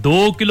करिए 2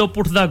 किलो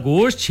पुठ दा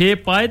गोश्त 6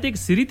 पाए ते एक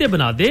सिरी ते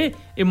बना दे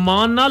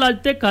ईमान नाल आज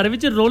ते घर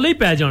विच रोले ही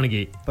पै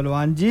जाणगे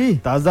पहलवान जी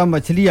ताजा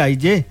मछली आई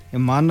जे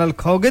ईमान नाल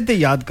खाओगे ते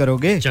याद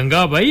करोगे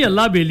चंगा भाई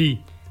अल्लाह बेली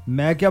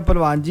मैं क्या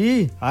पहलवान जी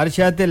हर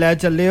शहर ते ले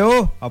चले हो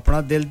अपना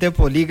दिल ते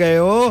भूल ही गए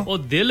हो ओ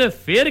दिल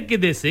फेर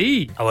किदे सही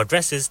Our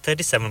address is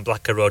 37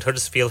 Blacker Road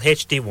Huddersfield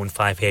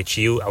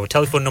HD15HU Our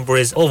telephone number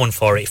is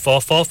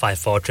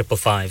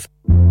 01484454555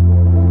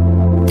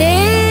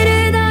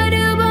 तेरे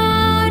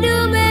दरबार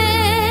में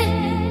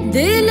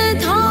दिल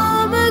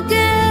थाम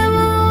के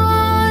वो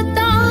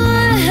आता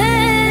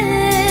है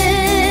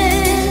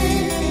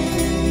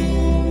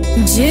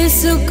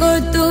जिसको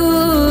तू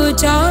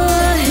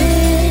चाहे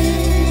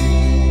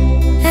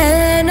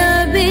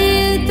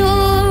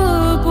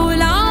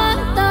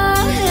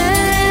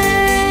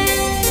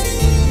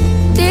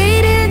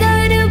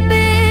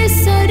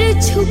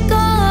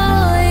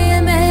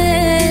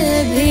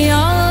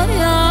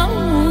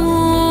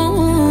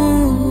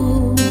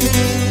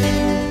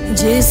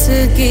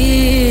जिसकी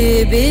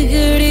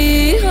बिगड़ी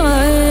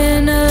है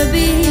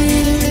नबी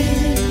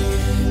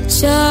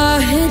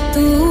चाहे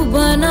तू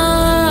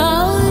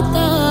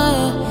बनाता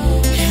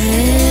है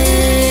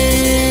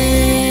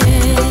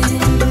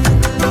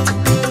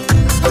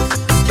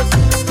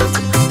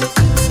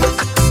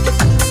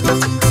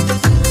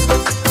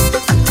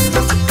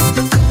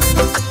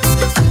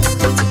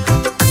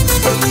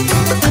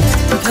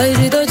भर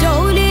दो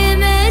झोली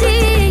मेरी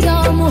या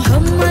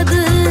मोहम्मद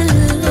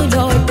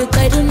लौट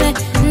कर मैं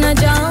न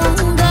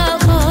जाऊंगा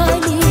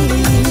खाली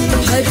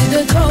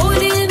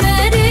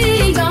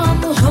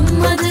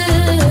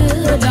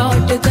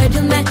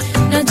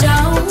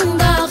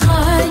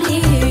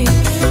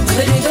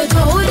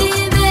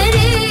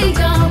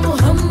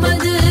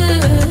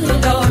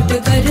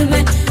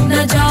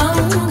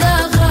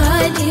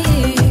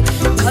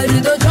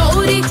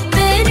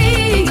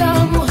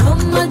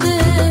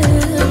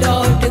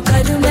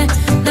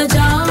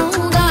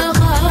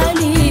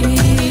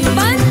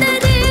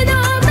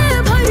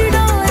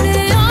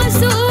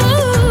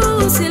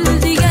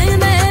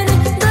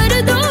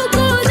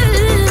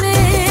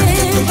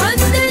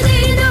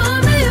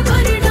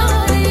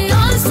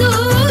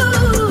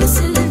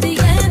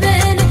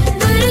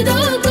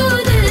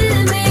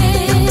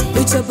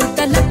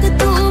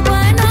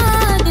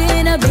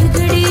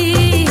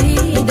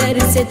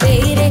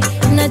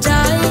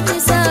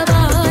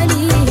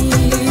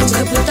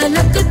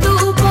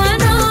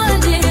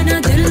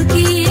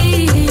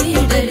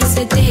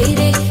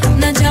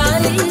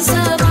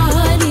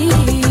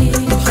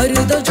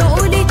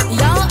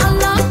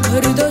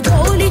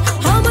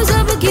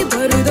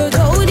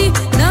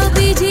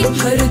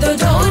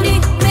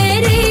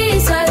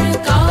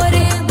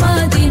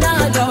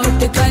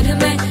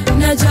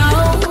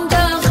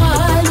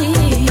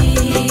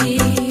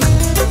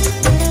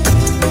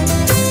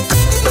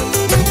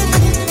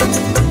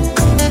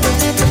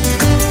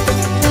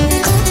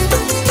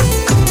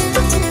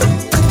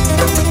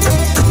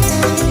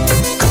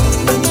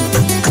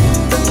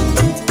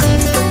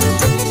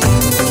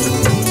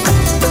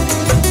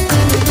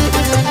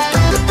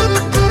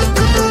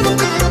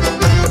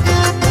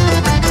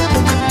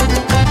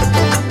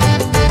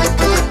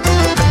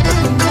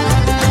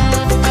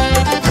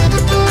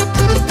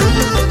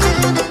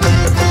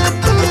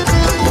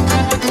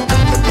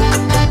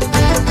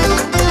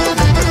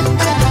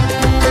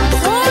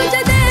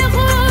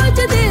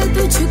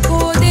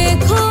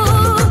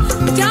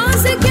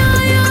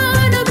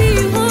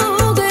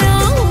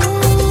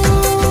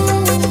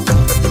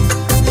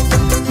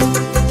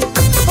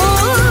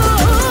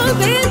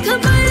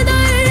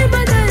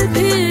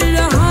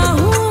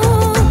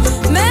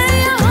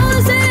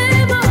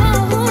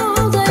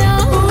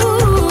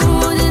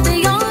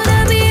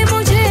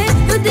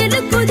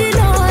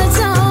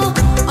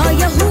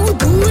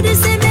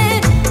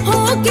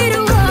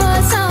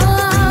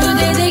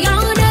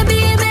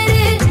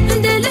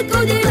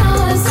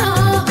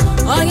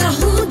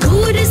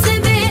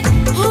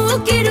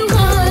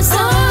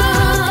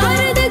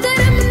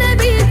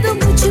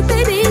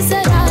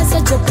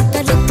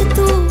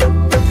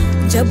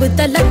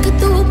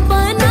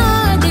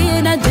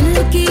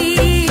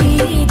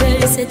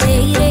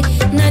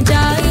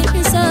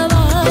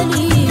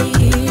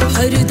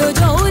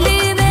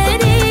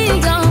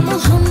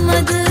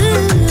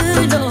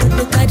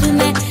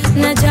न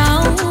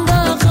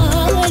जाऊंगा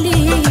खाली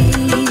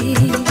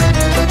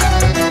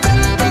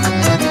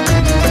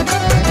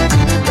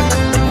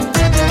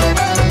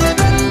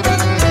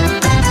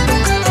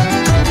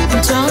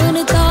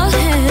जानता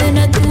है न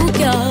तू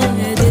क्या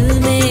है दिल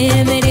में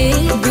मेरे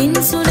बिन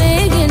सुने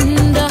गिन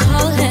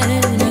रहा है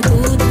न तू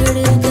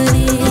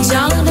धड़कने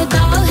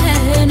जानता है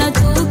न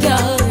तू क्या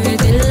है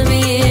दिल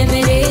में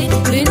मेरे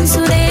बिन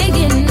सुने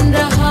गिन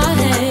रहा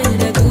है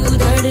न तू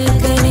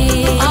धड़कने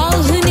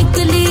आह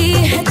निकली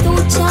है तू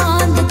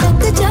चांद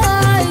तक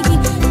जाएगी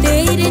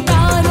तेरे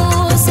तारों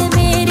से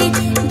मेरी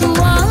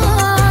दुआ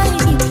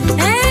आएगी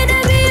ऐ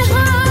नबी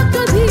हाँ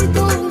कभी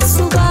तो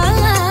सुबह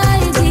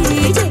आएगी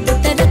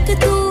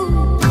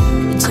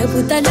जब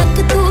तलक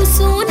तू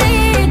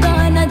सुनेगा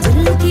न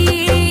दिल की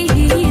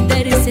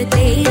दर से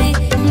तेरे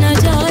न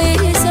जाए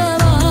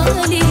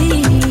सवाली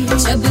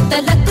जब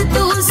तलक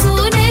तू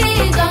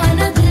सुनेगा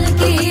न दिल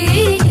की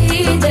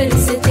दर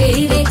से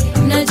तेरे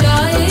न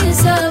जाए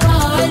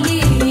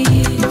सवाली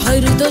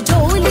भर दो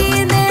झोली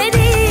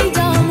मेरी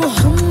या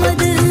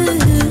मोहम्मद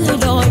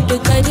लौट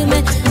कर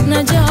मैं न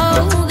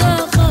जाऊंगा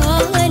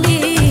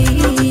खाली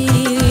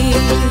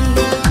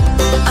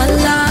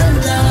अल्लाह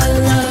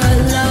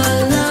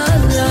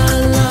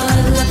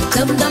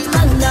dum dum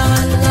la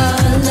la la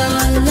la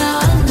la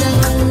la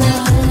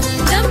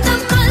dum dum la la la la la la dum dum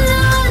la la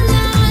la la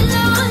la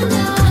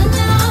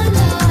la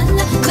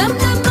dum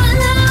dum la la la la la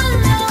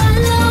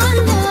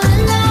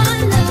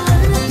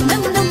la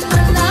dum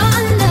dum la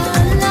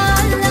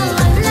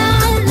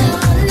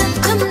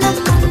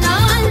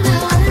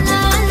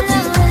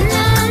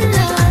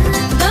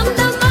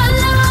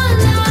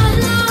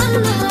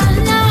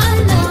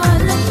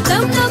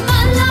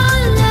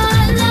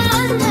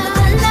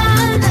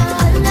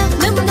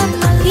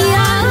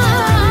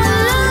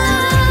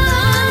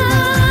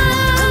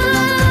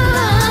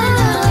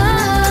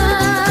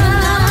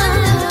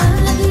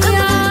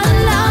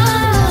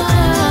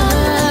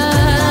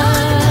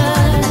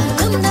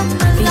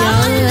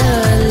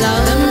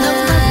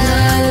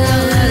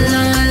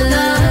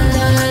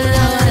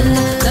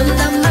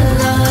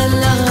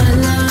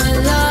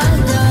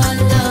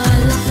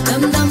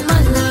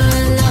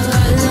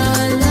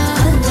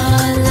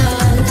la la la la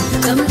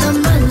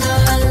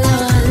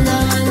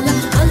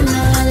dum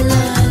dum la la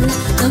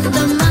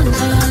la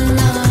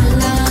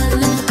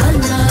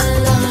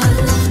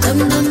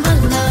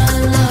la la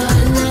la dum dum la la la la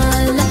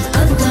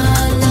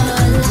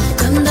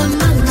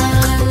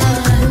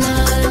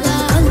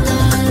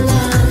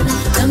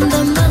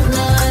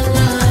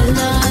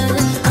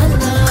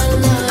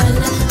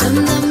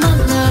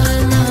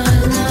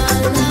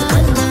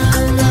la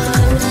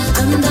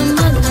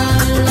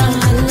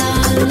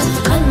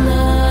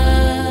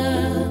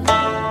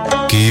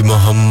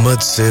Mohammad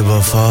से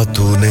वफा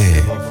तूने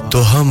तो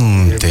हम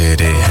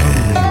तेरे हैं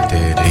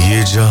ये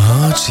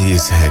जहां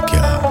चीज है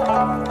क्या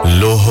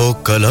लोहो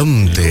कलम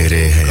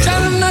तेरे हैं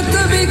जन्नत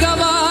भी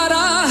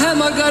गवारा है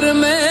मगर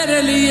मेरे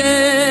लिए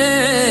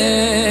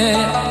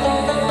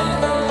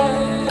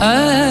ऐ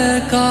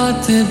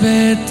कातिबे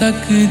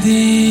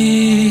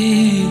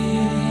तकदीर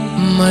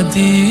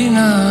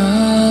मदीना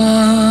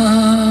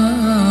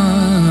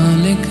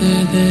लिख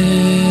दे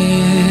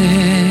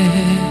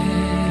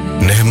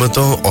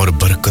नेमतों और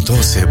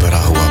बरकतों से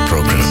भरा हुआ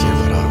प्रोग्राम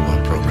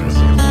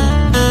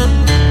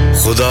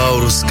खुदा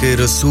और उसके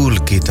रसूल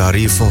की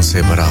तारीफों से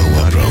भरा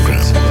हुआ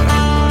प्रोग्राम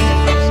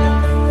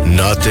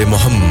नाते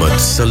मोहम्मद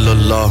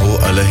सल्लल्लाहु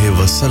अलैहि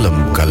वसल्लम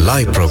का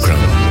लाइव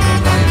प्रोग्राम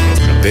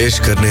पेश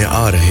करने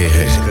आ रहे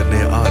हैं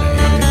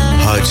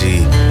हाजी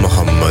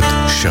मोहम्मद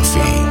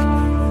शफी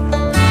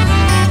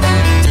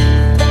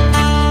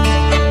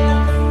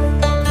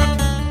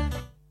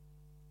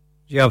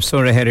जी आप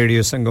सुन रहे हैं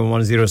रेडियो संगम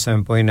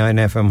 107.9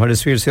 एफएम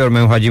हडर्सफील्ड से और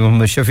मैं हाजी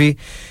मोहम्मद शफी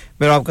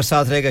मेरा आपका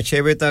साथ रहेगा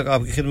 6 बजे तक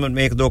आपकी खिदमत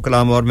में एक दो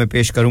कलाम और मैं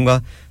पेश करूंगा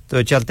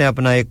तो चलते हैं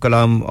अपना एक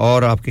कलाम और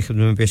आपकी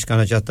खिदमत में पेश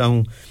करना चाहता हूं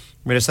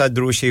मेरे साथ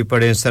दुरूद शरीफ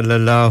पढ़ें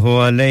सल्लल्लाहु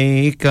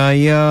अलैहि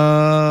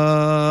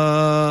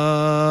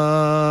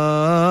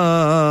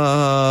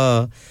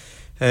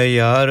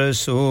या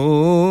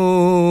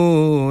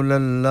रसूल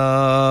अल्लाह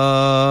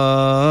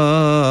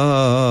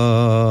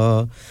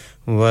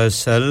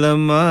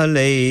वसल्लम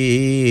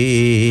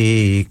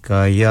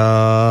अलैका या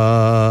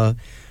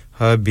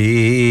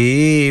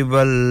हबीब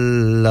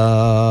अल्लाह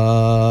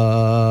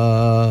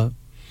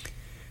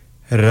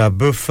रब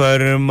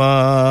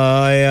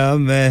फरमाया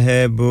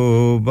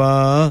महबूबा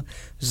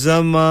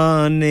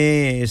ज़माने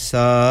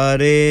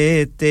सारे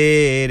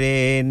तेरे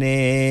ने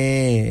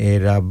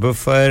रब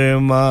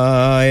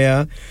फरमाया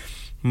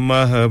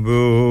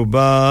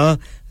महबूबा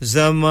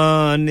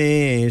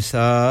ज़माने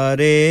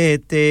सारे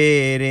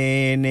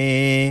तेरे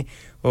ने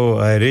ओ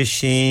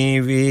अर्शी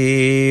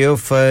वी ओ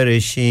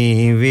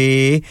फरशी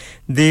वी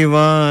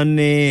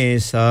दीवाने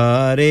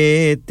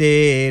सारे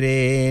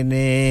तेरे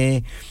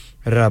ने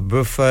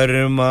रब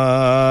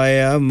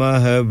फरमाया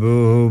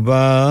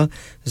महबूबा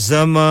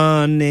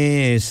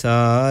ज़माने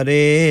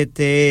सारे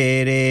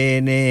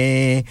तेरे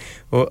ने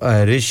ओ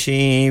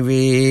अर्शी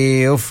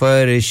भी ओ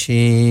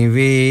फरशी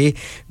भी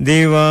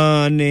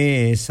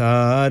दीवाने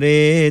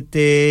सारे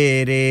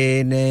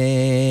तेरे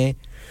ने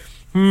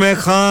मैं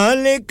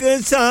खालिक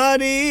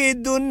सारी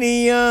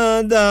दुनिया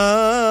दा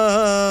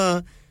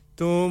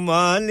तू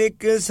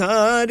मालिक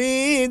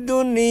सारी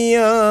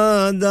दुनिया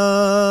दा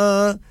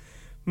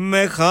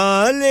मैं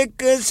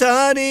खालिक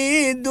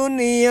सारी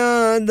दुनिया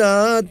दा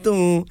तू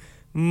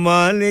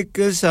मालिक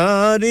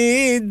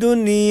सारी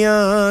दुनिया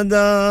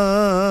दा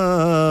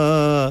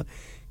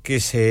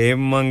किसे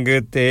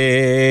मंगते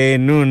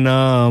नु ना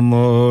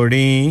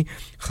मोड़ी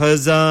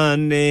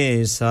खजाने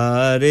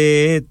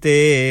सारे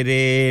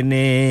तेरे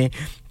ने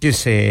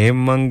किसे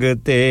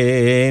मंगते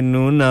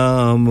नु ना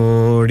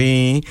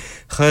मोड़ी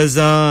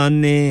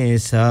खजाने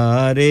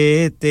सारे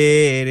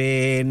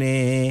तेरे ने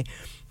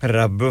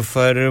रब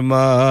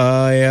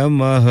फरमाया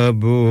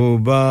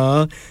महबूबा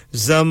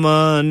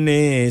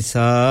ज़माने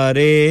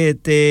सारे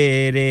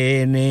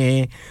तेरे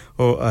ने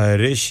ओ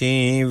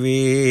अर्शी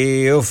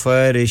भी ओ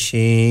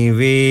फरशी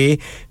भी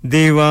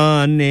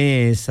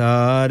दीवाने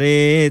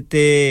सारे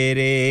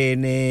तेरे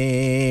ने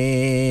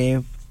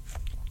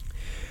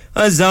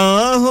अज़ा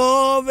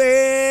होवे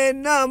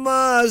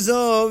नमाज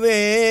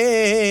होवे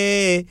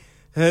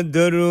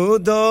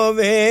दरूद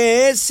होवे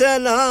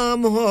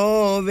सलाम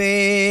होवे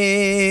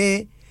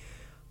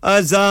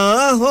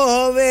अज़ा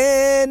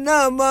होवे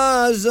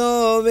नमाज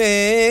होवे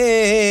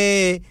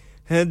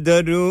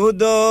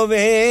दरूद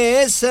होवे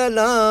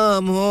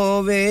सलाम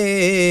होवे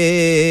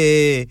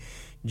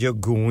जो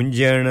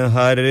गूंजन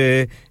हर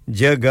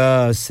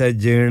जगह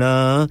सजना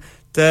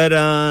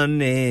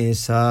तराने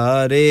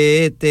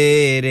सारे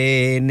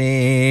तेरे ने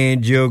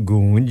जो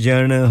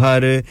गूंजन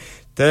हर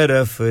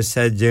तरफ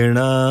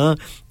सजना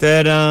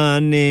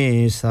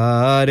तराने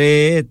सारे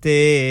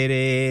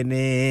तेरे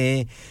ने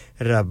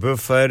रब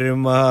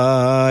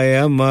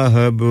फरमाया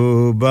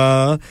महबूबा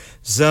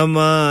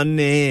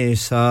ज़माने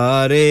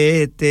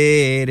सारे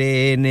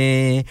तेरे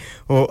ने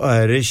ओ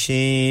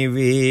अर्शी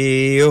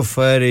भी ओ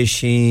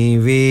फरशी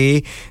भी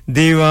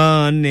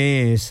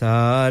दीवाने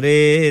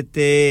सारे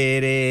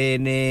तेरे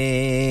ने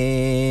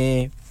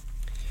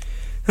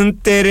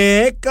तेरे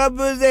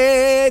कब्ज़े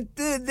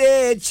दे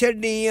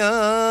छड़ियां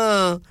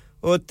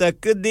ओ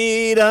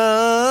तकदीरां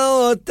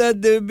ओ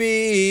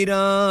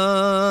तदबीरां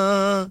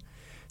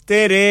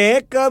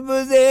तेरे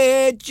कब्ज़े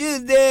च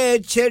दे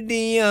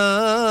छड़ियां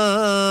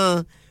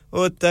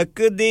ओ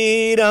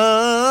तकदीरां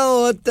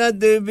ओ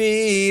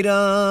तदबीरां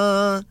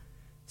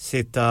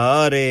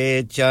सितारे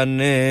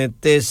चन्न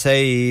ते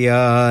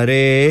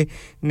सैयारे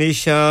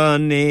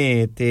निशाने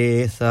ते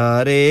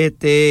सारे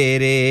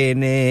तेरे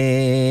ने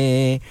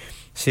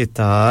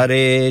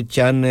सितारे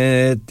चन्न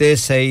ते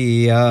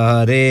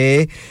सैयारे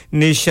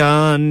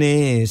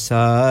निशाने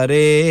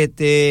सारे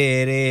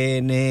तेरे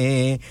ने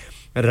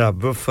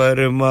रब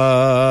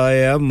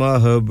फरमाया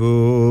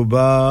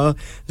महबूबा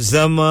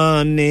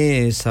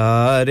ज़माने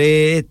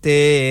सारे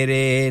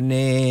तेरे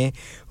ने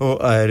ओ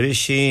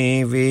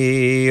अर्शी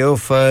भी ओ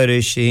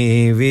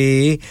फरशी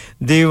भी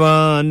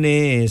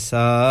दीवाने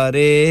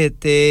सारे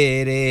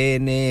तेरे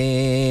ने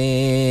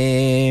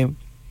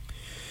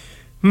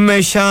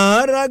मैं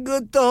शारग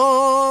तो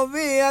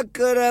भी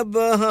अकरब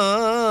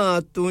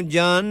हां तू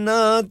जाना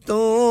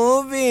तू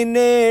भी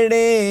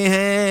नेड़े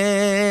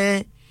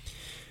है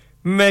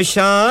मैं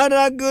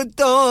शारग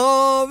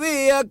तो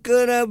भी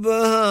अकरब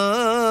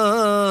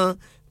हां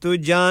तू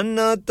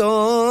जाना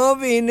तो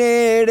भी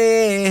नेड़े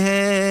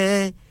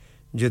है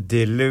जो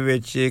दिल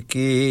विच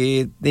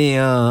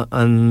कीतियां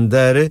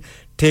अंदर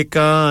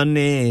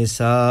ठिकाने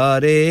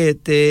सारे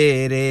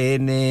तेरे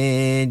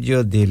ने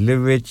जो दिल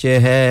विच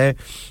है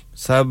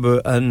सब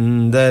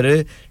अंदर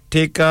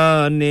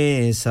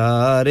ठिकाने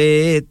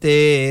सारे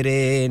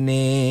तेरे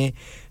ने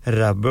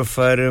रब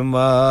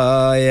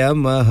फरमाया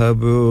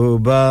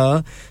महबूबा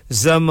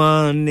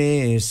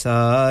ज़माने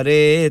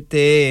सारे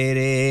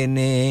तेरे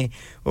ने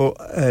ओ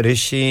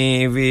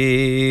अर्शी भी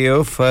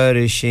ओ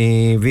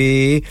फरशी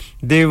भी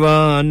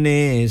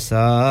दीवाने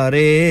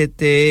सारे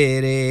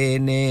तेरे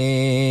ने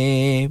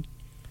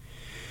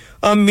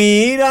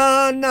अमीरा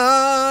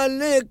नाल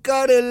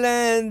कर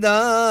लैंदा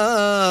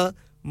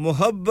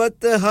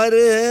मोहब्बत हर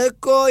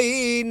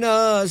कोई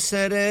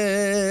नासर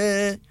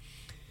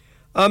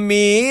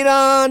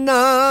अमीरा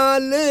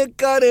नाल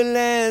कर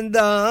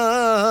लैंदा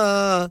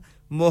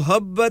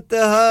मोहब्बत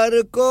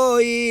हर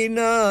कोई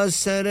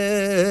नासर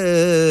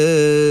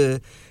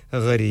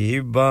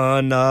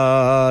गरीबां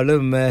नाल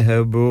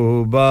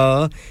महबूबा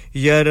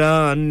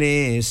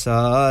याराने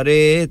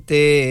सारे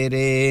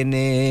तेरे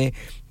ने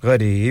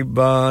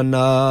गरीबां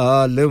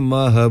नाल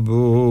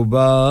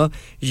महबूबा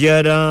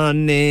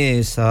याराने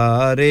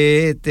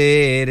सारे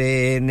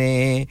तेरे ने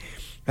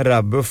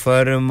रब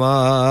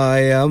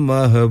फरमाया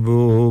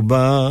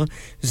महबूबा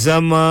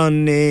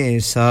ज़माने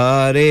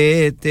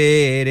सारे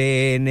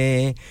तेरे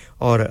ने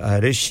और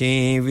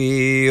अरशी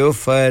भी ओ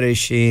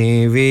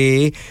फरशी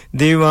भी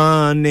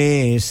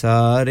दीवाने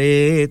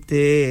सारे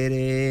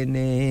तेरे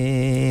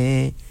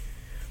ने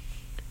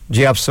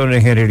जी आप सुन रहे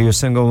हैं रेडियो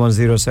संगम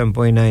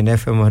 107.9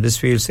 एफएम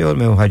हडर्सफील्ड से और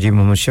मैं हूं हाजी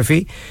मोहम्मद शफी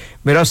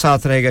मेरा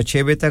साथ रहेगा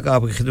 6 बजे तक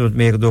आपकी खिदमत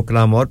में एक दो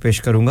कलाम और पेश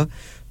करूंगा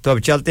तो अब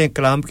चलते हैं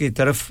कलाम की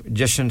तरफ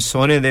जश्न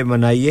सोने दे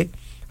मनाइए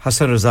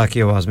हसन रजा की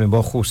आवाज में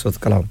बहुत खूबसूरत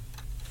कलाम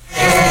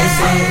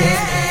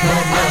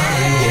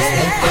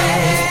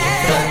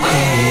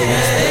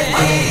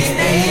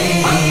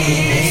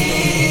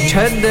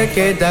छद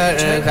के दर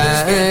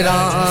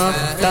गैरा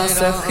ता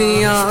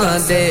सखियां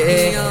दे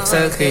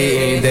सखी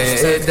दे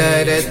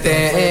दरते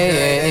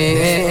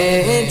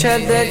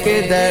छद के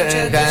दर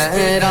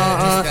गैरा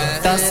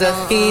ता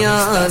सखियां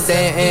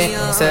दे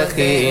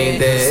सखी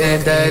दे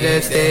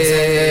दरते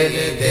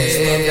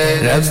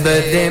रब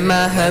दे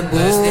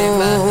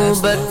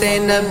महबूब ते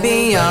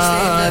नबियां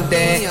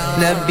दे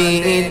नबी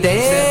दे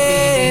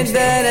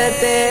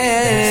दरते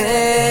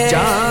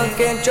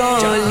जाके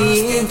चोली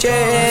चे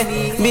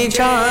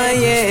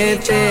बिछाए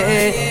थे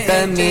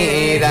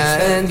कमीरा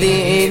दी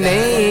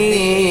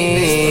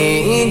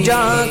नहीं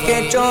जाके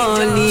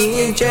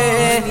चोली चे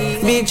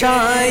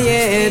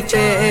बिछाए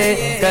थे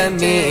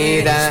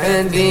कमीरा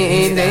दी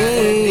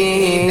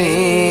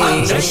नहीं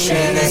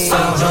जश्न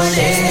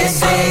सोहने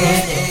से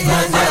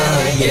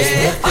मनाए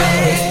थे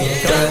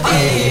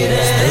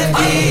कमीरा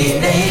दी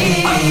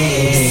नहीं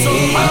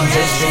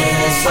जश्न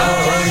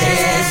सोहने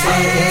से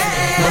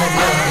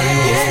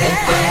मनाए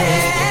थे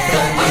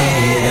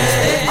कमीरा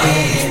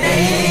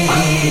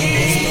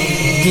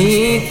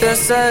गीत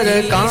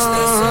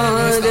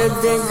सरकार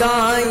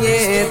दिगाए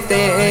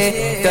ते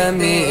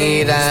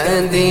कमीरा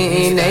दी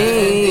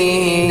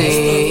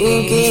नहीं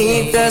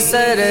गीत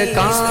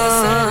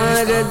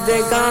सरकार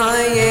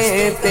दिगाए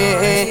ते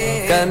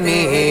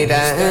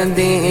कमीरा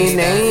दी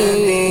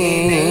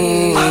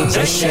नहीं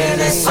जश्न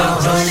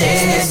सोहने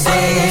से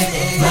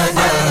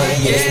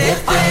मनाए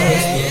ते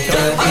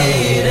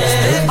कमीरा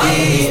दी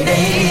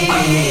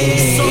नहीं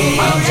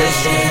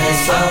जश्न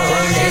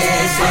सोहने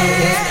से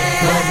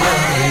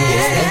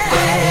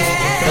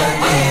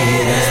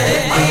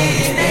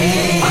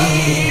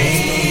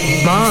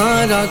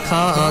मारा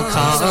खा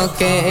खा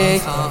के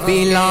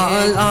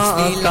बिलाल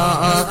आका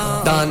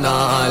दाना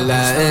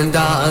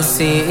लैंदा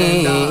सी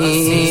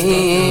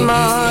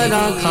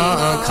मारा खा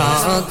खा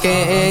के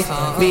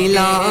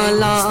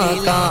बिलाल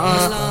आका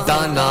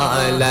दाना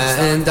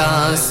लैंदा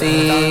सी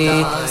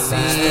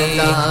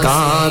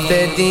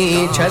काबे दी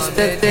छत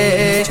ते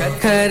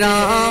खरा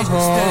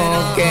हो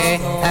के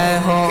ऐ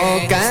हो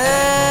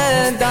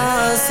कहदा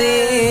सी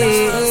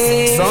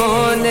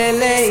सोन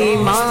ले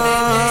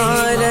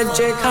इमारत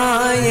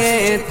खाए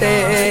ते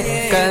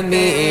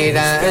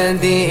कमीरा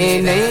दी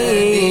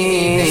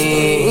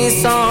नहीं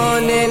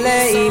सोन ले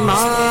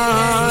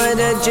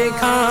इमारत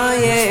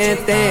खाए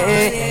ते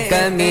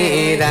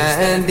कमीरा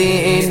दी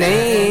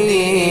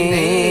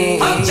नहीं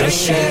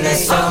जश्न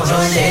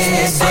सोहने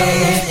से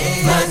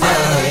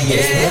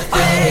मनाए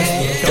ते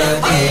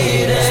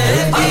कमीरा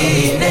दी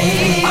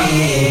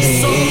नहीं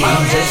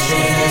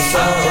जश्न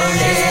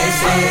सोहने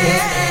से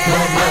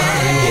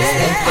मनाए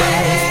ते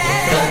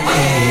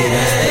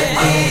कमीरा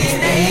दी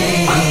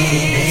नहीं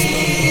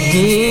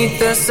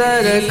गीत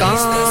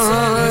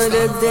सरकार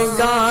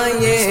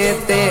दिगाए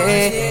ते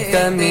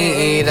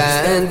कमीरा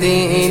दी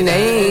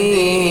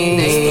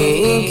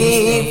नहीं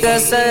गीत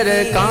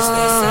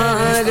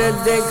सरकार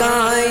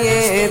दिगाए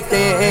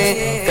ते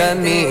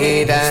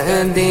कमीरा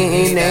दी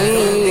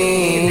नहीं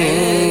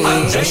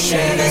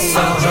जश्न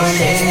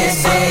सोहने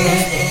से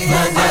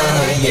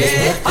मनाए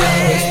ते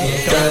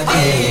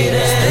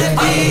कमीरा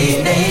दी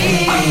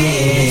नहीं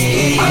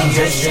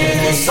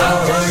जश्न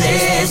सोहने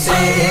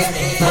से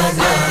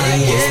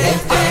मनाए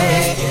ते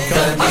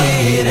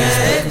कमीरा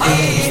दी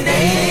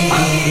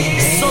नहीं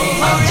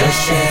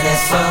जश्न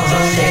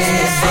सोहने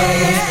से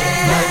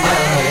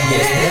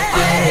मनाए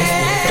ते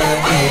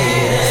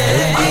कमीरा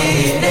दी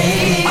नहीं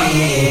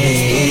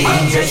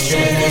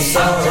जश्न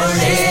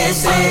सोहने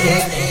से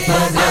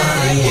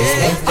मनाए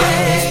ते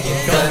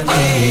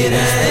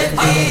कमीरा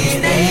दी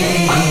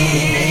नहीं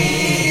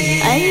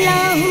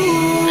अल्लाहू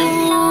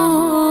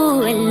अल्लाहू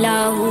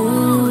अल्लाहू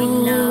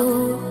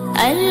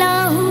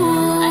अल्लाहू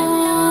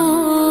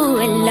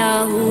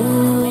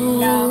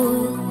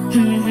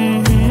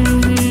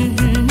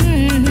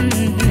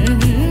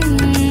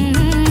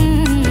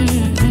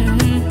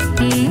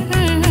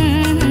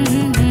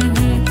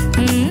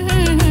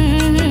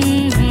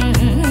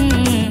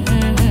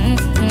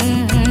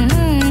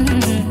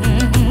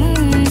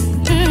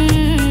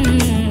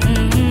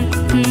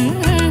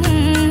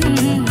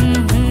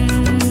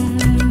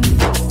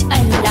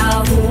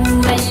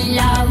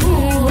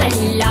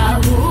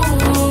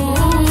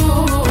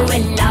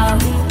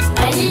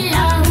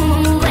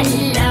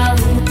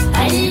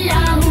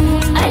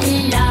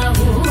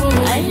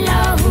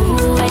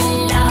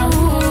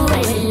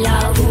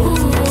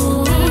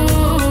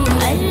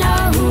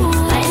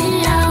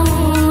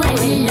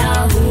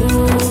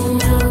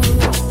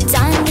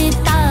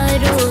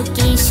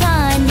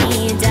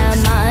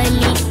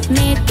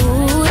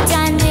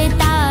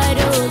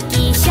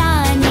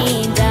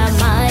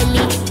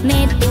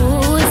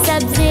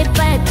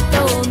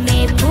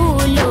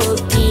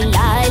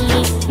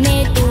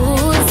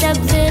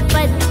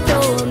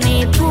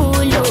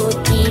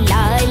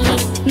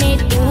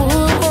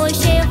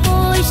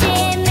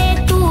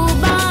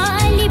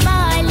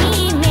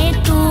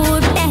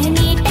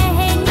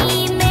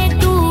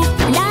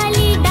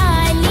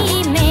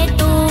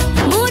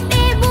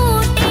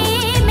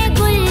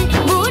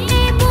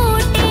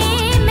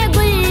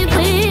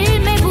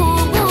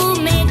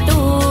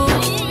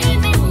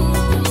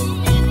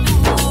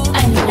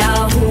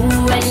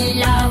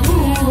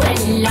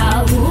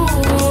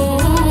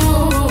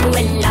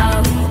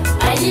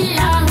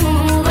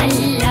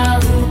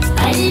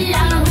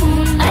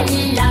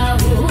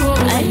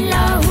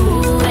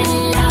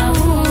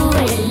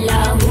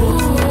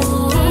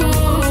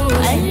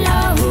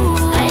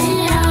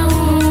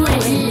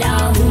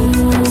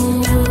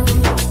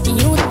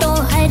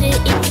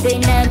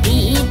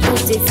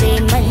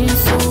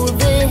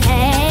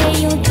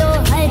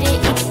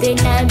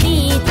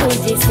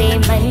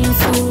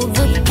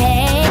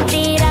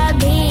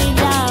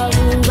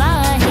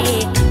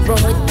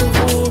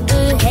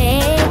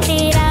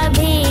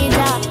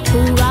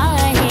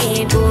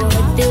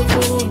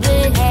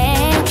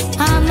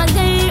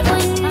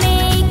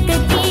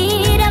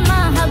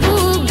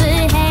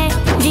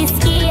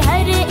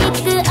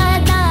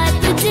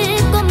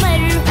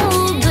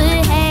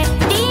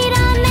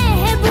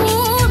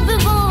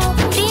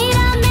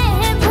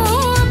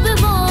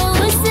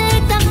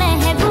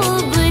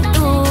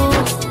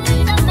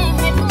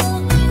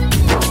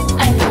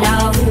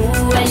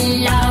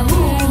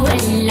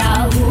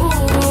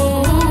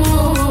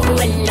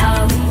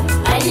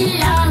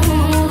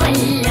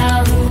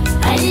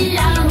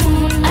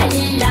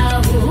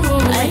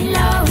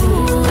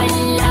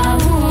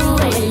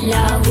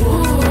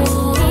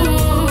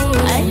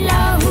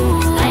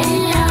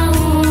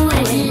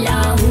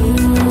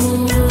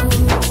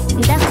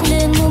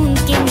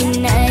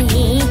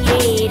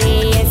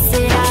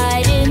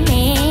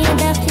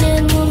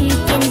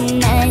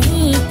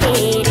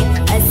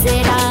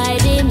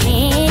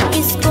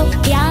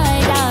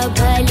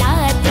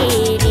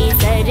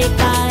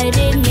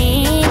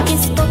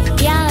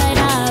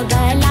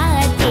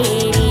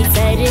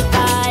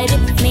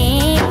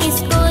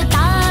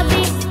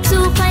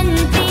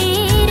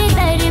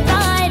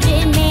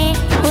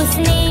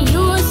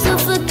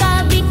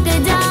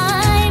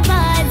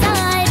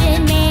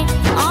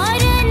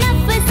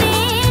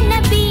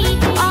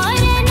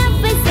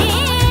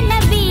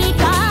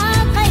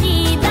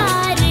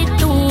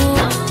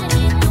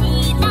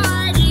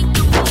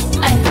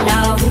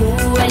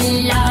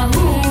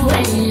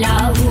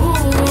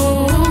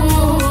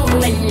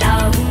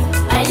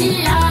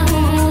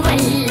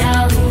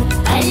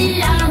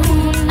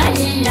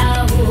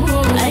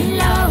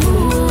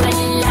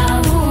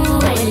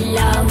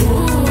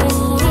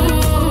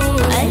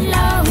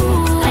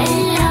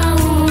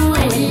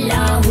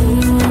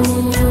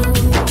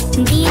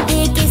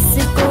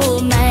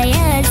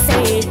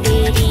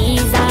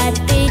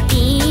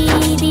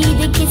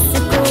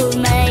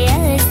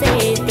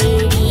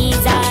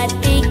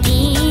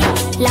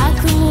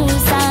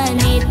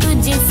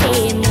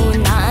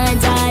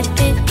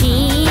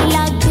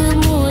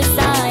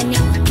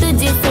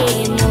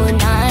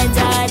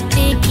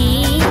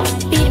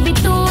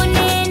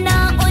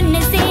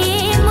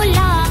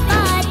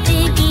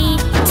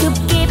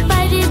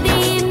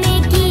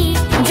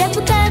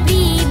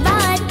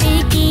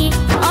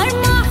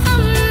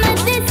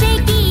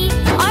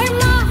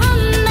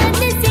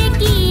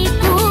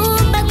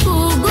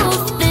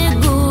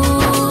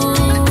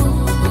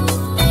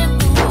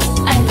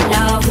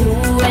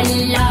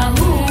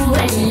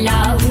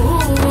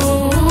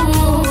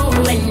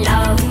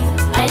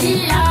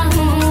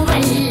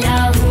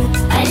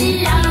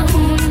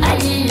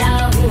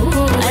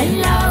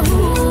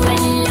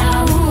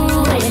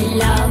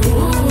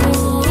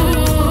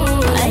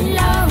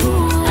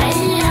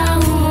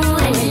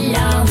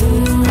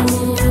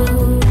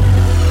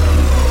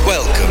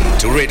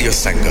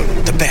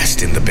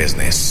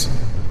business.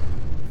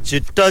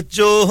 चिट्टा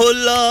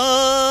चोला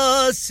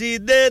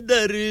सीधे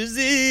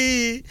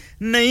दर्जी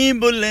नहीं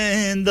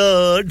बुलेंदा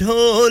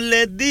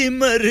ढोले दी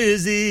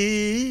मर्जी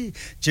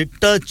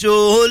चिट्टा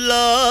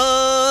चोला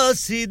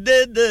सीधे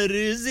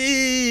दर्जी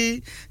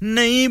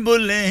नहीं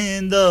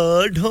बुलेंदा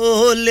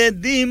ढोले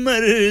दी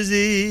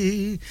मर्जी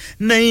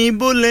नहीं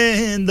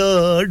बुलेंदा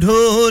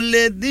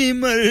ढोले दी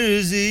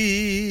मर्जी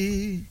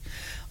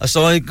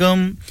अस्सलाम वालेकुम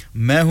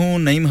मैं हूं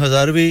नईम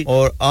हजारवी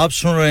और आप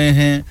सुन रहे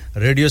हैं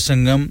रेडियो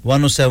संगम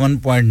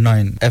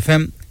 107.9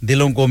 एफएम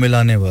दिलों को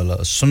मिलाने वाला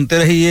सुनते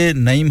रहिए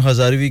नईम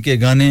हजारवी के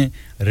गाने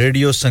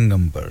रेडियो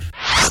संगम पर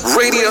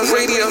Radio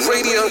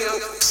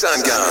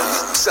Sangam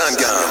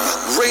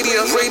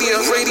Radio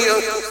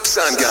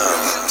Sangam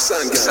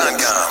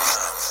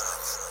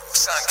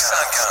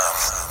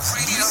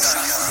Radio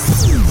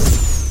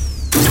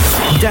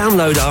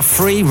Download our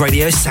free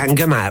Radio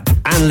Sangam app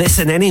and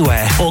listen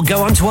anywhere or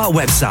go onto our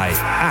website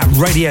at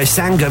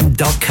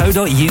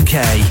radiosangam.co.uk.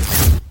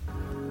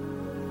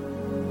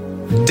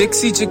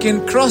 डिक्सी chicken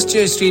cross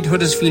church street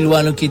Huddersfield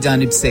वालों की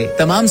जानिब से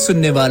तमाम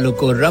सुनने वालों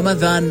को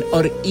रमजान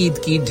और ईद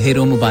की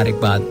ढेरों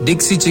मुबारकबाद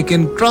Dixy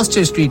chicken cross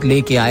church street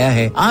लेके आया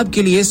है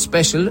आपके लिए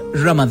special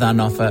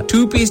Ramzan offer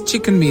 2-piece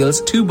chicken meals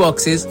 2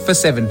 boxes for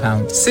 £7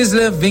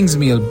 sizzler wings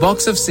meal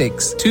box of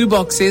 6 2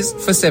 boxes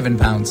for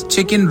 £7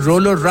 chicken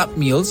roller wrap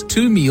meals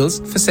 2 meals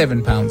for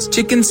 £7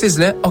 chicken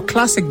sizzler or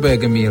classic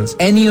burger meals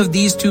any of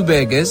these 2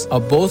 burgers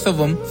or both of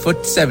them for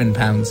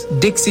 £7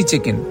 Dixie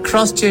Chicken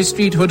Cross Church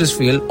Street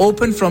Huddersfield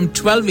open from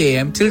 12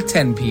 a.m. till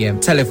 10 p.m.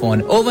 Telephone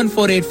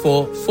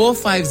 01484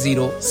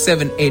 450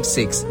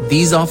 786.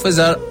 These offers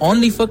are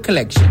only for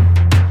collection.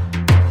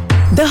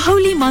 The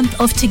holy month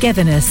of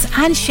togetherness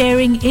and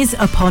sharing is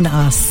upon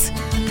us.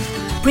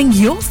 Bring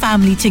your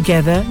family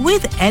together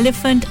with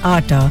Elephant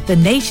Atta, the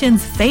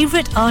nation's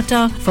favorite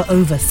atta for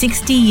over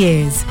 60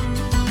 years.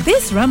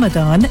 This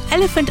Ramadan,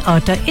 Elephant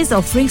Atta is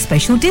offering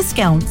special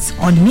discounts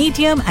on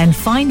medium and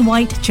fine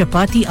white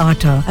chapati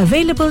atta,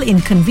 available in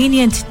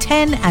convenient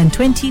 10 and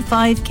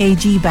 25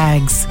 kg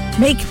bags.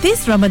 Make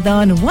this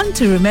Ramadan one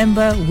to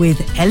remember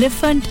with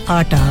Elephant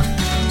Atta.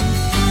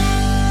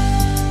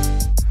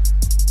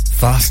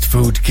 Fast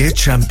food के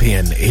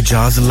champion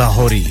Ijaz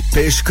Lahori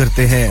पेश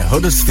करते हैं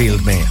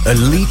Huddersfield में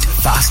elite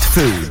fast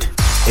food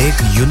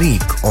एक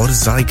unique और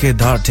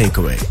जायकेदार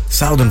takeaway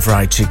southern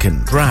fried chicken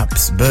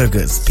wraps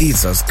burgers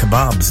pizzas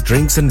kebabs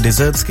drinks and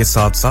desserts के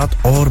साथ-साथ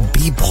और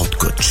भी बहुत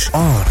कुछ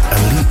और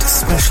एलीट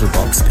स्पेशल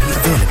बॉक्स भी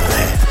अवेलेबल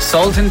है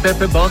salt and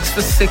pepper box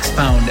for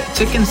 £6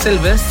 chicken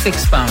silver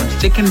 £6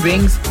 chicken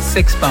wings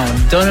 £6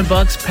 doner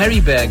box peri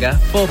burger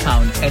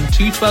 £4 and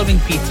 2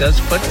 12-inch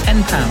pizzas for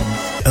 £10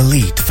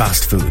 Elite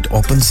Fast Food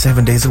open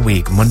 7 days a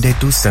week Monday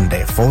to Sunday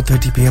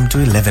 4:30 p.m. to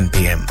 11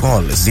 p.m.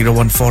 Call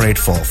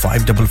 01484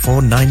 544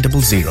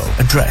 900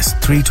 Address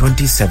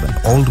 327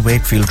 Old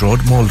Wakefield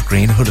Road Mould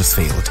Green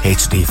Huddersfield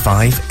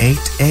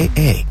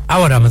HD58AA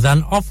Our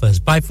Ramadan offers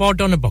buy 4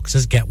 doner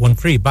boxes get one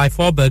free buy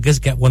 4 burgers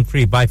get one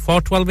free buy 4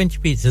 12-inch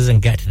pizzas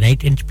and get an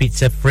 8-inch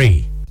pizza free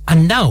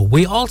And now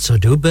we also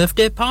do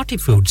birthday party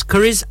foods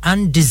curries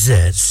and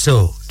desserts so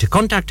to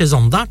contact us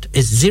on that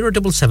is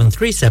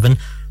 07737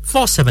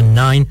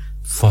 479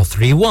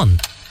 431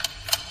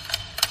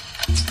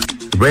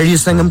 Radio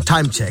Sangam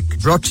time check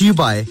brought to you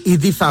by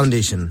Eidi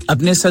Foundation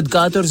अपने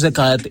सदकात और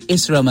ज़कात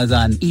इस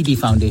रमजान ईदी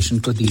foundation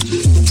को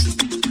दीजिए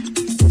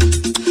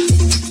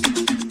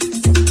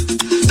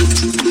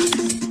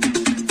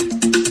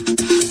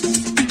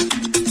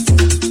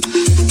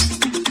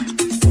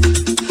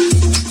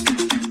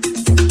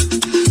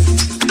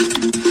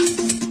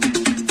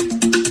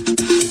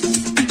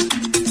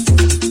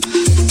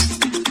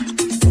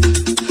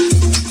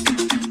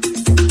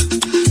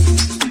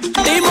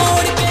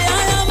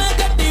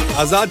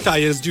आजाद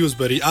tyres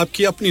Dewsbury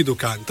आपकी अपनी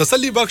दुकान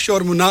तसल्ली बख्श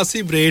और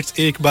मुनासिब रेट्स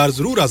एक बार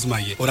जरूर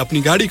आजमाइए और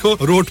अपनी गाड़ी को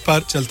रोड पर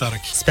चलता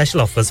रखिए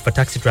Special offers for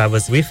taxi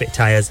drivers refit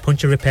tires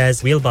puncture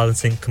repairs wheel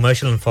balancing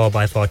commercial and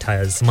 4x4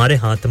 tires हमारे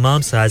यहाँ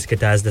तमाम साइज के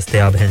टायर्स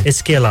दस्तयाब हैं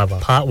इसके अलावा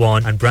part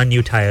 1 and brand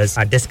new tires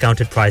at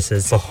discounted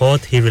prices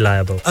बहुत ही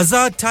reliable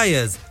Azad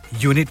Tires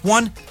Unit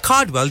 1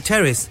 Cardwell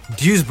Terrace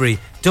Dewsbury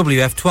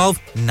WF12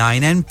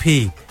 9NP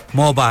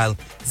Mobile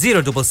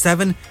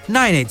 077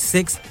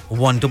 986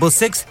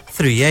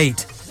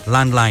 16638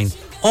 Landline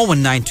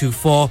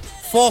 01924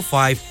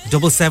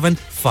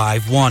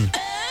 457751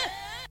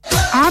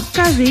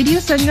 आपका radio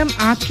संगम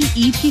आपकी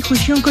ईद की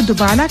खुशियों को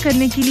दुबारा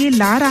करने के लिए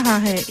ला रहा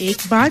है एक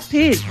बार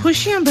फिर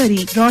खुशियां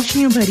भरी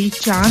रोशनियों भरी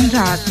चांद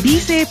रात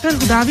 20 अप्रैल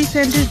गुदावी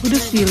सेंटर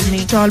हडर्सफील्ड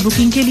में टॉल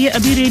बुकिंग के लिए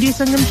अभी रेडियो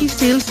संगम की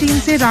सेल्स टीम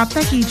से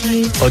राब्ता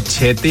कीजिए और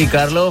छेती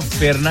कर लो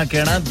फिर ना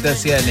कहना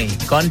दसिया नहीं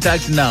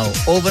कांटेक्ट नाउ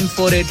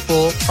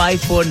 01484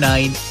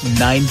 549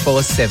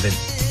 947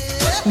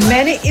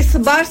 मैंने इस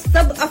बार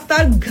सब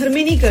अफ्तार घर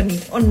में नहीं करनी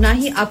और ना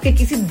ही आपके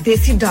किसी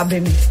देसी ढाबे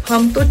में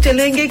हम तो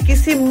चलेंगे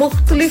किसी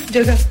मुख्तलिफ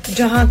जगह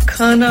जहां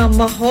खाना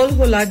माहौल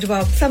हो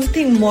लाजवाब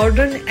समथिंग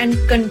मॉडर्न एंड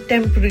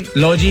कंटेम्पररी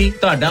लो जी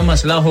ਤੁਹਾਡਾ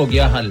मसला हो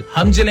गया हल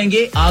हम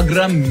चलेंगे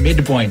आगरा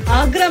मिड पॉइंट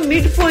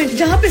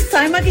जहां पे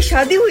साइमा की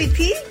शादी हुई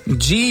थी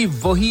जी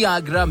वही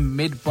Agra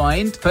mid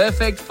point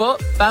perfect for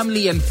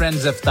family and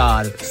friends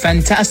iftar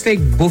fantastic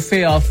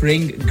buffet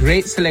offering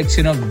great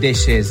selection of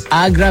dishes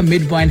Agra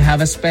Midpoint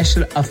have a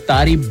special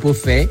iftari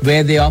buffet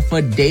where they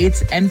offer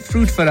dates and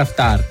fruit for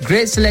iftar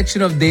great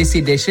selection of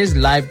desi dishes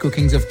live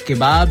cookings of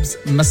kebabs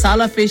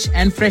masala fish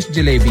and fresh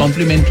jalebi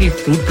complimentary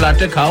fruit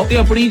platter khao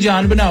te apni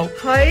jaan banao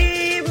हाय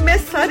मैं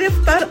सारे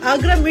इफ्तार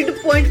Agra mid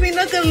point में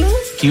ना कर लूं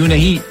क्यों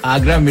नहीं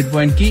Agra mid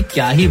point की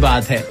क्या ही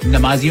बात है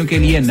नमाजियों के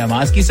लिए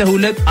नमाज की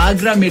सहूलत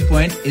Agra mid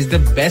point is the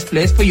best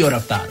place for your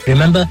iftar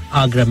Remember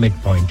Agra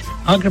Midpoint,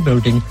 Agra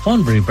Building,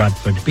 Thornbury,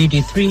 Bradford,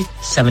 BD3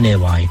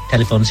 7AY.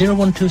 Telephone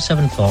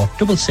 01274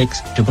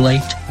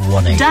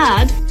 668818.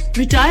 Dad,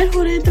 retire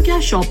हो रहे हैं तो क्या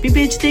शॉप भी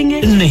बेच देंगे?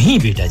 नहीं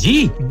बेटा जी,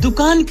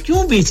 दुकान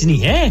क्यों बेचनी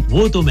है?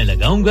 वो तो मैं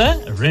लगाऊंगा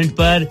रेंट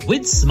पर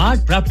with Smart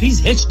Properties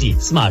HD.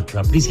 Smart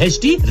Properties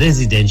HD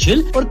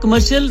residential और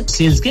कमर्शियल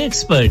सेल्स के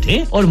एक्सपर्ट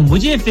हैं और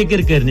मुझे फिक्र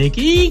करने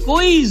की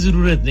कोई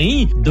जरूरत नहीं.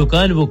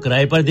 दुकान वो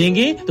किराए पर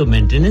देंगे तो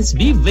मेंटेनेंस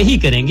भी वही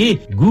करेंगे.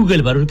 गूगल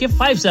पर उनके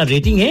 5 स्टार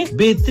रेटिंग है.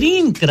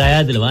 बेहतरीन किराया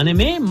दिलवाने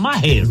में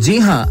माहिर. जी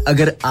हां,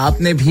 अगर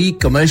आपने भी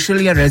कमर्शियल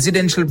या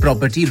रेजिडेंशियल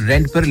प्रॉपर्टी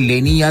रेंट पर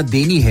लेनी या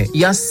देनी है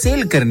या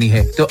सेल करनी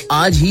है तो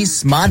आज ही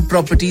स्मार्ट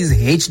प्रॉपर्टीज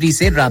एचडी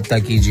से राब्ता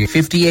कीजिए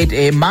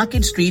 58A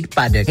market street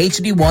paddock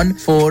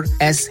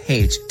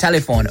HD14SH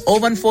telephone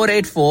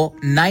 01484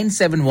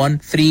 971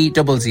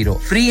 300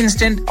 free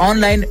instant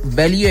online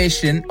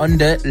valuation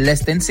under less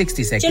than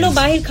 60 seconds चलो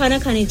बाहर खाना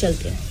खाने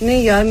चलते हैं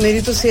नहीं यार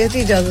मेरी तो सेहत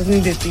ही इजाजत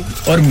नहीं देती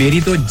और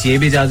मेरी तो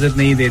जेब इजाजत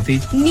नहीं देती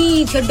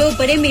नहीं छोड़ो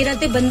परे मेरा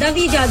ते बंदा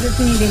भी इजाजत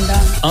नहीं देता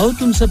आओ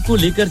तुम सबको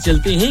लेकर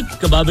चलते हैं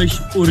कबाबिश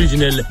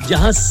ओरिजिनल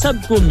जहां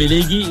सबको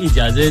मिलेगी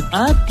इजाजत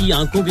आपकी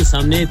आंखों के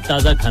सामने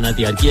ताजा खाना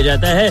तैयार किया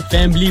जाता है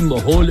फैमिली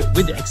माहौल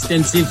with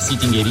extensive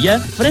seating area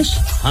fresh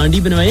हांडी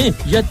बनवाएं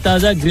या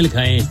ताजा ग्रिल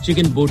खाएं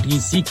चिकन बोटी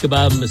सीख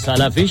कबाब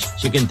मसाला fish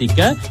chicken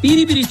tikka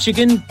Piri Piri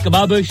chicken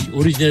Kababish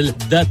original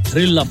the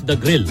thrill of the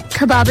grill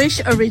Kababish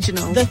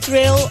Original The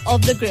Thrill of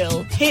the Grill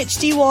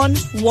HD1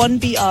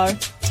 1BR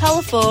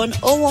Telephone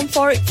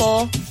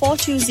 01484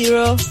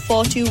 420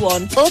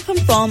 421 Open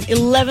from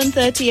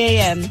 11:30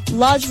 a.m.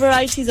 Large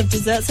varieties of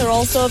desserts are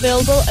also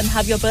available and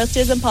have your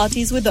birthdays and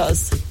parties with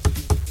us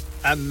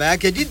मैं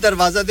के जी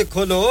दरवाजा दे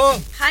खोलो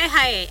हाय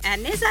हाय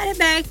एने सारे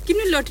bag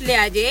किनु लुट ले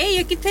आजे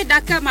ये किथे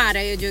डाका मार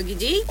रहे हो जोगी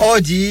जी ओ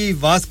जी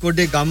वास्को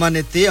डे गामा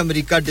ने ते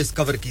अमेरिका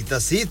डिस्कवर कीता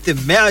सी ते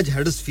मैं आज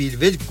हडर्सफील्ड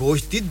विच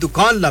गोश्त दी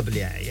दुकान लब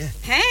ले आया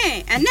है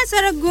एने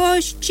सारा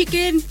गोश्त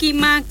चिकन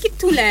कीमा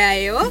किथु ले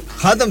आए हो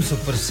खादम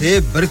सुपर से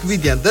बरकवी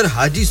दे अंदर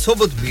हाजी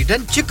सोबत मीट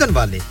एंड चिकन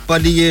वाले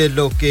पलिए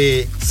लोके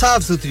साफ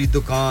सुथरी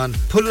दुकान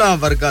फुल्ला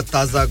वर्गा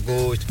ताजा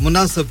गोश्त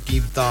मुनासिब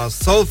कीमतां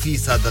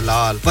 100%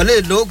 दलाल भले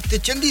लोग ते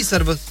चंगी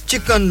service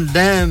chicken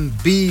lamb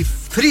beef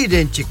free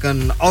range chicken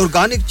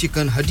organic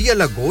chicken हड्डी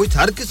वाला गोश्त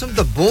हर किस्म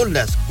दा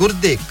बोनलेस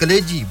गुर्दे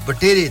कलेजी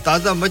बटेरे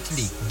ताजा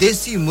मछली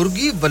देसी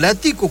मुर्गी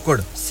वलैती कुकड़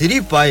सिरी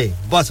पाए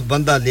बस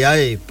बंदा ले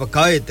आए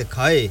पकाए ते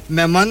खाए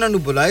मेहमानां नु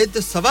बुलाए ते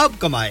सवाब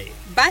कमाए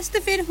बस तो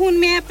फिर हुन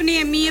मैं अपने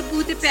अम्मी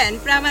अब्बू ते भैन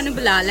भरावां नु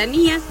बुला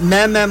लेनी है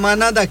मैं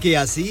मेहमानां दा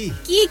किया सी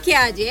की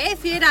क्या जे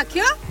फिर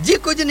आखियो जी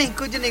कुछ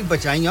नहीं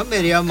बचाइयो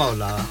मेरे आ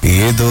मौला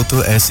ये दो तो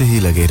ऐसे ही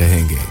लगे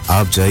रहेंगे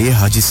आप जाइए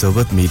Haji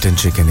Sobat meat and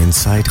chicken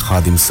inside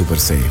Khadim super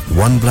से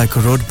 1 Black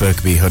Road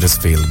Birkby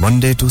Huddersfield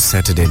Monday to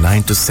Saturday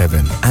 9 to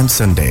 7 and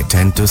Sunday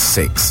 10 to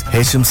 6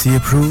 HMC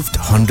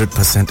approved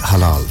 100%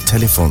 halal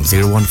telephone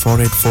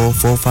 01484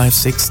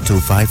 456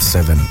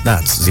 257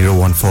 that's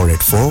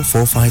 01484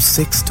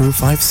 456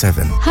 257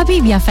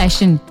 Habibiya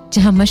fashion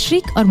जहां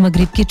मशरिक और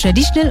मगरिब के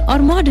ट्रेडिशनल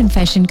और मॉडर्न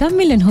फैशन का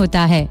मिलन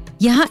होता है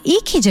यहाँ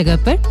एक ही जगह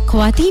पर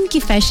ख्वातीन की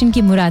फैशन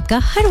की मुराद का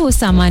हर वो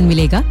सामान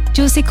मिलेगा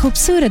जो उसे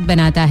खूबसूरत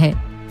बनाता है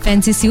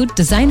fancy suit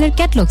designer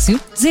catalogue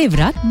suit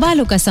जेवरात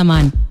बालों का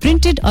सामान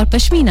प्रिंटेड और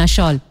पश्मीना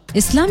शॉल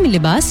इस्लामी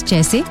लिबास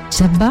जैसे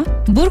झब्बा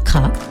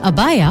बुर्खा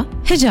अबाया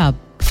हिजाब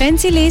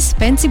फैंसी लेस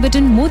फैंसी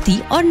बटन मोती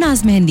और नाज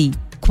मेहंदी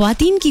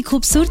ख्वातीन की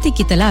खूबसूरती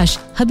की तलाश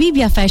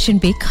हबीबिया फैशन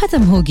पे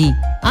खत्म होगी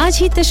आज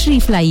ही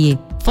तशरीफ लाइए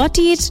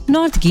 48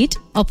 North Gate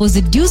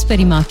opposite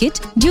Dewsbury Market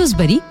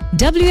Dewsbury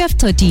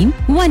WF13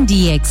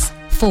 1DX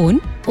phone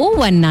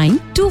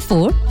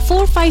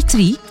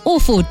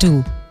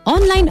 01924453042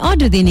 online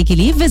order देने के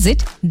लिए विजिट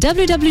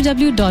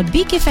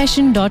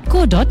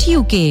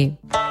www.bkfashion.co.uk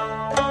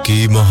कि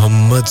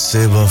मोहम्मद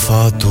से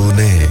वफा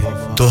तूने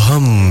तो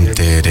हम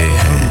तेरे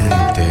हैं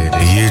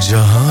ये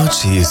जहां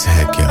चीज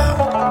है क्या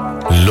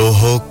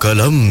लोहो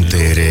कलम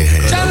तेरे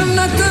हैं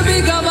जन्नत भी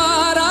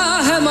गवारा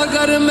है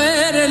मगर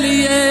मेरे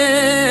लिए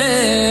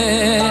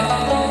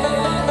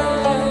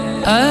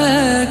ऐ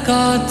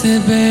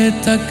कातिबे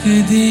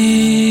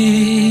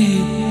तकदीर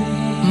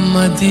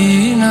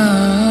मदीना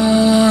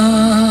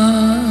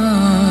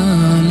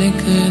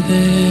लिख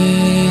दे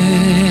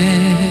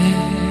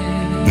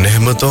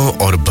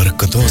रहमतों और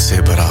बरकतों से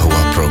भरा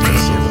हुआ प्रोग्राम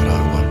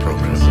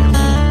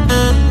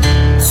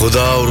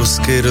खुदा और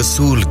उसके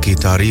रसूल की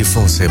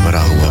तारीफों से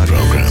भरा हुआ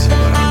प्रोग्राम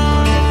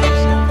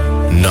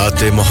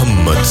नाते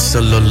मोहम्मद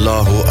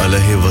सल्लल्लाहु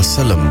अलैहि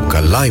वसल्लम का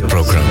लाइव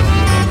प्रोग्राम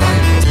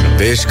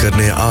पेश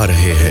करने आ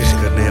रहे हैं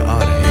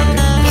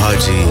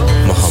हाजी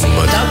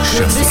मोहम्मद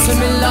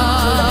शफी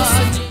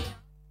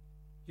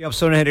आप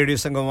सुन रहे हैं रेडियो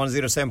संगम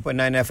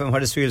 107.9 एफएम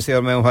हडर्सफील्ड से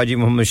और मैं हूं हाजी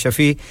मोहम्मद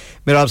शफी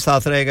मेरा आप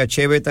साथ रहेगा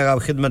 6 बजे तक आप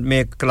खिदमत में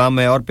एक कलाम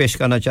मैं और पेश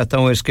करना चाहता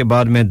हूं इसके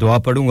बाद मैं दुआ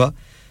पढ़ूंगा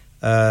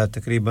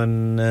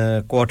तकरीबन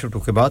क्वार्टर टू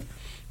के बाद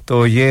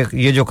तो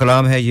ये जो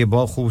कलाम है ये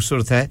बहुत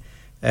खूबसूरत है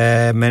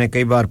मैंने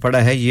कई बार पढ़ा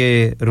है ये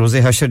रोज़े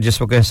हशर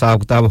जिस वक्त हिसाब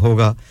किताब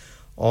होगा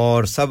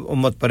और सब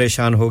उम्मत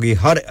परेशान होगी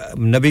हर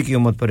नबी की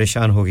उम्मत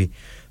परेशान होगी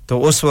तो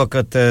उस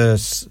वक्त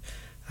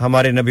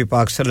हमारे नबी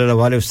पाक सल्लल्लाहु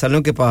अलैहि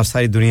वसल्लम के पास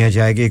सारी दुनिया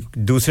जाएगी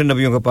दूसरे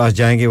नबियों के पास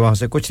जाएंगे वहां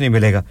से कुछ नहीं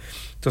मिलेगा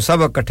तो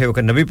सब इकट्ठे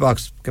होकर नबी पाक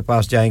के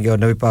पास जाएंगे और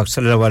नबी पाक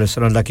सल्लल्लाहु अलैहि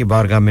वसल्लम अल्लाह की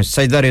बारगाह में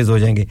सजदा रेज़ हो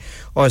जाएंगे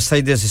और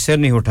सजदे से सिर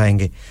नहीं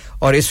उठाएंगे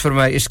और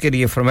इसके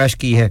लिए फरमाइश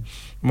की है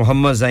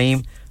मोहम्मद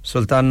ज़ईम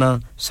सुल्ताना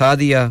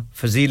सादिया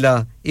फजीला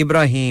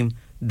इब्राहिम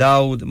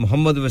दाऊद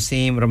मोहम्मद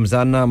वसीम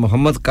रमजाना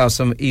मोहम्मद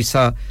कासिम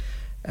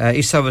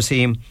ईसा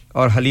वसीम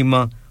और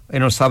हलीमा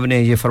इन सब ने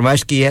ये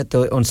फरमाइश की है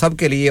तो उन सब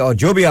के लिए और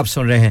जो भी आप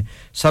सुन रहे हैं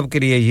सब के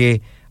लिए ये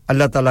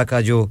अल्लाह ताला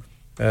का जो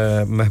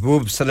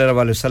महबूब सल्लल्लाहु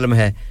अलैहि वसल्लम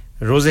है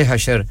रोज़े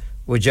हशर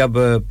वो जब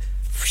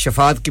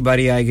शफाअत की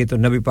बारी आएगी तो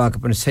नबी पाक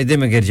अपने सजदे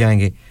में गिर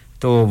जाएंगे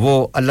तो वो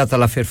अल्लाह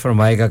ताला फिर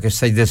फरमाएगा कि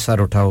सजदे से सर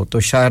उठाओ तो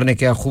शायर ने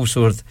क्या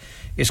खूबसूरत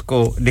इसको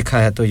लिखा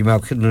है तो ये मैं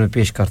आपकी खिदमत में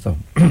पेश करता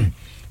हूं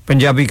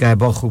पंजाबी का है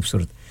बहुत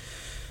खूबसूरत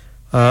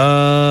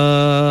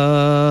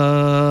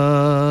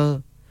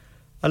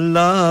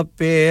अल्लाह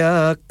पिया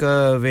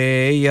कवे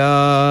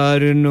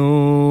यार नु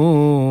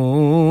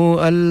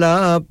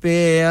अल्लाह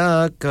पिया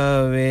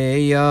कवे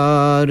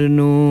यार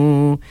नु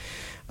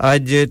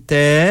अज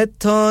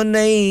तैथों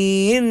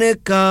नहीं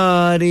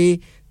इनकारी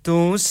तू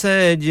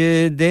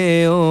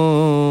सजदेओ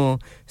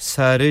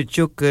सर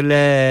चुक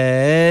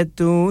ले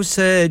तू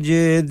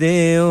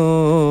सजदेओ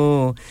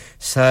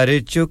सर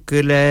चुक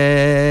ले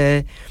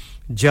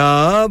जा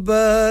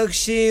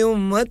बख्शी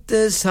उम्मत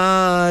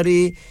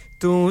सारी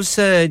तू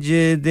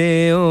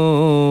सजदेओ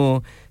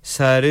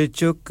सर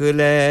चुक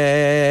ले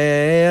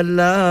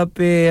अल्लाह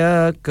पिया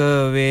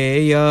कवे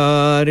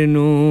यार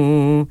नु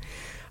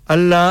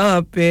अल्लाह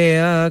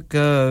पिया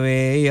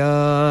कवे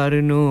यार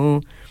नु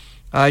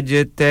अज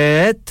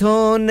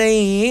तैथों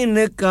नहीं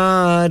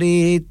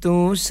इनकारी तू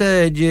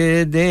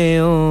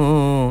सजदेओ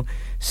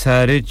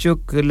सर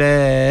चुक ले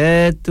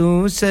तू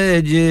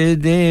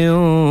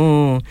सजदेओ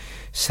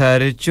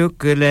सर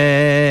चुक ले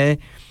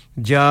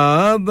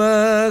जा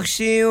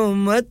बख्शी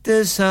उम्मत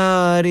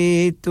सारी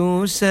तू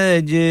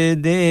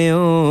सजदेओ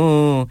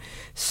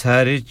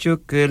सर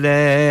चुक ले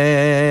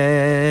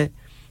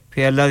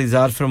फिर अल्लाह दी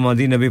ज़ात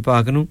फरमादी नबी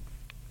पाक नु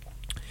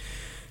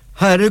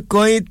हर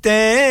कोई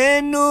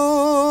तैनू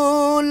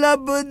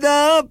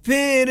लबदा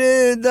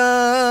फिरदा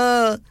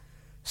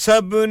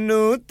सबनू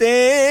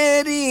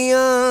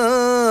तेरियां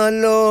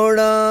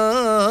लोड़ां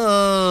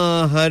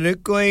हर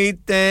कोई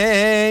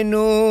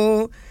तैनू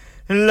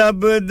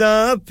लबदा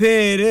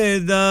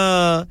फिरदा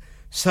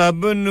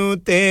सबनू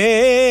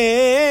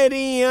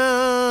तेरियां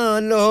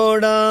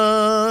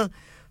लोड़ां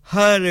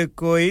हर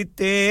कोई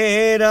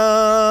तेरा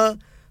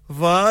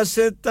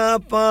वास्ता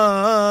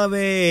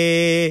पावे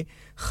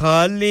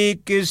खाली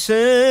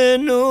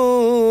किसनू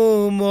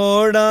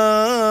मोड़ा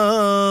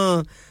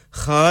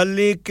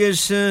खाली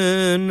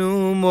किसनू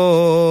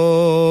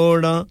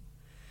मोड़ा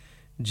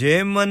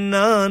जे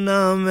मन्ना ना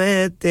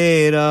मैं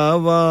तेरा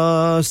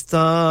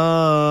वास्ता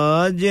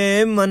जे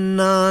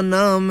मन्ना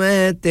ना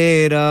मैं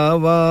तेरा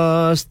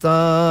वास्ता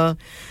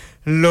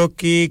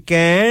लोकी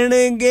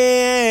कहणगे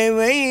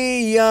वई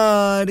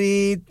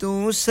यारी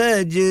तू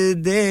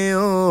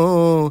सजदेओ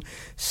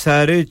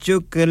सर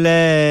चुक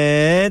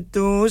ले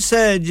तू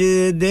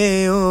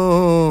सजदेओ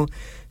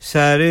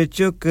सर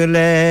चुक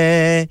ले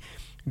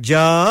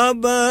जा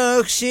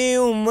बख्शी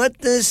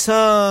उम्मत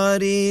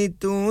सारी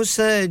तू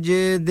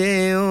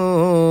सजदेओ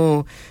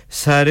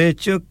सर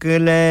चुक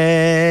ले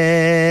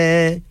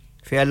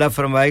फिर अल्लाह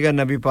फरमाएगा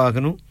नबी पाक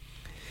नु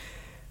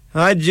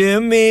अज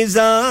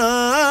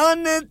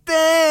मीज़ान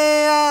ते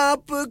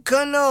आप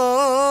खलो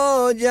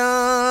जा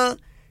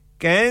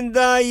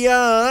कहंदा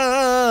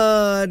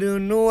यार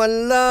नु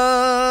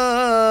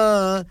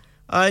अल्लाह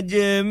अज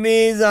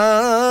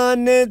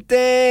मीज़ान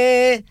ते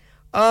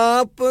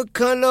आप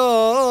खलो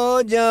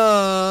जा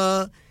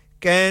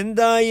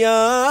कहंदा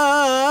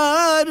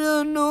यार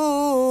नु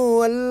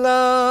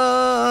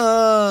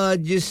अल्लाह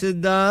जिस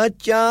दा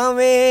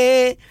चावे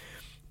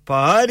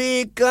पारी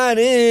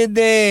कर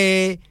दे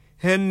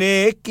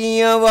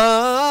नेकियां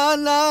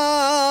वाला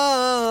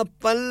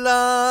पल्ला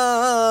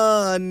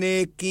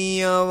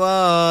नेकियां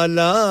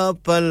वाला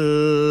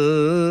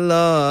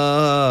पल्ला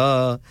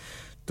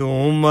तू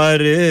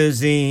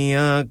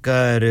मर्जियां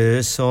कर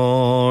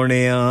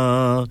सोनिया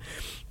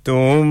तू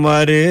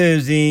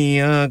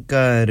मर्जियां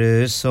कर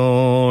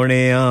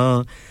सोनिया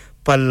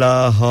पल्ला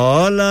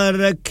हौला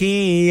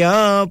रखिया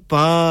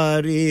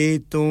पारी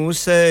तू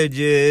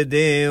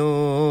सजदेओ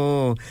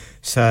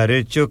सर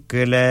चुक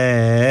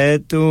ले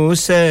तू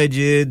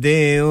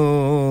सजदेओ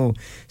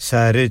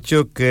सर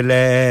चुक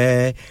ले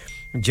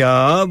जा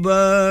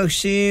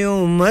बख्शी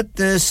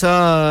उम्मत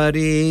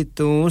सारी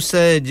तू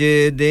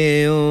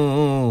सजदेओ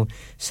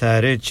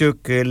सर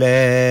चुक ले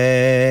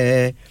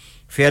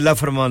फिर अल्लाह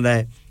फरमांदा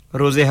है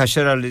रोज़े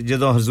हशर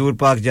जदों हुजूर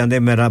पाक जांदे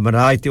मेरा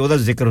मिराज ते ओदा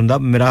जिक्र हुंदा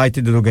मिराज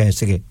ते जदों गए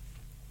सके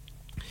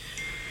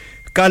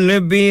कल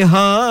भी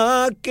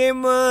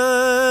हाकिम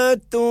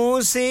तू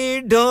सी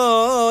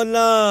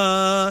ढोला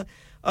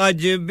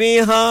अज भी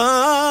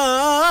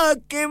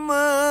हाकिम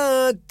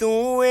तू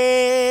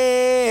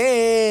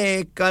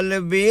ए कल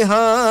भी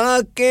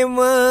हाकिम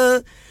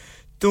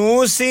तू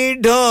सी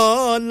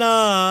ढोला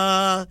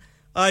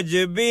अज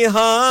भी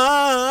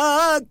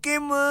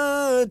हाकिम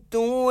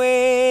तू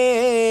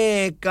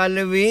ए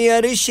कल भी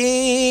अरशी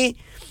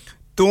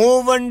तू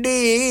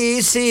वंडी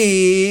सी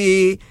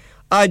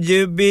अज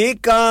भी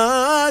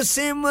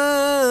कासिम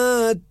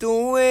तू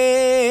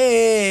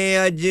ए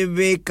अज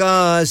भी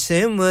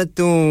कासिम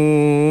तू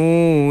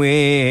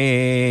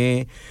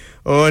ए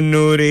ओ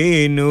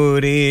नूरी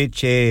नूरी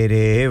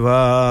चेहरे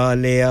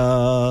वालिया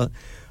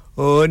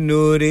ओ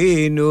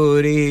नूरी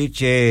नूरी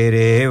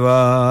चेहरे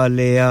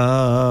वालिया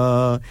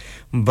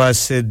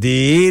बस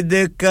दीद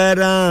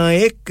करां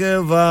एक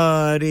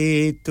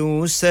वारी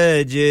तू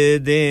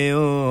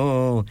सजदेओ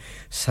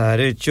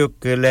सर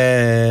चुक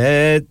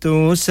ले तू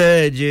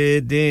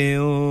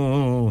सजदेओ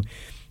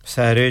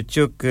सर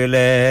चुक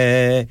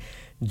ले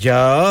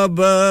जा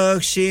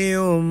बख्शी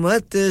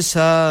उम्मत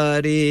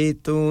सारी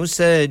तू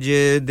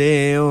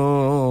सजदेओ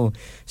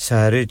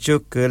सर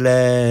चुक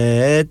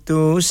ले तू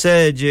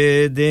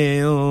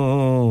सजदेओ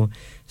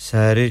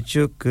सर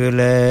चुक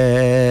ले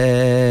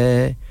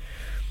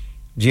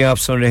जी आप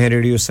सुन रहे हैं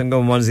रेडियो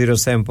संगम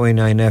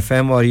 107.9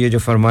 एफएम और ये जो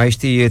फरमाइश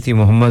थी ये थी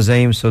मोहम्मद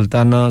ज़हीम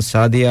सुल्ताना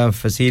सादिया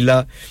फसीला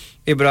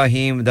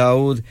इब्राहिम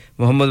दाऊद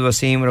मोहम्मद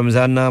वसीम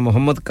रमजाना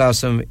मोहम्मद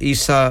कासिम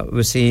ईसा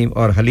वसीम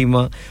और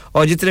हलीमा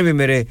और जितने भी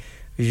मेरे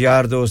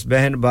यार दोस्त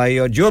बहन भाई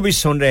और जो भी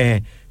सुन रहे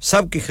हैं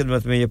सब की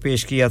खिदमत में ये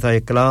पेश किया था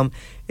एक कलाम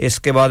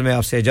इसके बाद मैं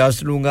आपसे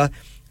इजाज़त लूँगा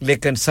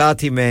लेकिन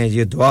साथ ही मैं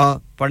ये दुआ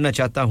पढ़ना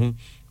चाहता हूँ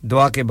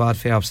दुआ के बाद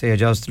फिर आपसे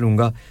इजाज़त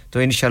लूँगा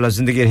तो इंशाल्लाह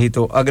ज़िंदगी रही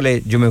तो अगले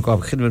जुमे को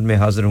आप खिदमत में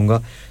हाज़िर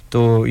होऊंगा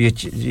तो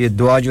ये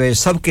दुआ जो है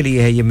सब के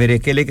लिए है ये मेरे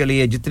अकेले के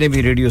लिए जितने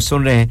भी रेडियो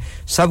सुन रहे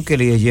हैं सब के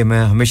लिए ये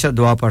मैं हमेशा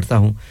दुआ पढ़ता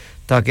हूँ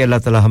ताकि अल्लाह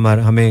ताला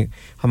हमें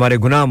हमारे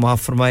गुनाह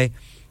माफ़ फरमाए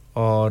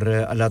और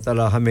अल्लाह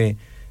ताला हमें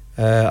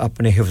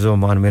अपने हिफ्ज़ व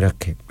अमान में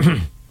रखे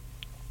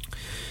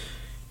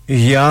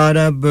या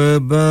रब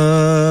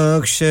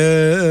बख्श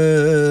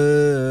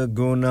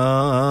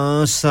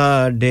गुनाह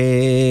साडे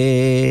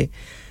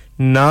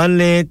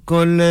नाले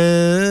कुल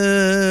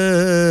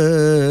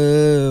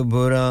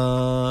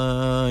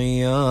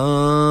बुराइयां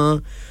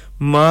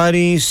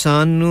मारी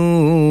सानू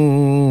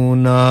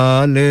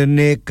नाल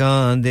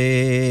नेकां दे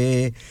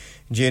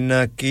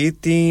जिन्हां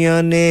कीतियां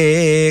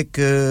नेक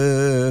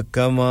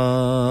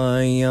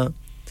कमाइयां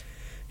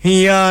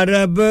या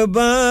रब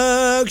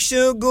बख्श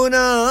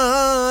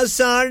गुनाह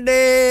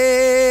साडे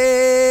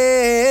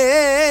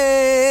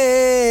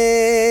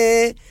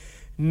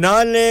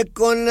नाले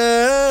कुल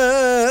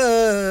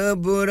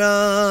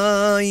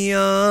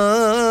बुराइयां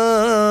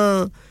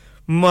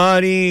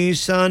मारी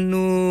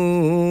सानू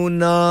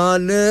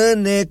नाल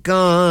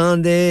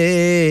नेकां दे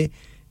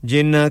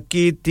जिन्हां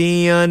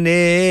कीतियां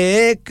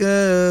नेक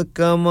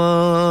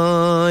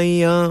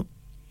कमाइयां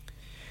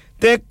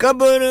ते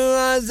कब्र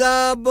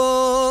अज़ाबो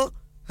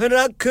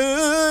रख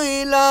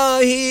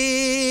इलाही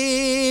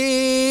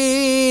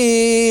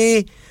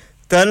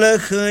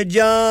तलख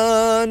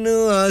जान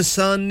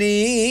आसानी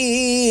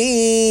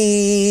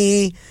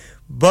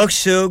बख्श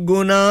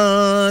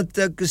गुनाह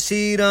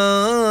तकसीरां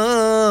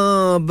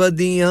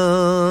बदियां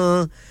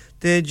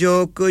ते जो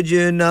कुछ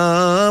ना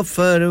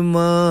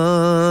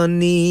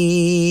फरमानी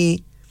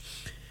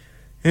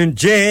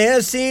जे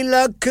असी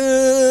लख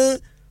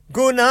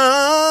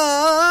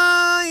गुनाही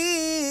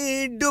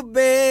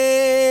डुबे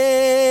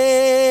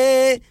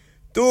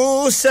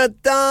तू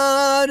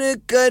सत्तार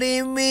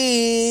करीमी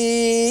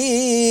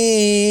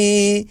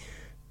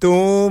तू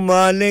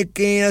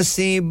मालिक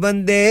असी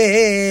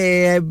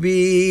बंदे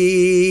भी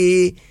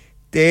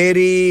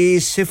तेरी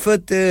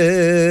सिफत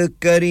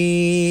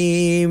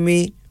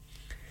करीमी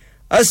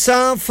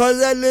असां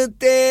फजल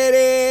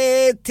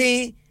तेरे थी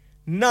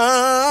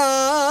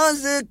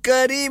नाज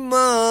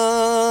करीमा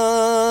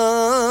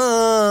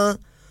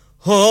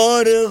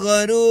और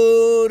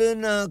गरूर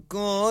न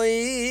कोई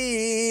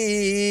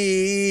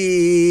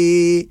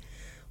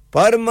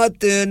पर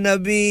मत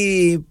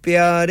नबी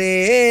प्यारे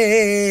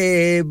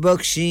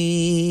बख्शी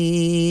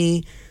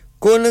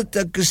कुल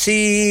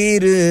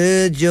तकसीर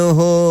जो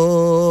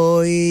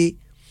होई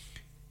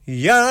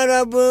या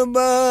रब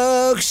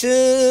बख्श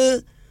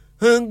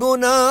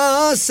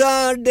गुनाह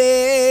साडे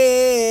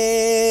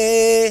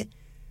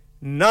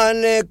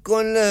नाले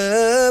कुल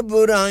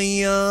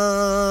बुराइयां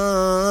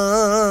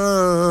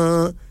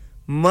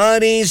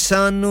ਮਾਰੀ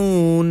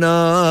ਸਾਨੂੰ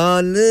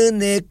ਨਾਲ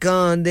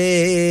ਨੇਕਾਂ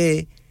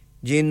ਦੇ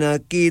ਜਿਨ੍ਹਾਂ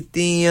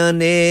ਕੀਤੀਆਂ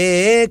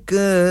नेक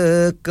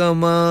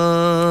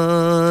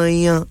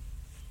ਕਮਾਈਆਂ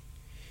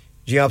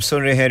जी आप सुन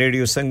रहे हैं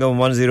रेडियो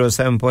संगम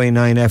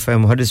 107.9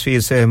 FM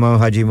हडर्सफील्ड से मैं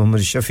हाजी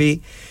मोहम्मद शफी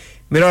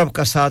मेरा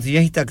आपका साथ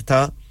यहीं तक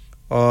था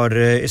और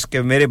इसके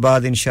मेरे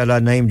बाद इंशाल्लाह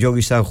नईम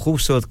जोगी साहब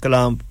खूबसूरत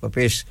कलाम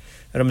पेश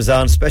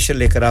रमजान स्पेशल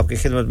लेकर आपकी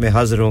खिदमत में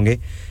हाजिर होंगे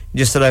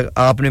जिस तरह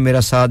आपने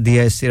मेरा साथ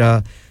दिया इस तरह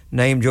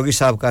नईम जोगी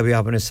साहब का भी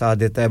आपने साथ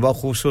देता है बहुत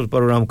खूबसूरत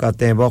प्रोग्राम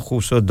करते हैं बहुत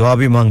खूबसूरत दुआ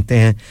भी मांगते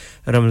हैं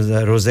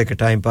रमजान रोजे के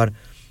टाइम पर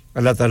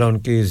अल्लाह ताला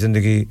उनकी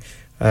जिंदगी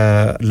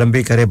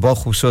लंबी करे बहुत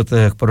खूबसूरत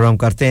प्रोग्राम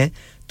करते हैं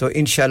तो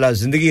इंशाल्लाह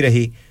जिंदगी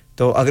रही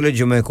तो अगले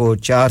जुमे को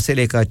 4 से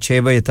लेकर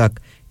 6 बजे तक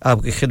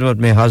आपकी खिदमत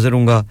में हाजिर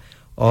हूंगा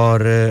और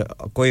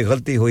कोई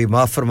गलती हुई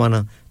माफ फरमाना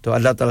तो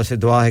अल्लाह ताला से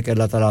दुआ है कि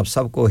अल्लाह ताला आप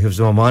सबको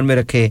हिफ्ज़ व अमान में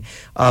रखे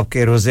आपके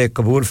रोज़े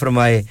कबूल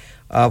फरमाए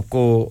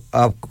आपको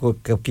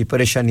की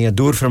परेशानियां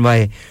दूर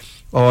फरमाए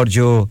और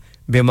जो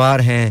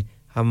बीमार हैं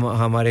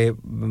हमारे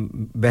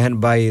बहन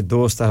भाई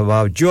दोस्त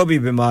अहबाब जो भी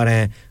बीमार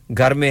हैं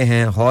घर में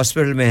हैं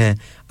हॉस्पिटल में हैं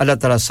अल्लाह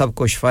ताला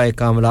सबको शिफाए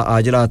कामिला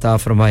आजिला अता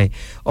फरमाए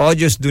और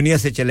जो इस दुनिया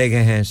से चले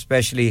गए हैं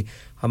स्पेशली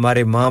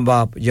हमारे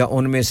मां-बाप या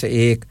उनमें से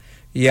एक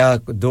या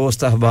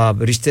दोस्त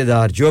अहबाब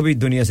रिश्तेदार जो भी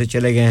दुनिया से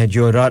चले गए हैं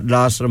जो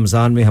लास्ट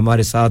रमजान में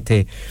हमारे साथ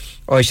थे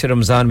और इस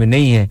रमजान में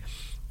नहीं हैं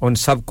उन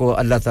सबको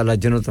अल्लाह ताला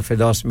जन्नत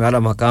फिरदौस में आला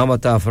मकाम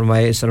अता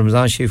फरमाए इस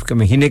रमजान शरीफ के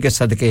महीने के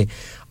सदके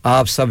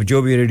आप सब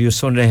जो भी रेडियो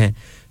सुन रहे हैं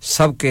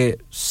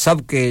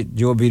सबके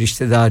जो भी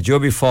रिश्तेदार जो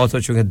भी फौत हो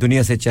चुके हैं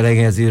दुनिया से चले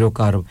गए हैं ज़ीरो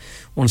कार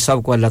उन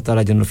सबको अल्लाह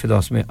ताला जन्नत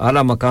फिरदौस में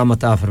आला मकाम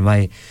अता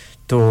फरमाए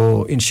तो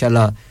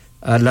इंशाल्लाह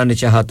अल्लाह ने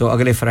चाहा तो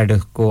अगले फ्राइडे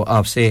को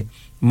आपसे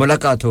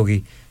मुलाकात होगी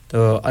तो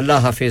अल्लाह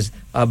हाफिज़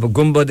अब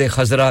गुंबद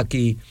खज़रा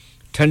की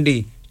ठंडी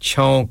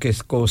छांव के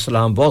को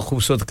सलाम बहुत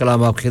खूबसूरत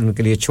कलाम आपकी खिदमत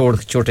के लिए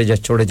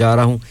छोड़े जा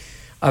रहा हूं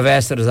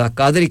अवैस रज़ा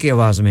कादरी की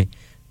आवाज़ में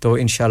तो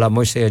इंशाल्लाह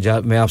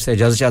मैं आपसे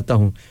इजाज़त चाहता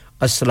हूं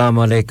अस्सलाम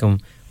वालेकुम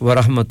व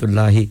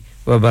रहमतुल्लाहि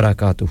व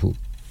बरकातुहू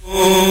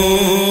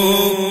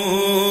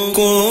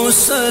को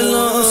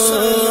सलाम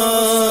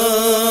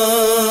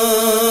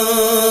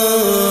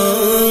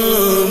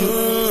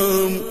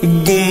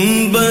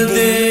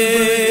गुंबदे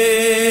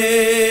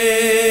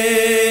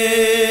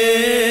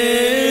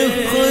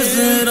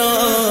खज़रा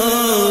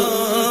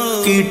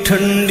की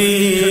ठंडी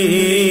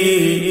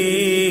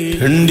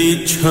ठंडी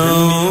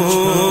छाँव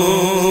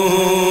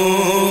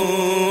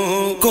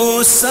को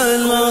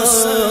सलाम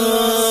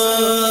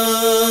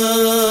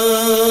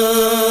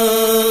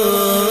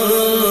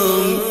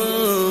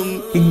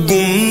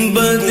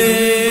गुंबदे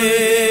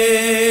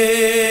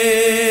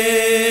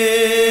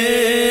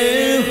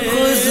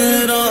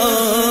खज़रा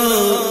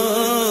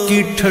की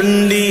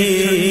ठंडी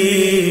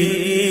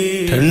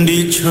ठंडी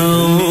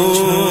छाँव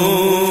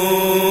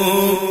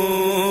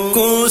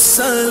को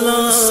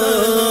सलाम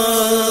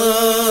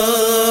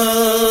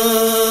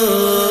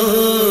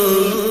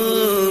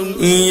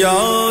या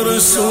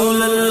रसूल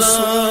अल्लाह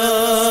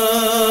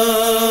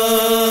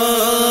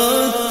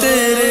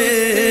तेरे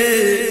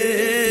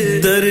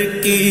दर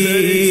की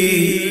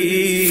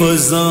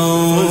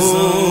फज़ाओं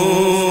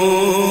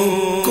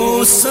को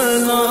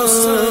सलाम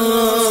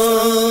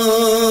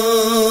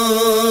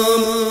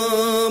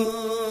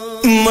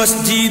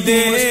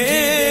मस्जिदे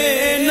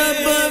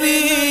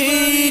नबवी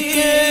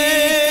के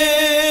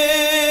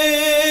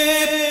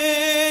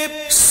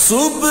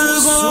सुबह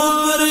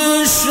और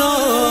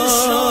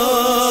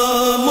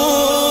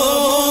शामों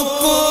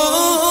को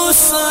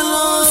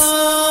सलाम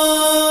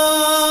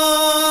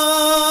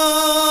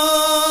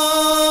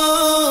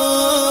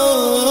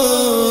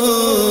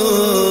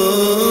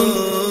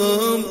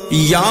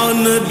या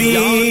नबी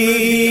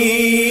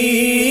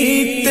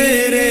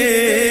तेरे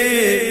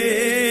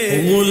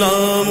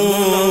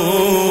गुलामों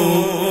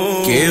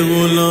के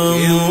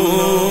गुलामों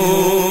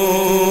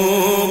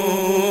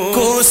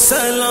को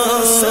सलाम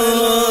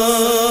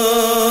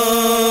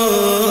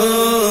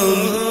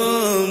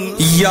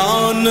या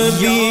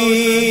नबी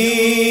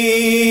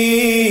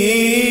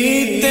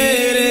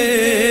तेरे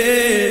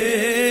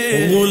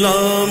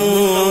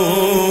गुलामों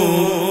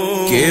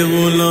के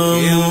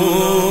गुलामों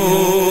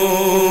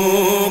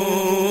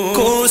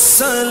को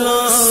सलाम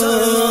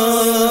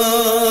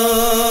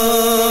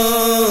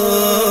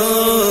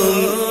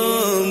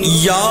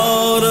या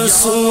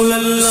रसूल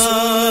अल्लाह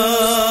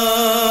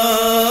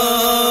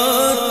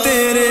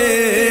तेरे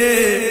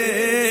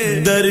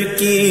दर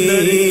की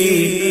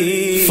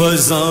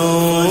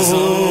फज़ाओं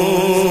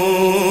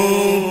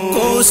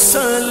को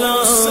सलाम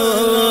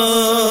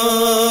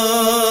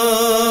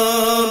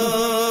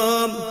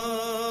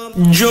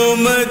जो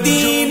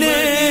मदीने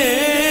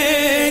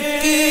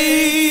की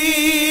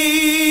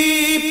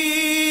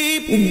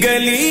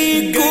गली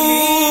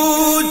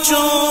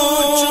कूचों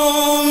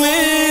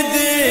में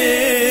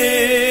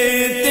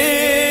देते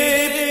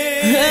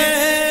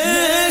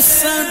हैं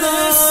सदा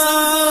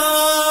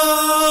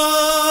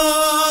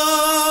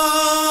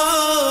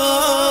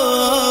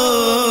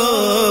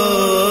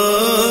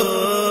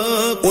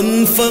उन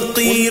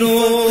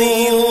फकीरों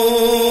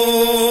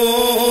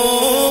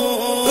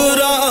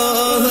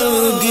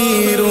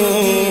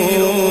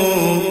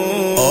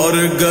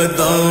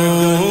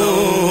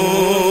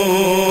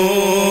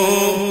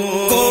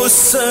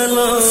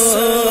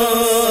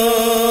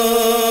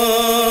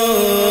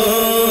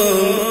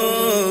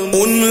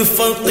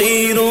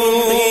फकीरों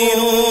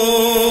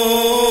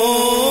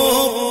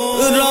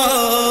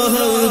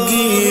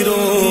राहगीरों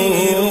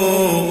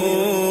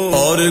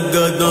और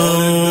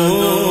गदाओं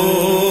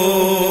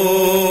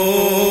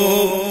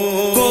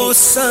को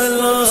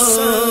सलाम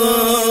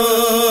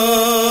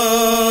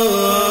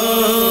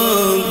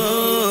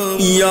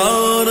या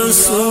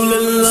रसूल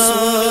अल्लाह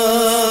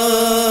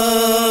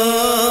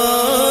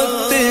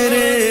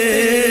तेरे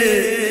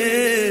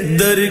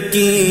दर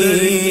की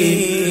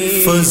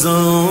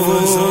फज़ाओं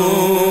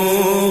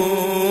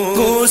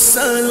को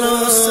सलाम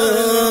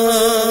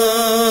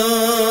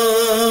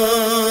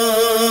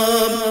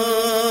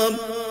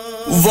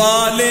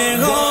वाले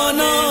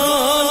गाना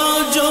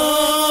जो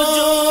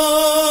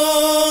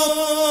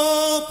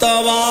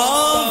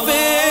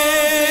तवाफ़े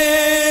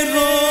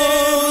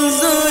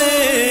रोज़े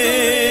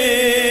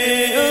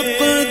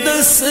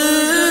अक़दस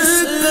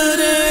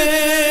करे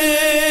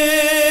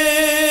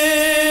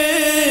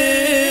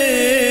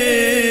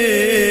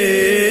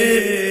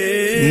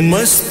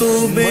मस्तो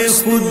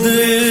बेखुद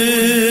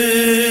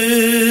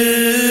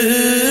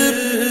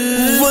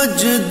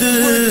वजद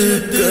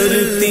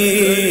करती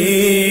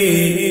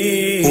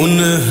उन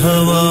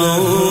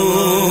हवाओं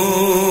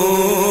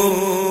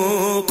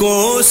को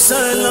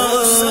सलाम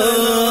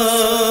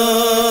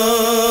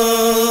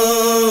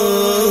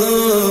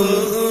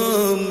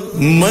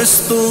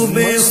मस्तो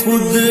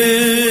बेखुद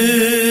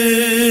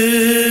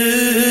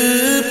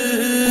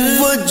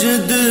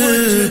वजद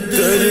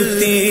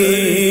करती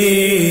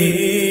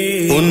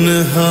उन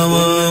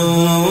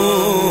हवाओं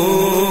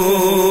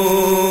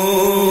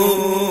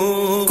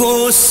को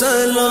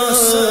सलाम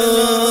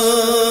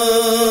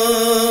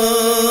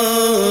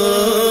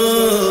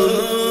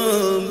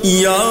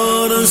या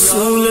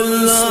रसूल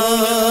अल्लाह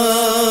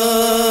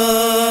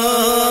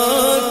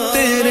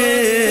तेरे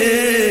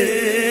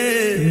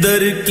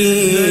दर की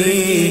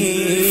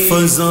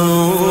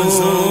फज़ाओं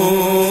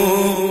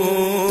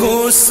को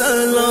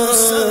सलाम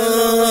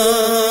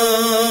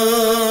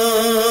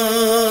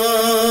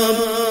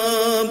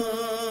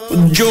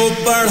जो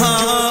पढ़ा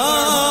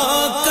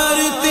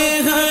करते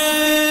हैं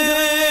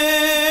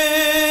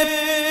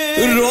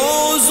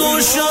रोज़ो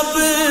शब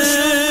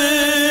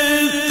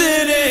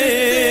तेरे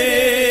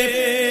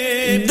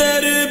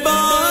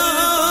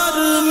दरबार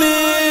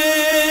में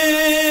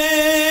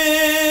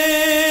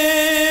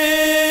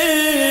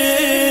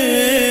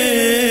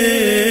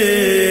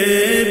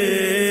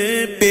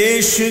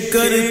पेश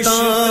करता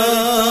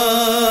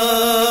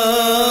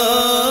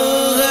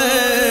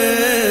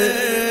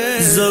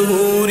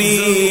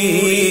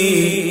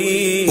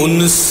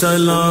उन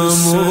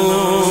सलामों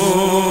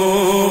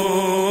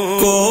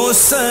को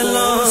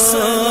सलाम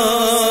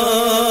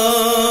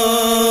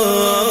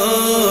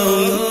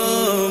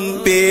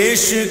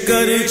पेश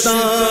करता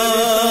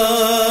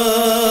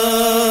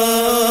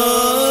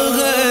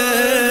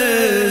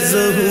है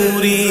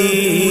ज़हूरी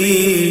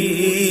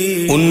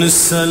उन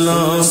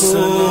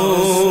सलामों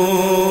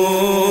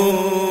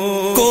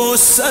को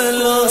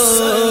सलाम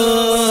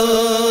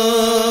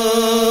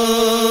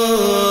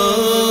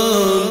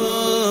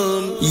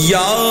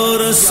या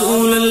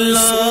रसूल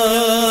अल्लाह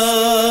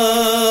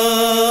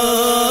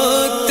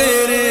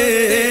तेरे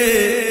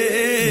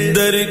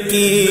दर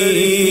की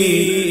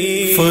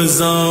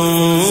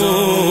फज़ाओं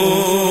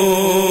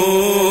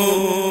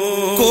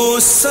को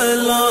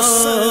सलाम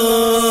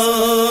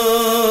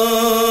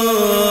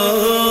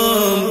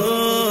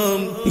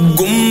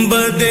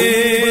गुंबदे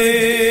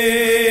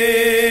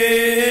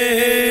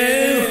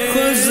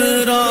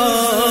खुज़रा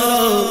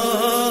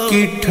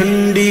की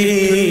ठंडी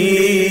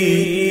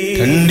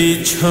ठंडी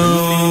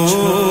छाँव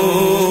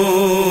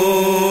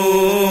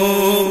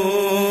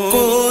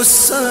को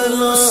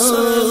सलाम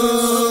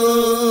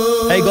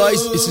Hey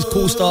guys, this is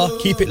Cool Star.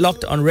 Keep it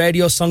locked on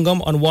Radio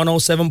Sangam on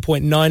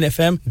 107.9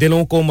 FM.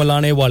 Dilon ko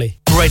milane wale.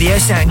 Radio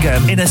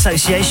Sangam in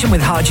association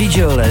with Haji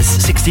Jewellers,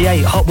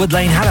 68 Hotwood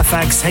Lane,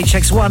 Halifax,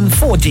 HX1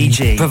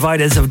 4DG.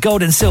 Providers of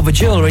gold and silver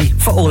jewellery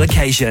for all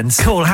occasions. Call